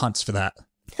they were cunts for that.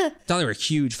 Thought they were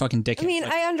huge fucking dickheads. I mean,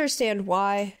 like, I understand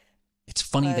why. It's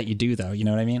funny that you do, though. You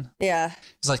know what I mean? Yeah.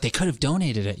 It's like they could have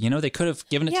donated it. You know, they could have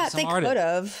given it to some artist. Yeah, they could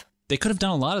have. They could have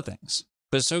done a lot of things.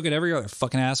 But so could every other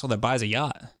fucking asshole that buys a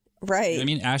yacht. Right. You know what I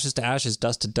mean? Ashes to ashes,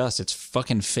 dust to dust. It's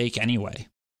fucking fake anyway.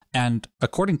 And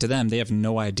according to them, they have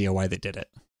no idea why they did it.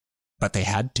 But they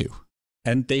had to.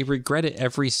 And they regret it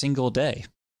every single day.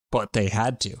 But they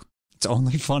had to. It's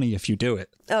only funny if you do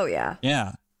it. Oh, yeah.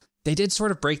 Yeah. They did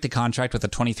sort of break the contract with a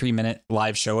 23-minute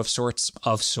live show of sorts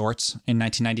in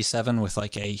 1997 with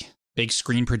like a big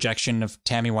screen projection of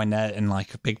Tammy Wynette and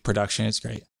like a big production. It's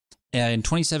great. And in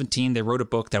 2017, they wrote a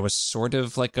book that was sort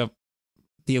of like the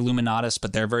Illuminatus,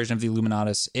 but their version of the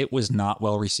Illuminatus. It was not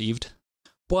well received.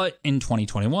 But in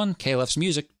 2021, KLF's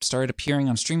music started appearing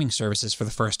on streaming services for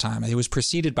the first time. It was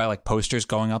preceded by like posters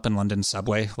going up in London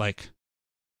subway, like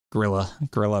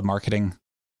guerrilla marketing.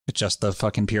 It's just the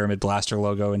fucking Pyramid Blaster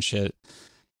logo and shit.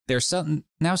 They're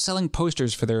now selling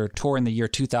posters for their tour in the year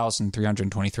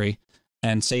 2323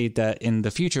 and say that in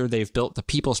the future they've built the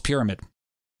People's Pyramid.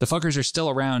 The fuckers are still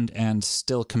around and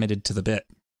still committed to the bit.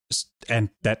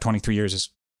 And that 23 years is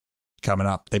coming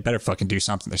up. They better fucking do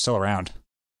something. They're still around.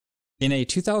 In a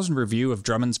 2000 review of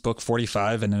Drummond's book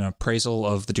 45 and an appraisal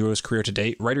of the duo's career to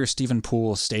date, writer Stephen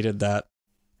Poole stated that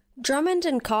Drummond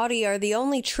and Cauty are the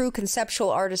only true conceptual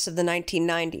artists of the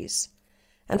 1990s.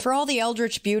 And for all the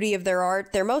eldritch beauty of their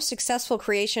art, their most successful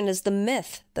creation is the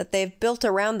myth that they've built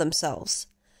around themselves.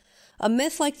 A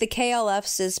myth like the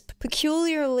KLF's is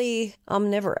peculiarly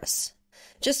omnivorous.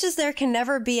 Just as there can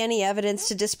never be any evidence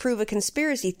to disprove a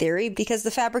conspiracy theory because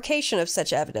the fabrication of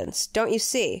such evidence, don't you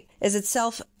see, is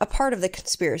itself a part of the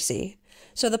conspiracy.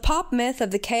 So the pop myth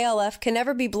of the KLF can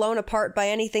never be blown apart by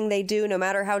anything they do, no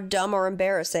matter how dumb or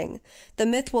embarrassing. The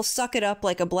myth will suck it up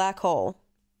like a black hole.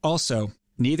 Also,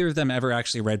 neither of them ever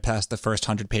actually read past the first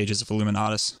 100 pages of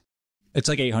Illuminatus. It's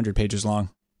like 800 pages long.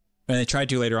 When they tried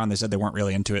to later on, they said they weren't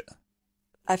really into it.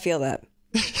 I feel that.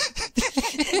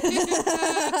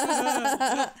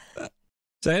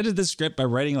 So I edited this script by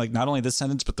writing like not only this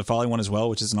sentence, but the following one as well,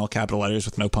 which is in all capital letters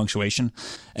with no punctuation.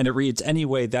 And it reads,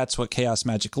 anyway, that's what chaos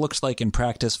magic looks like in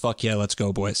practice. Fuck yeah, let's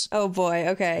go, boys. Oh boy,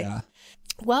 okay. Yeah.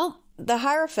 Well, the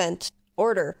Hierophant,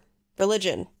 order,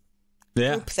 religion,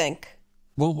 groupthink.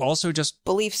 Well, also just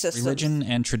belief systems. Religion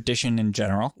and tradition in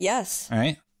general. Yes. All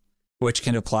right. Which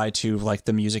can apply to like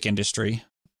the music industry,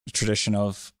 the tradition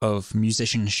of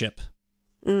musicianship,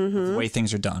 the way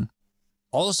things are done.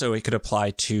 Also, it could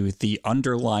apply to the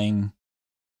underlying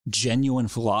genuine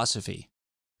philosophy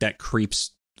that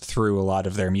creeps through a lot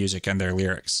of their music and their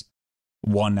lyrics.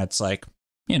 One that's like,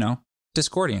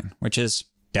 Discordian, which is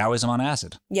Taoism on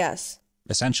acid. Yes.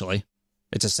 Essentially.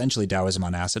 It's essentially Taoism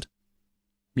on acid.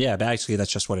 Yeah, basically,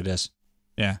 that's just what it is.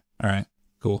 Yeah. All right.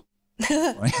 Cool.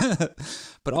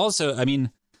 But also, I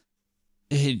mean,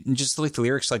 just like the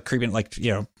lyrics, like creeping, like,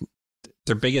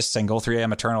 their biggest single, 3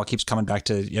 AM Eternal, keeps coming back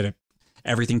to,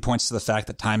 everything points to the fact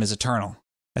that time is eternal.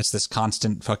 It's this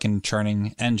constant fucking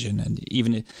churning engine. And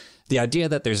even the idea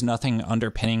that there's nothing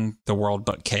underpinning the world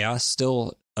but chaos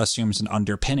still assumes an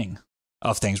underpinning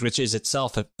of things, which is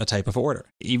itself a type of order.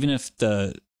 Even if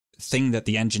the thing that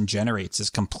the engine generates is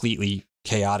completely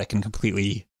chaotic and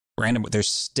completely random, there's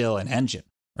still an engine,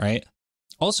 right?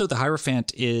 Also, the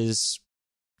Hierophant is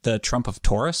the trump of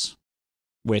Taurus,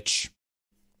 which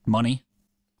money,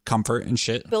 comfort, and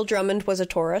shit. Bill Drummond was a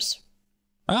Taurus.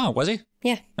 Oh, was he?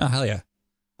 Yeah. Oh, hell yeah.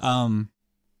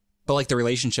 But like the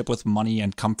relationship with money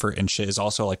and comfort and shit is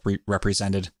also like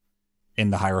represented in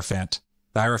the Hierophant.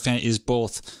 The Hierophant is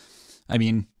both, I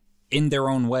mean, in their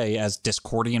own way as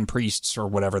Discordian priests or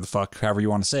whatever the fuck, however you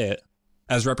want to say it,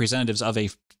 as representatives of a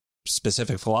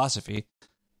specific philosophy.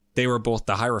 They were both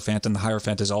the Hierophant, and the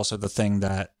Hierophant is also the thing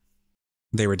that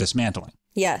they were dismantling.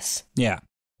 Yes. Yeah,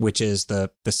 which is the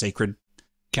sacred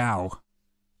cow.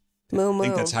 Moo moo. I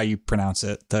think that's how you pronounce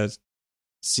it. The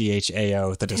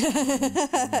CHAO,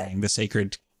 the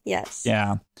sacred. Yes.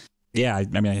 Yeah. Yeah, I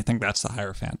mean, I think that's the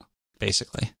Hierophant,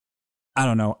 basically. I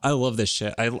don't know. I love this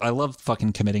shit. I love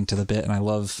fucking committing to the bit, and I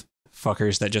love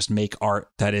fuckers that just make art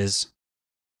that is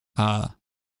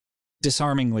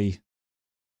disarmingly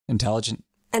intelligent.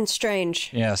 And strange.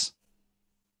 Yes.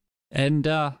 And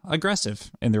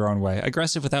aggressive in their own way.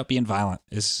 Aggressive without being violent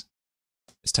is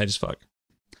tight as fuck.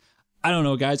 I don't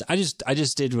know, guys. I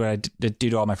just did what I do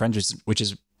to all my friends, which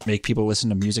is make people listen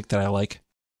to music that I like.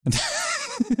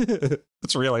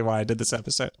 That's really why I did this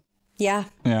episode. Yeah.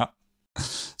 Yeah.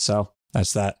 So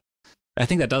that's that. I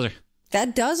think that does her.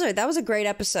 That does her. That was a great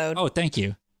episode. Oh, thank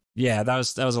you. Yeah, that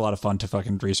was a lot of fun to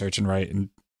fucking research and write and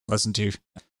listen to.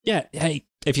 Yeah. Hey,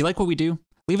 if you like what we do,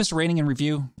 leave us a rating and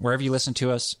review wherever you listen to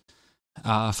us.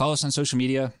 Follow us on social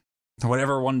media,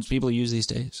 whatever ones people use these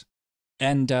days.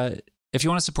 And if you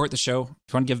want to support the show, if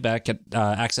you want to give back, get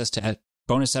access to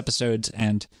bonus episodes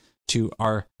and to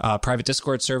our private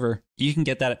Discord server, you can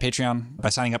get that at Patreon by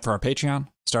signing up for our Patreon,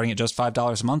 starting at just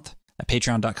 $5 a month at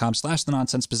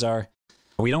patreon.com/thenonsensebazaar.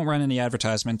 We don't run any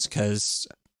advertisements because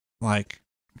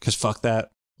fuck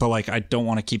that. But like, I don't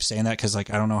want to keep saying that because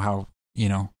like, I don't know how,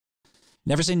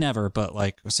 never say never, but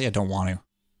like, say I don't want to.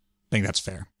 I think that's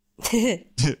fair.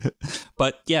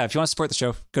 But yeah, if you want to support the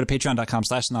show, go to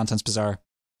patreon.com/nonsensebazaar.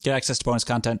 Get access to bonus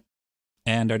content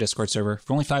and our Discord server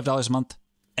for only $5 a month.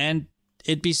 And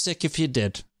it'd be sick if you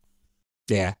did.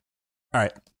 Yeah. All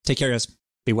right. Take care, guys.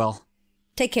 Be well.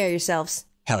 Take care of yourselves.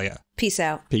 Hell yeah. Peace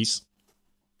out. Peace.